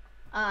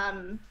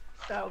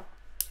 So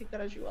take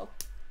that as you will.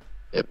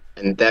 Yep.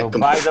 And that. So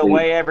by the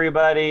way,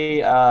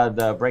 everybody,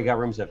 the breakout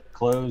rooms have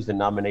closed and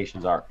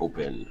nominations are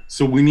open.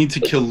 So we need to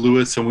kill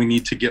Lewis, and we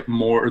need to get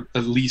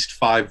at least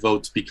 5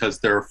 votes because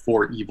there are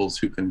 4 evils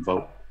who can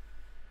vote.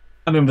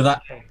 I remember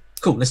that.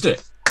 Cool, let's do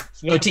it.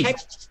 Yeah, okay.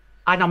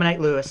 I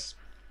nominate Lewis.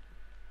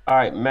 All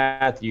right,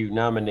 Matthew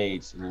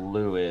nominates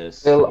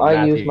Lewis. Will I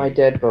Matthew. use my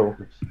dead vote?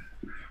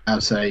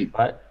 I'll say.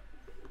 What?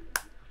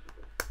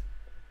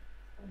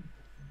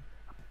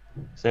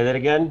 Say that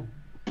again.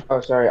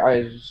 Oh, sorry.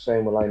 I was just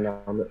saying, will I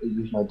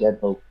use my dead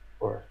vote?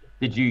 Or...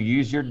 Did you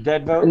use your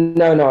dead vote?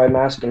 No, I'm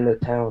asking the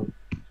town.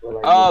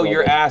 Oh,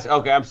 you're asking.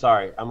 Okay, I'm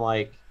sorry. I'm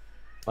like,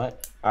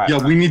 what? All right. Yeah,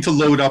 we need to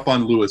load up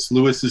on Lewis.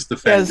 Lewis is the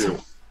Fang Gu.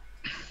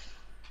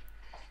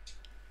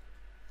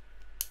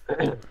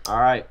 All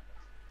right.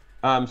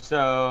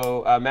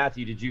 So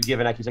Matthew, did you give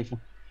an accusation?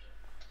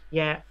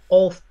 Yeah,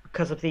 all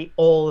because of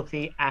all of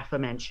the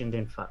aforementioned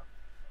info.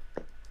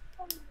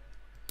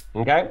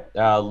 Okay.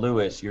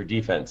 Lewis, your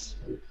defense.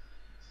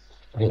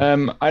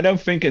 I don't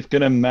think it's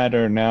gonna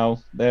matter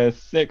now.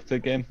 There's 6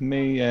 against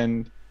me,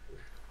 and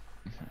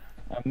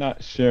I'm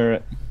not sure.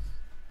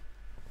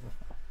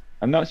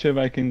 I'm not sure if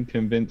I can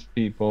convince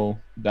people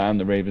that I'm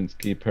the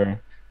Ravenkeeper.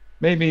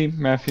 Maybe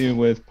Matthew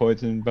was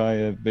poisoned by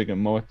a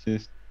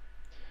Vigormortis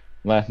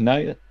last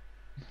night.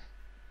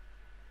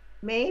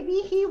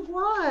 Maybe he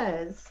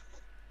was.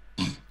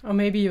 Or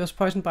maybe he was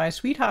poisoned by a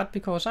sweetheart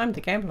because I'm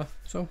the gambler.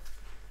 So.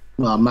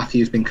 Well,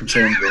 Matthew's been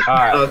confirmed with. All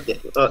right. Okay.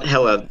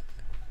 Hella,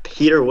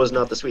 Peter was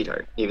not the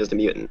sweetheart. He was the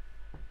mutant.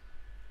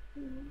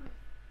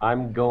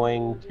 I'm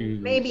going to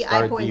Maybe I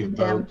start the poisoned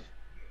him. vote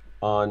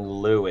on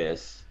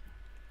Lewis,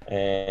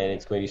 and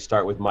it's going to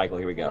start with Michael.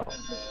 Here we go.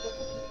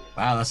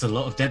 Wow, that's a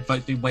lot of dead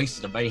votes being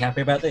wasted. I'm very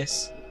happy about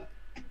this.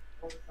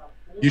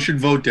 You should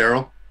vote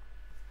Daryl.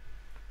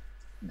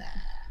 Nah.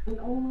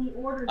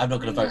 I'm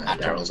not going to vote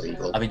at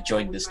all. I'm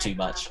enjoying this too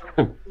much.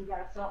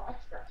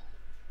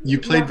 You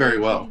played very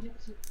well.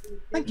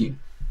 Thank you.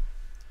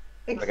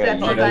 Except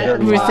you you guys guys are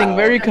everything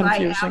very I am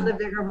confusing. the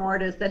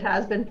Vigormortis that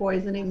has been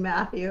poisoning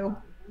Matthew.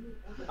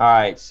 All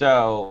right,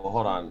 so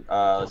hold on.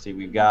 Let's see.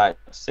 We've got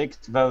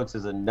 6 votes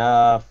is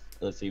enough.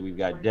 Let's see. We've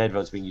got dead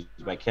votes being used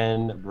by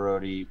Ken,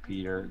 Brody,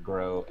 Peter,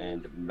 Grow,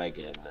 and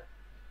Megan.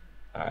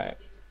 All right.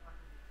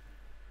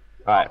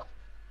 All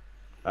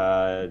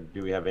right.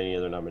 Do we have any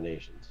other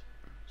nominations?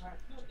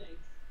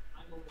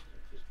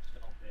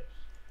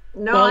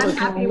 No, Well, I'm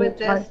happy with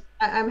this.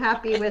 I'm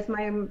happy with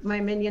my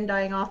minion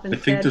dying off I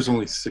instead. think there's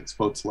only 6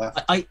 votes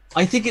left. I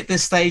think at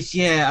this stage,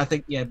 I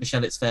think,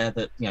 Michelle, it's fair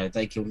that,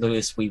 they kill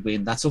Lewis, we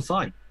win. That's all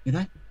fine, It's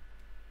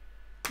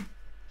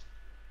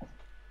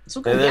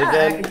all good.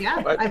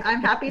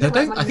 I'm happy to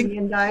let my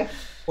minion die.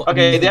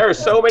 Okay, there are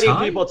so many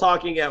people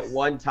talking at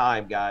one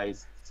time,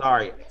 guys.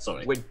 Sorry.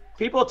 Sorry. When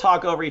people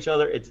talk over each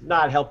other, it's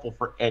not helpful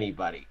for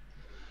anybody.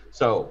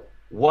 So,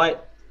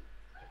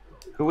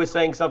 who was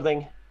saying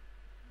something?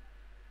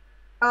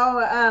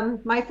 Oh,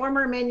 my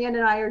former minion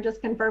and I are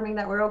just confirming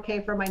that we're okay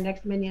for my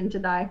next minion to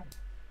die.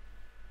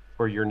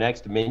 For your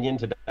next minion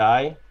to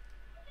die?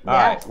 All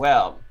Yes. right,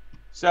 well,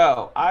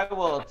 so I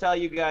will tell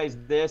you guys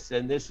this,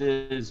 and this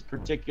is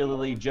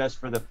particularly just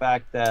for the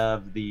fact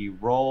of the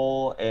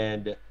role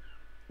and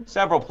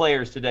several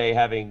players today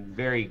having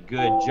very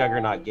good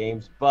juggernaut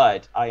games,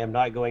 but I am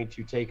not going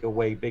to take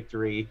away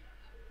victory,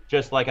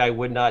 just like I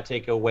would not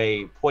take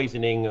away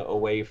poisoning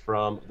away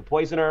from the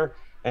poisoner.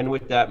 And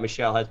with that,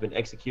 Michelle has been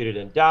executed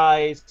and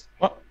dies.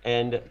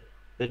 And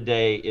the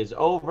day is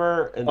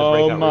over, and the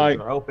breakout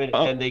rooms are open,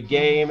 and the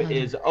game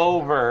is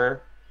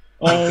over.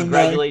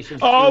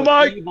 Congratulations to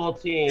the evil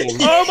team.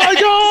 Oh my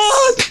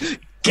God!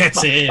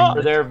 Get in!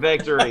 For their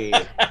victory.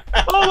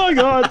 Oh my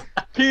God!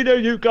 Peter,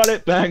 you got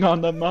it bang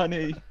on the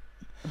money.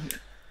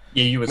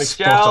 Yeah, you were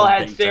Michelle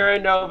had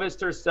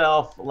Cerenovus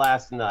herself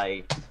last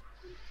night.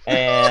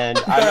 And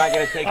I'm not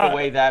going to take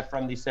away that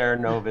from the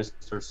Cerenovus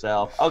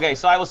herself. Okay,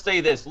 so I will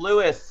say this.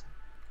 Lewis,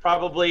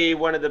 probably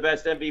one of the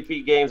best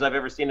MVP games I've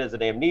ever seen as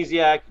an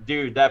Amnesiac.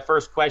 Dude, that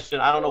first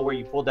question, I don't know where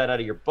you pulled that out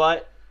of your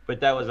butt,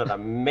 but that was an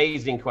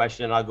amazing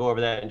question. I'll go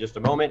over that in just a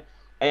moment.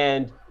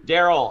 And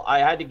Daryl, I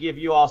had to give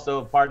you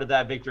also part of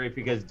that victory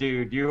because,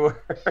 dude, you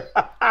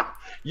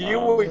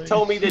were,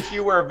 told me that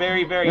you were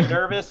very, very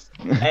nervous,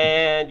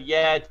 and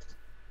yet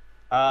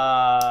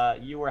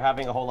you were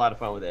having a whole lot of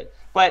fun with it.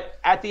 But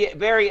at the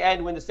very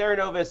end, when the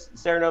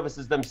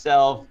Cerenovuses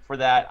themselves for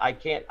that, I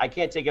can't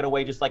take it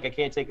away, just like I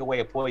can't take away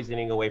a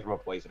poisoning away from a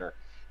poisoner.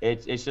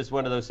 It's just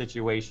one of those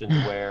situations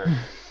where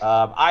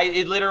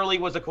it literally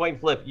was a coin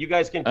flip. You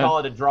guys can call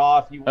it a draw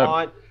if you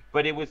want,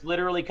 but it was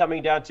literally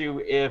coming down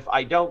to if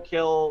I don't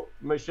kill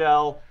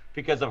Michelle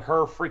because of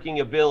her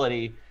freaking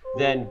ability,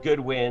 then good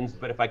wins.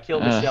 But if I kill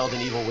Michelle,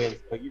 then evil wins.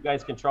 But you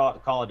guys can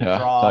call it a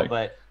draw.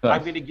 But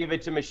I'm going to give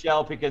it to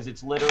Michelle because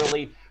it's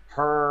literally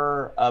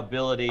her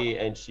ability,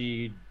 and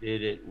she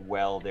did it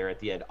well there at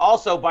the end.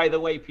 Also, by the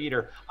way,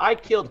 Peter, I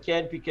killed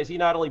Ken because he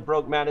not only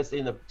broke madness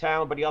in the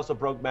town, but he also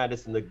broke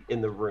madness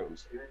in the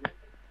rooms.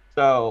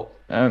 So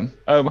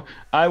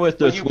I was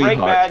the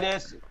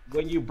sweetheart.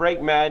 When you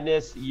break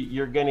madness,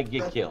 you're gonna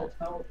get killed.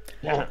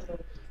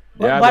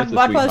 What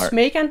was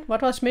Megan?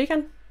 What was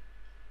Megan?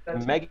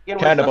 Megan was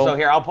Cannibal. So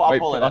here, I'll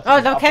pull it up.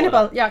 Oh, no,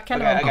 Cannibal. Yeah,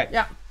 Cannibal. Okay.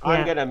 Yeah.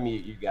 I'm gonna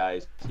mute you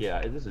guys.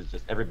 Yeah, this is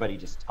just everybody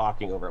just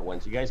talking over at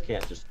once. You guys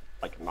can't just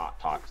like not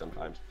talk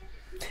sometimes.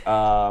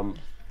 All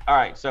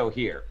right, so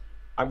here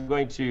I'm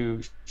going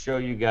to show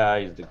you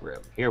guys the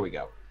grim. Here we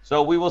go.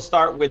 So we will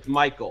start with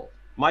Michael.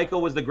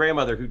 Michael was the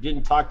grandmother who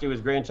didn't talk to his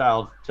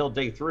grandchild till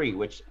day 3,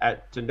 which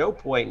to no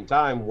point in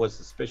time was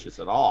suspicious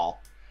at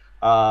all.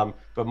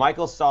 But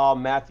Michael saw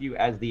Matthew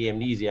as the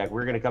Amnesiac.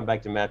 We're going to come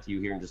back to Matthew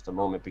here in just a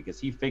moment because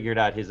he figured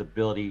out his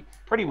ability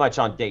pretty much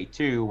on day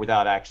 2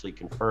 without actually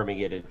confirming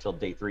it until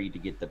day 3 to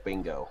get the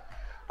bingo.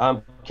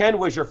 Ken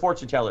was your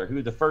fortune teller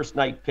who the first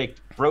night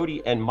picked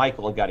Brody and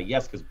Michael and got a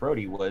yes because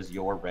Brody was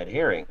your red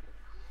herring.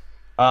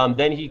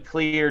 Then he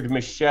cleared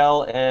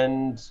Michelle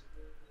and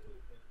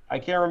I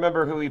can't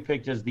remember who he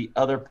picked as the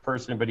other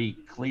person, but he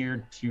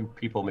cleared 2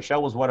 people.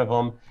 Michelle was one of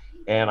them,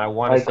 and I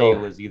want to say it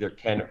was either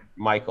Ken or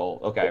Michael.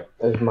 Okay.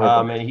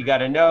 And he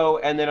got a no.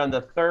 And then on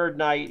the 3rd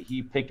night,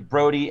 he picked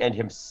Brody and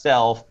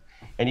himself,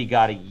 and he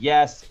got a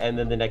yes. And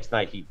then the next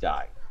night, he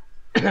died.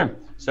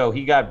 So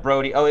he got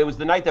Brody. Oh, it was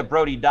the night that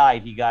Brody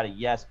died. He got a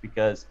yes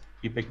because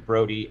he picked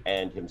Brody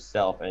and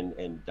himself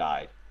and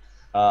died.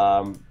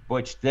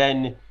 Which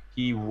then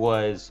he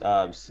was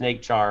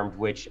snake charmed,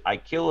 which I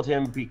killed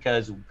him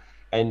because...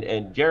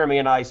 And Jeremy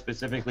and I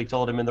specifically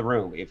told him in the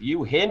room, if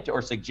you hint or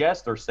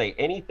suggest or say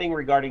anything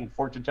regarding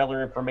fortune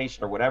teller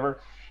information or whatever,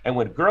 and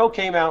when Girl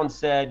came out and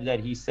said that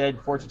he said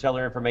fortune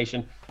teller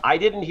information, I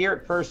didn't hear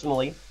it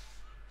personally,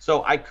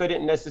 so I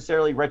couldn't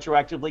necessarily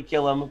retroactively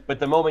kill him. But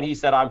the moment he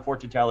said I'm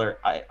fortune teller,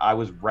 I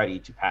was ready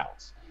to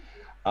pounce.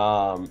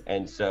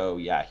 And so,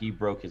 yeah, he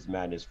broke his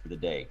madness for the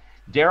day.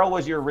 Daryl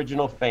was your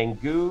original Fang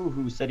Gu,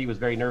 who said he was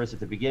very nervous at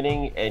the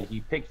beginning, and he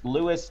picked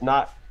Lewis,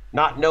 not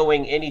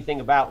knowing anything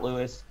about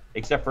Lewis,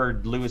 except for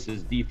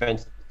Lewis's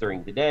defense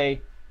during the day,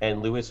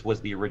 and Lewis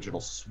was the original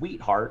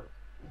sweetheart,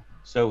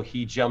 so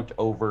he jumped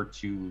over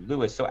to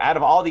Lewis. So out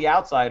of all the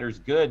outsiders,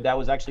 good, that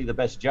was actually the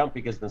best jump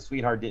because the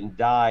sweetheart didn't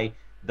die,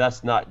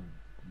 thus not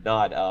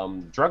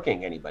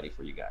drunking anybody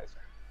for you guys.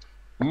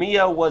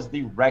 Mia was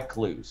the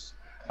recluse.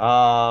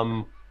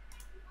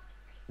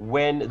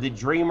 When the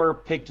dreamer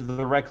picked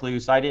the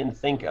recluse, I didn't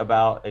think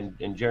about,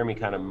 and Jeremy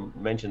kind of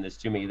mentioned this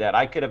to me, that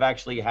I could have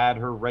actually had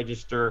her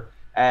register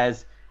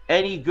as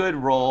any good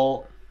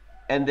roll,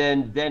 and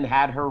then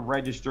had her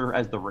register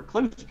as the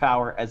recluse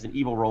power as an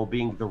evil roll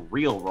being the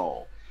real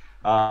roll.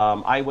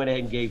 I went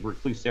ahead and gave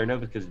Recluse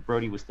Cerenovus because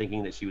Brody was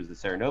thinking that she was the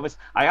Cerenovus.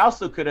 I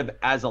also could have,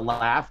 as a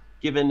laugh,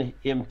 given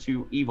him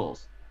 2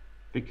 evils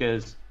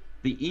because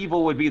the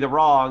evil would be the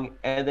wrong,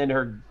 and then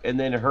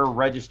her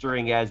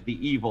registering as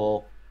the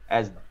evil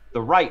as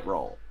the right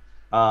roll,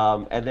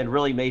 and then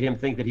really made him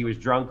think that he was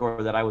drunk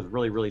or that I was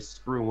really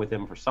screwing with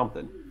him for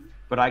something.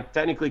 But I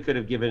technically could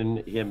have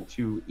given him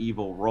 2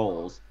 evil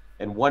rolls,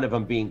 and one of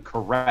them being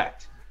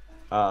correct,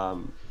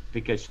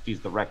 because she's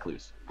the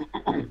recluse.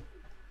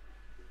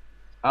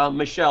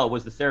 Michelle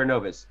was the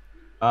Cerenovus.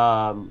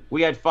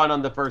 We had fun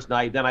on the first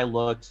night. Then I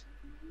looked,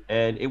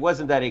 and it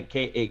wasn't that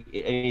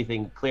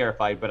anything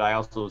clarified, but I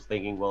also was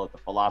thinking, well, if the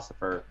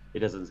Philosopher, it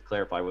doesn't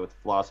clarify with the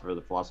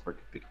Philosopher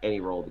could pick any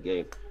role of the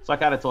game. So I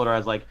kind of told her, I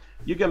was like,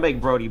 you can make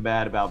Brody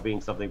mad about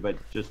being something, but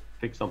just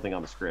pick something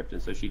on the script.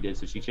 And so she did.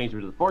 So she changed her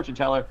to the fortune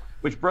teller,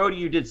 which, Brody,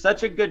 you did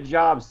such a good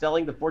job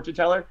selling the fortune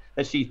teller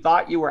that she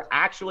thought you were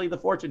actually the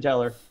fortune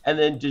teller and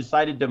then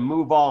decided to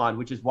move on,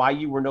 which is why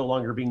you were no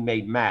longer being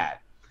made mad,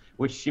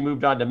 which she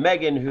moved on to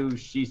Megan, who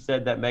she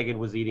said that Megan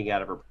was eating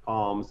out of her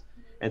palms.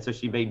 And so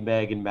she made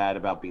Megan mad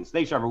about being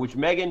Snake Charmer, which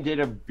Megan did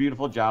a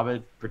beautiful job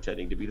at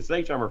pretending to be the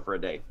Snake Charmer for a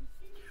day.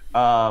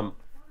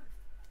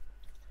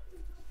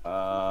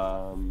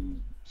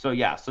 So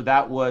yeah, so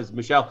that was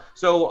Michelle.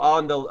 So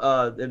on the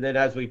and then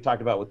as we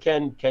talked about with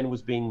Ken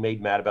was being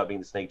made mad about being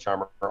the Snake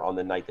Charmer on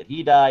the night that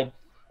he died,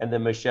 and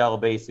then Michelle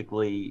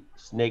basically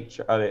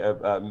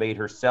made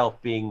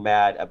herself being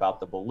mad about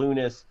the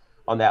Balloonist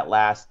on that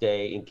last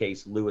day in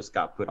case Lewis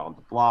got put on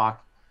the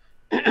block.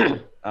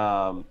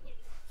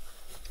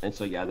 And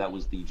so yeah, that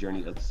was the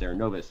journey of the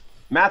Cerenovus.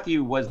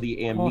 Matthew was the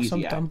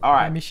Amnesiac. Awesome. All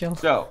right,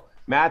 so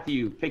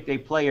Matthew picked a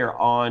player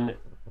on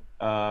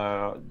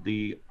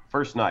the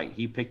first night.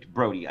 He picked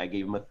Brody. I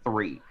gave him a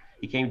 3.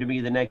 He came to me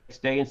the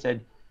next day and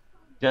said,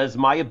 does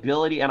my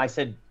ability, and I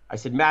said,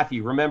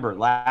 Matthew, remember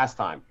last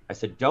time, I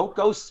said, don't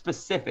go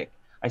specific.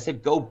 I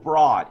said, go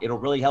broad. It'll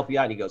really help you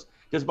out. And he goes,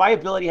 does my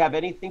ability have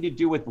anything to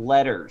do with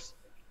letters?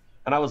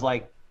 And I was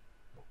like,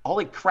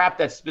 holy crap,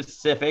 that's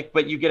specific,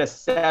 but you get a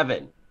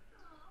 7.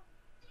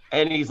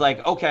 And he's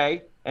like,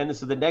 okay. And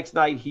so the next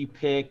night he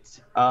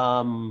picked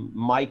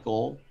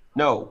Michael,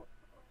 No.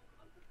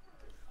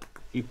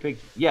 He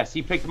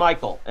picked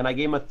Michael, and I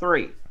gave him a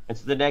 3. And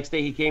so the next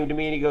day he came to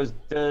me and he goes,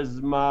 does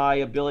my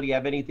ability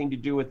have anything to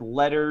do with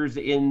letters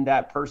in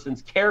that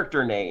person's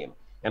character name?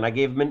 And I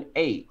gave him an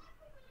 8.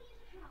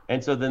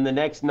 And so then the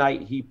next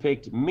night he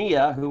picked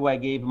Mia, who I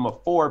gave him a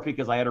 4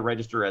 because I had to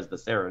register as the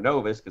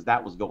Cerenovus because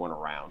that was going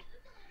around.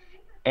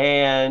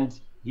 And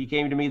he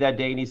came to me that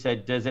day and he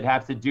said, does it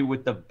have to do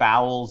with the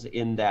vowels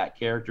in that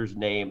character's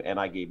name? And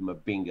I gave him a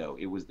bingo.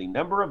 It was the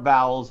number of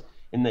vowels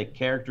in the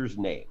character's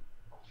name.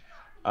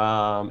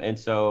 And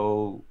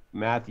so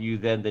Matthew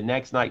then the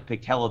next night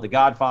picked Hella the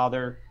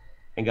Godfather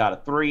and got a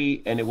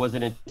 3. And it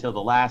wasn't until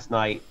the last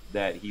night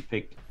that he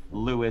picked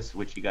Lewis,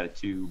 which he got a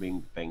 2,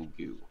 being Fang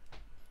Gu.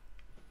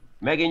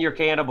 Megan, you're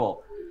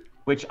Cannibal,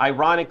 which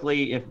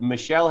ironically, if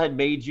Michelle had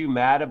made you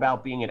mad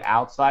about being an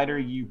outsider,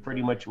 you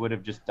pretty much would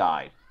have just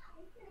died.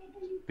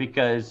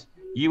 Because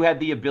you had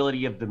the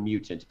ability of the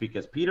mutant.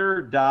 Because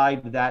Peter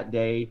died that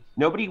day.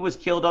 Nobody was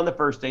killed on the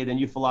first day. Then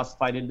you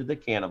philosophized into the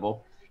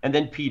cannibal. And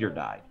then Peter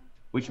died,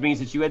 which means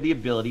that you had the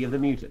ability of the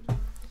mutant.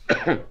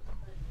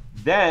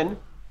 Then,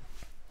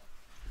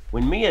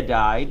 when Mia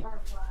died,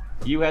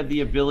 you had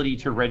the ability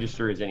to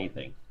register as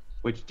anything,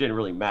 which didn't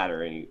really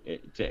matter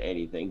to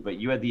anything, but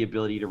you had the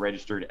ability to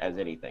register as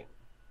anything.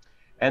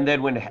 And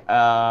then when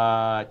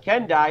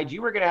Ken died,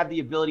 you were going to have the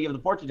ability of the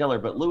fortune teller,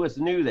 but Lewis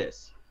knew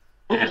this.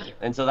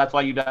 And so that's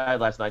why you died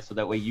last night, so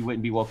that way you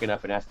wouldn't be woken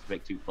up and asked to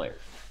pick 2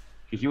 players.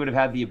 Because you would have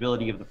had the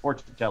ability of the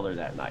fortune teller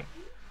that night.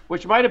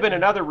 Which might have been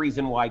another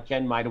reason why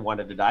Ken might have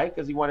wanted to die,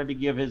 because he wanted to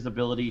give his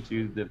ability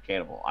to the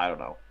cannibal. I don't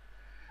know.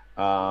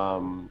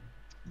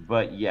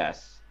 But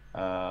yes,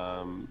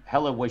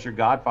 Hella was your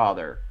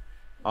godfather.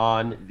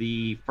 On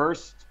the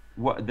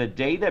the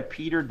day that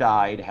Peter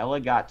died, Hella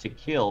got to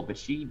kill, but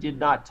she did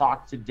not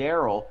talk to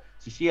Daryl,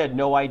 so she had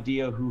no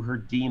idea who her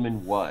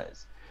demon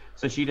was.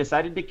 So she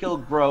decided to kill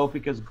Grow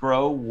because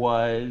Grow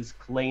was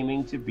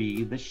claiming to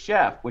be the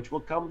chef, which will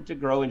come to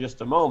Grow in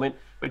just a moment,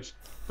 but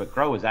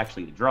Grow was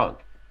actually the drunk.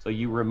 So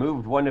you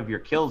removed one of your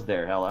kills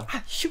there, Hella.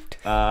 Shoot.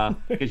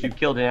 Because you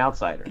killed an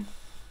outsider.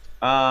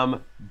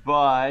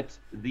 But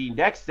the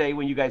next day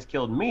when you guys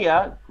killed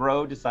Mia,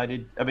 Hella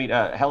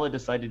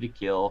decided to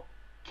kill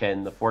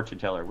Ken the fortune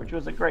teller, which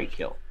was a great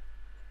kill.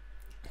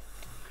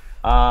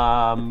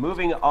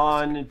 Moving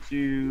on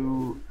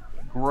to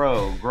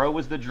Grow. Grow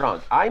was the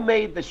drunk. I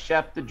made the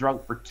chef the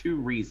drunk for 2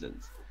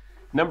 reasons.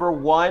 Number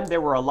 1,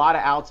 there were a lot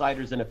of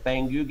outsiders in a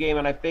Fang Gu game,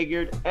 and I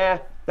figured,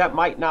 that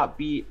might not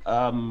be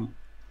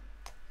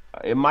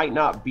it might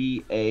not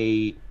be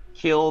a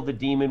kill the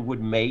demon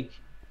would make,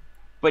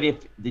 but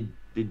if the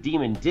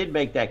demon did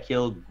make that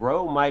kill,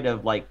 Grow might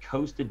have like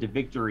coasted to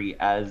victory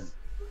as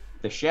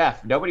the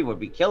chef. Nobody would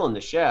be killing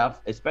the chef,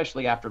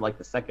 especially after like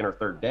the 2nd or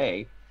 3rd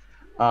day.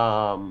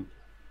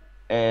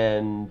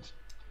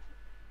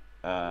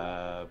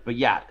 But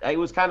yeah, it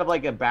was kind of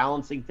like a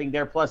balancing thing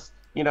there. Plus,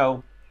 you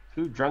know,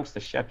 who drunks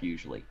the chef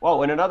usually?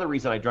 Well, and another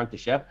reason I drunk the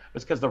chef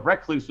was because the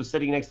Recluse was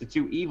sitting next to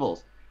 2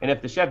 evils. And if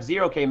the Chef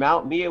Zero came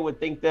out, Mia would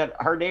think that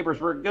her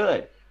neighbors were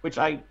good, which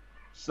I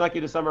snuck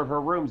into some of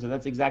her rooms, and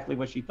that's exactly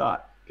what she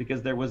thought,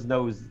 because there was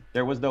no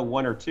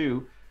 1 or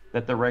 2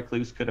 that the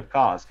Recluse could have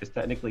caused. Because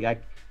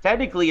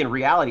technically in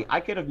reality, I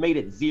could have made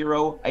it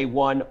 0, a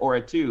 1, or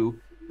a 2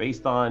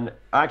 based on,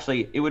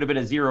 actually, it would have been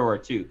a 0 or a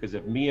 2, because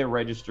if Mia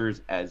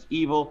registers as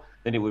evil,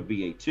 then it would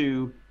be a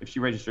 2. If she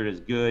registered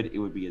as good, it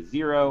would be a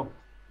 0.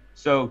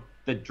 So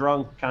the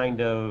drunk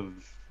kind of,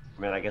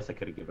 I mean, I guess I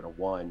could have given a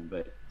 1,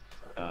 but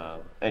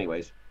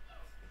anyways,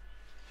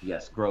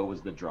 yes, Grow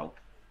was the drunk.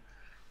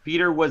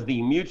 Peter was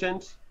the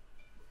mutant.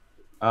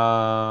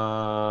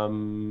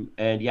 And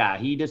yeah,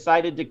 he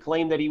decided to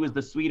claim that he was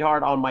the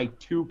sweetheart on my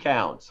 2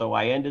 count. So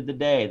I ended the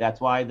day. That's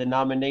why the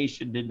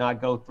nomination did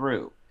not go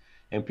through.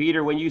 And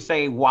Peter, when you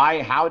say,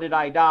 how did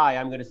I die?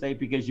 I'm going to say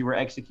because you were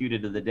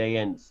executed and the day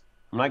ends.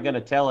 I'm not going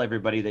to tell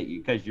everybody that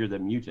because you're the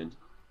mutant.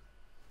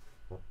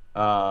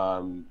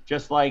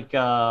 Just like,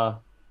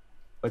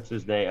 what's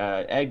his name?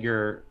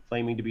 Edgar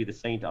claiming to be the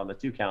saint on the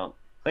 2 count,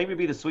 claiming to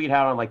be the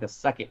sweetheart on like the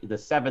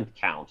 7th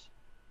count.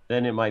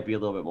 Then it might be a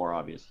little bit more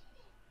obvious.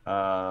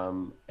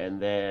 And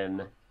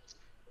then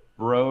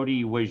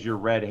Brody was your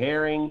red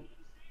herring,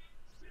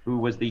 who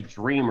was the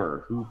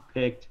dreamer, who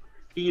picked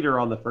Peter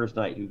on the first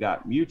night, who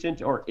got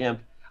mutant or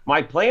imp.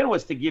 My plan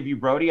was to give you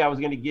Brody. I was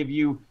going to give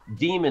you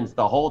demons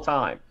the whole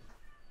time.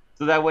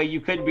 So that way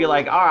you couldn't be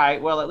like, all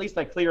right, well, at least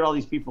I cleared all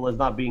these people as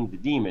not being the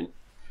demon.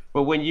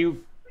 But when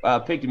you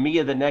picked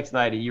Mia the next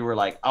night and you were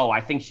like, oh, I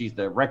think she's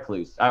the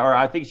Recluse, or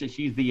I think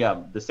she's the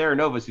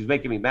Cerenovus who's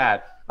making me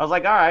mad. I was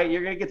like, all right,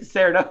 you're going to get the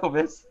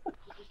Cerenovus.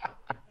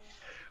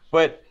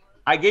 But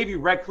I gave you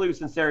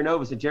Recluse and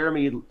Cerenovus, and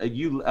Jeremy,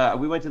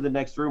 we went to the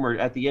next room, or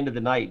at the end of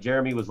the night,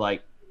 Jeremy was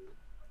like,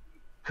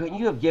 couldn't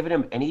you have given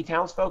him any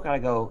Townsfolk? And I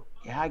go,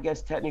 yeah, I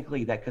guess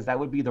technically because that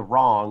would be the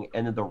wrong,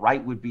 and then the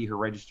right would be her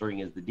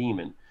registering as the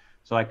demon.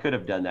 So I could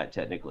have done that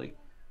technically.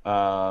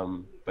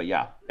 But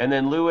yeah. And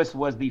then Lewis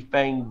was the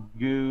Fang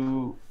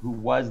Gu, who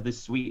was the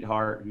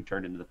sweetheart who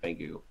turned into the Fang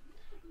Gu.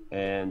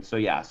 And so,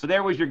 yeah. So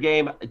there was your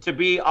game. To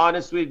be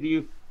honest with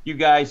you, you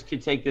guys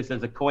could take this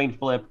as a coin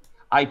flip.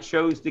 I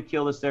chose to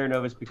kill the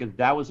Cerenovus because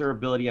that was her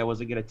ability. I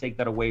wasn't going to take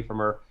that away from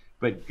her.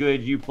 But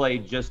good, you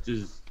played just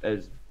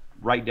as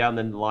right down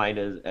the line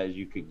as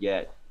you could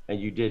get. And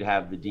you did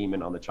have the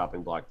demon on the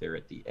chopping block there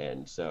at the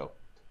end. So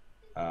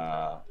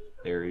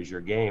there is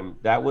your game.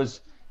 That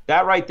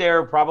right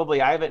there,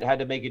 probably I haven't had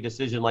to make a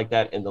decision like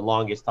that in the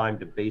longest time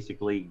to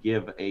basically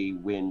give a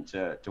win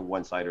to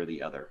one side or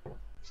the other.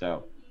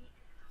 So,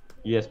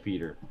 yes,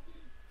 Peter.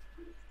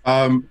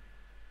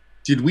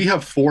 Did we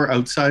have 4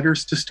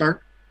 outsiders to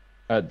start?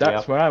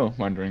 That's what I was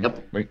wondering.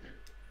 Yep. Wait.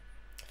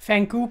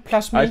 Fang Gu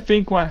plus me. I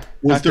think what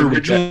Was there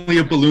originally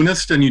a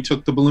balloonist and you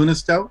took the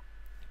balloonist out?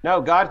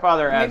 No,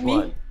 Godfather adds Me?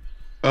 one.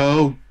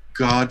 Oh,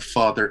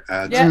 Godfather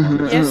adds Yeah,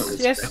 one.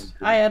 yes,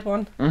 I had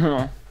one.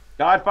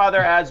 Godfather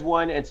adds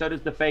one, and so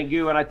does the Fang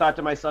Gu. And I thought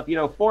to myself,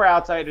 4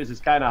 outsiders is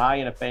kind of high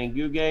in a Fang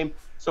Gu game.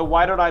 So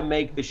why don't I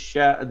make the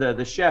chef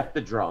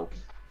the drunk,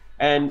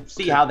 and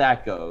see how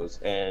that goes?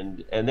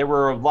 And there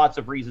were lots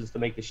of reasons to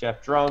make the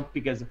chef drunk,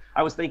 because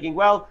I was thinking,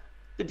 well,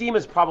 the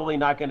demon's probably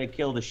not going to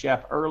kill the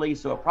chef early,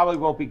 so it probably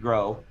won't be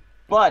Grow.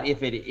 But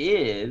if it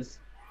is,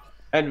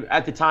 and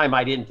at the time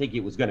I didn't think it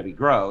was going to be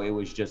Grow, it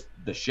was just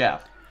the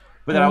chef.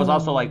 But then I was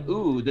also like,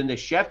 ooh, then the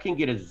chef can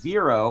get a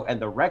 0 and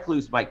the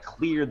Recluse might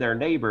clear their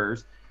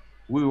neighbors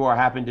who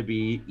happen to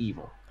be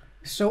evil.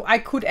 So I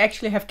could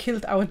actually have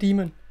killed our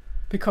demon,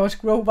 because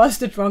Grow was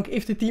the drunk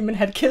if the demon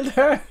had killed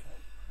her.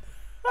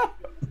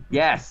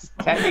 Yes,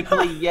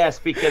 technically yes,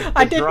 because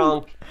the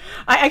drunk.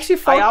 I actually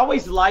thought.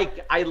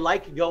 I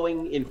like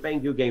going in Fang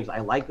Gu games. I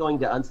like going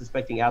to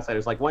unsuspecting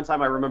outsiders. Like one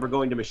time I remember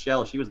going to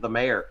Michelle. She was the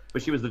mayor,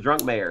 but she was the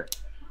drunk mayor.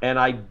 And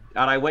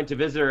I went to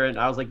visit her, and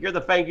I was like, "You're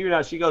the Fang Gu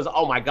now." She goes,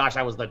 "Oh my gosh,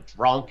 I was the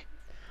drunk."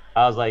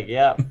 I was like,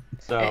 "Yeah."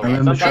 So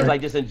sometimes I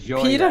just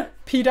enjoy that.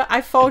 Peter,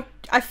 I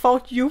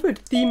thought you were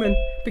the demon,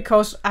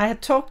 because I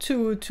had talked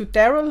to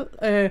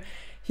Daryl.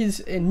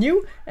 He's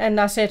new, and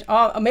I said,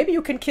 "Oh, maybe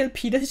you can kill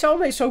Peter. He's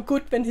always so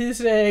good when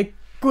he's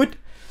good."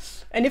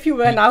 And if you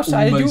were an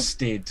outsider,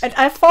 did. And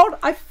I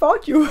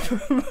thought you were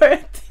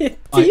the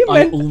demon.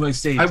 I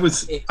almost did.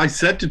 I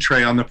said to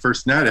Trey on the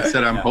first night, I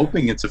said, I'm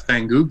hoping it's a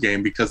Fang Gu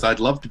game because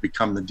I'd love to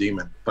become the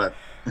demon. But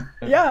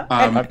yeah,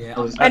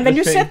 and when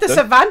you said the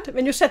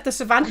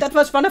Savant, that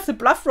was one of the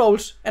bluff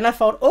rolls, and I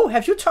thought, oh,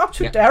 have you talked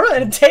to Daryl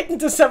and taken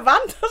the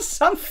Savant or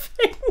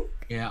something?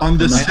 Yeah. On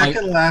the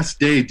second last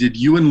day, did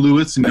you and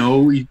Lewis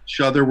know each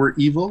other were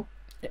evil?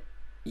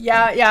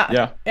 Yeah.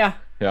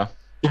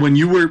 When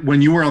you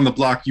were on the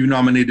block, you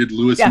nominated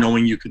Lewis,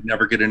 knowing you could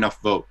never get enough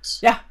votes.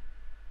 Yeah,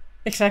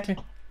 exactly.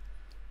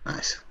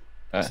 Nice.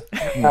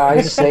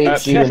 I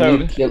saved you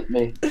and you killed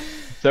me.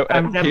 So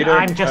Peter,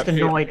 I'm just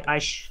annoyed. I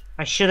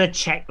should have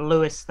checked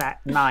Lewis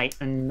that night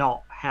and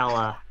not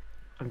Hella.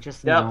 I'm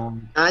just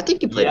annoyed. I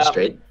think you played it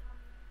straight.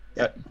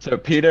 So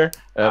Peter,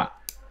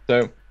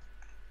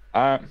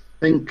 I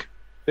think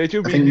did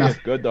you read me as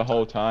good the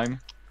whole time?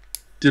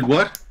 Did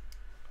what?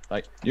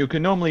 Like, you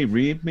can normally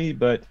read me,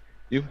 but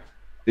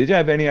did you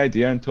have any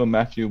idea until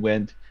Matthew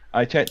went?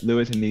 I checked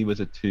Lewis and he was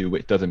a 2,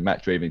 which doesn't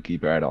match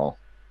Ravenkeeper at all.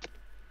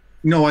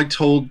 No, I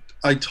told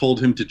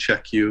him to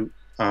check you.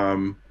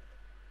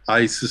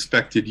 I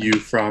suspected you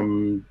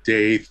from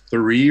day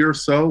 3 or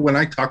so. When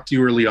I talked to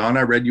you early on,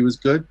 I read you as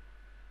good.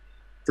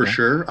 For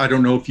sure. I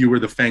don't know if you were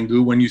the Fang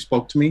Gu when you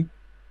spoke to me.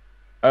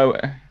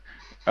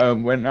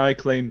 When I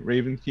claimed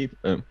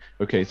Ravenkeeper,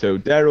 okay, so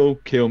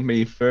Daryl killed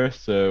me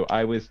first, so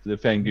I was the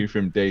Fang Gu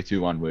from day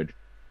 2 onward.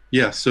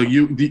 Yeah, so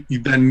you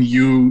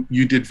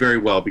did very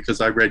well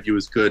because I read you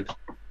as good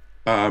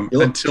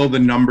until the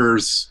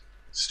numbers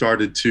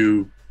started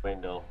to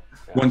dwindle.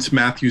 Once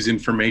Matthew's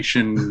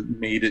information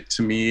made it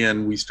to me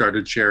and we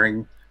started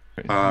sharing,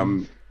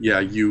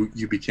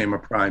 you became a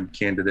prime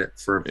candidate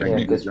for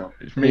Fang Gu.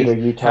 Peter,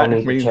 you told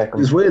me to check him.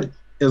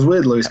 It was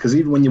weird, Lewis, because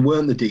even when you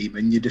weren't the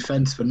demon, your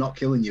defense for not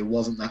killing you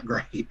wasn't that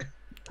great.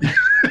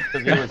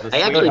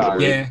 I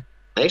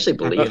actually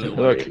believe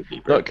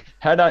it. Look,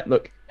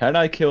 had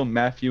I killed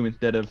Matthew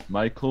instead of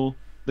Michael,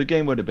 the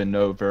game would have been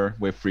over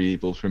with 3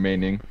 evils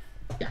remaining.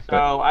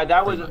 So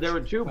there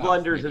were 2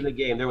 blunders in the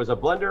game. There was a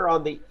blunder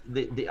on the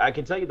I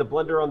can tell you the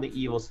blunder on the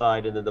evil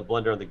side, and then the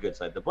blunder on the good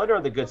side. The blunder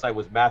on the good side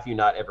was Matthew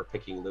not ever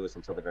picking Lewis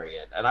until the very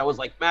end, and I was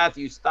like,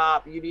 Matthew,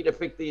 stop! You need to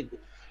pick the.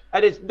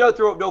 And it's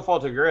no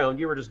fault of your own.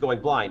 You were just going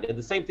blind. And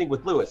the same thing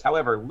with Lewis.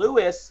 However,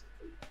 Lewis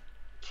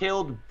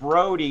killed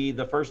Brody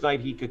the first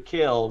night he could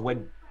kill.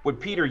 When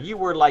Peter, you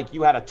were like,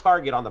 you had a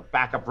target on the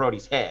back of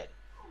Brody's head.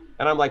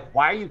 And I'm like,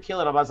 why are you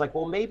killing him? I was like,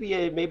 well, maybe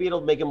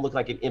it'll make him look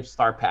like an Imp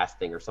Star Pass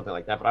thing or something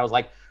like that. But I was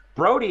like,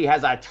 Brody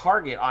has a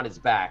target on his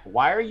back.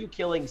 Why are you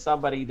killing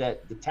somebody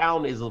that the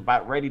town is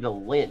about ready to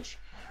lynch?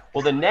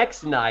 Well, the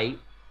next night,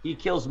 he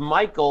kills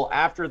Michael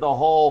after the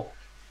whole...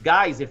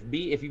 Guys, if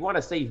you want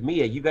to save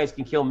Mia, you guys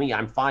can kill me.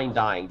 I'm fine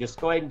dying. Just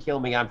go ahead and kill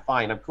me. I'm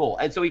fine. I'm cool.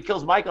 And so he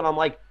kills Michael, and I'm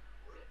like,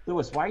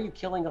 Lewis, why are you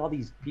killing all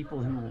these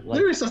people who... Like,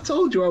 Lewis, I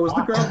told you I was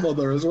the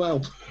grandmother as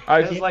well.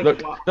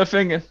 Look, the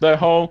thing is, the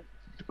whole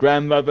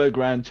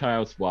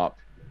grandmother-grandchild swap.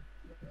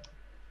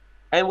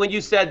 And when you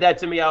said that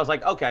to me, I was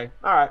like, okay,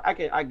 all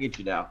right, I get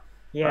you now.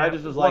 Yeah. But I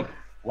just was like,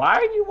 why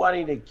are you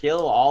wanting to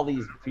kill all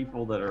these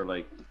people that are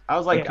like? I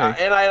was like,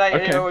 and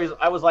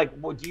I was like,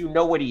 well, do you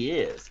know what he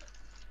is?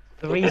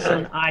 The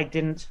reason I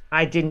didn't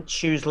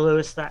choose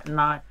Lewis that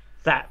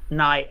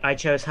night I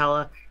chose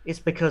Hella is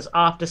because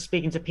after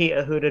speaking to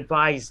Peter, who'd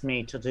advised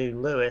me to do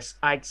Lewis,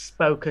 I'd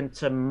spoken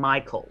to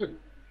Michael,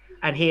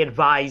 and he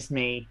advised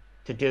me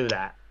to do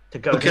that. To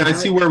go. Okay, I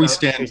see where we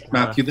stand,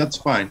 Matthew. That's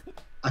fine.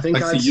 I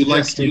think I see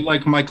you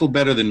like Michael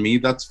better than me.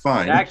 That's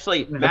fine.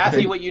 Actually,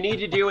 Matthew, what you need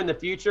to do in the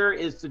future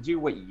is to do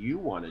what you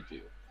want to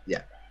do.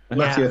 Yeah.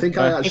 Matthew, I think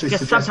I actually it's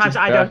just sometimes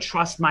I don't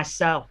trust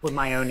myself with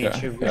my own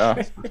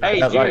intuition. Hey,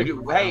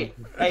 dude.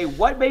 Hey,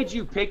 what made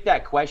you pick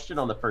that question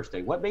on the first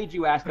day? What made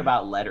you ask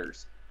about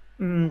letters?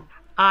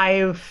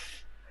 I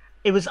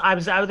was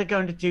either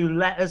going to do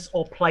letters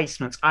or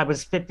placements. I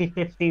was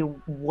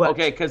 50-50.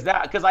 Okay, because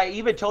I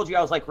even told you,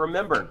 I was like,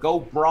 remember, go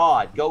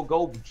broad,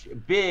 go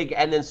big,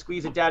 and then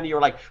squeeze it down to your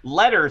like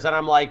letters, and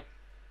I'm like,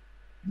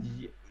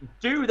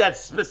 dude, that's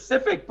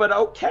specific, but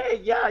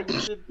okay, yeah, you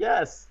should,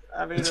 yes.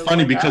 I mean, it's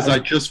funny because I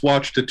just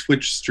watched a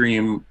Twitch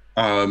stream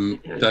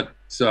that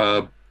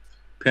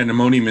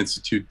Pandemonium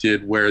Institute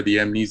did, where the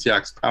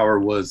Amnesiac's power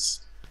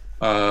was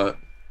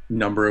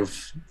number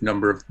of.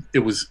 It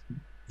was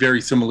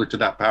very similar to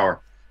that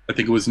power. I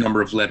think it was number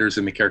of letters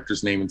in the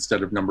character's name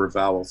instead of number of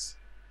vowels.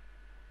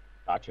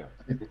 Gotcha.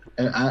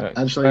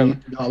 Actually,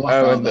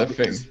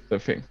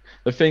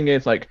 the thing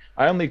is, like,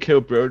 I only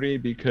killed Brody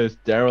because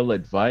Daryl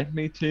advised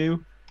me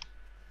to.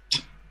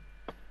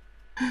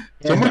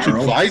 So much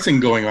advising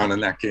going on in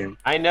that game.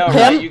 I know,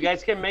 right? You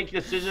guys can make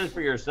decisions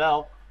for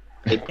yourself.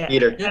 Hey,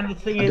 Peter,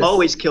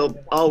 always kill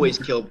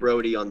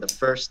Brody on the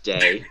first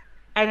day.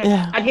 And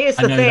here's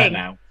the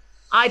thing.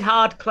 I'd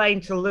hard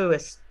claim to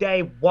Lewis.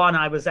 Day one,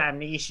 I was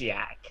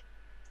Amnesiac.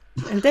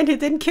 And then he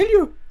didn't kill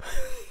you.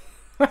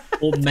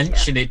 Or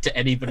mention it to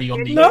anybody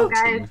on the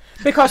team.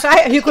 Because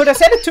he could have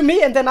said it to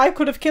me, and then I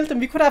could have killed him.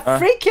 We could have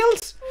 3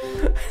 kills.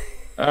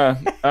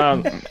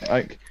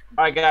 Like.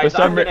 All right, guys,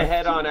 I'm going to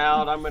head on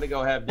out. I'm going to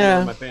go have dinner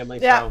with my family.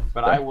 So,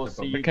 but I will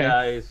see you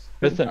guys.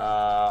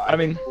 I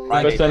mean,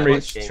 Friday, for some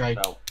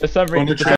reason,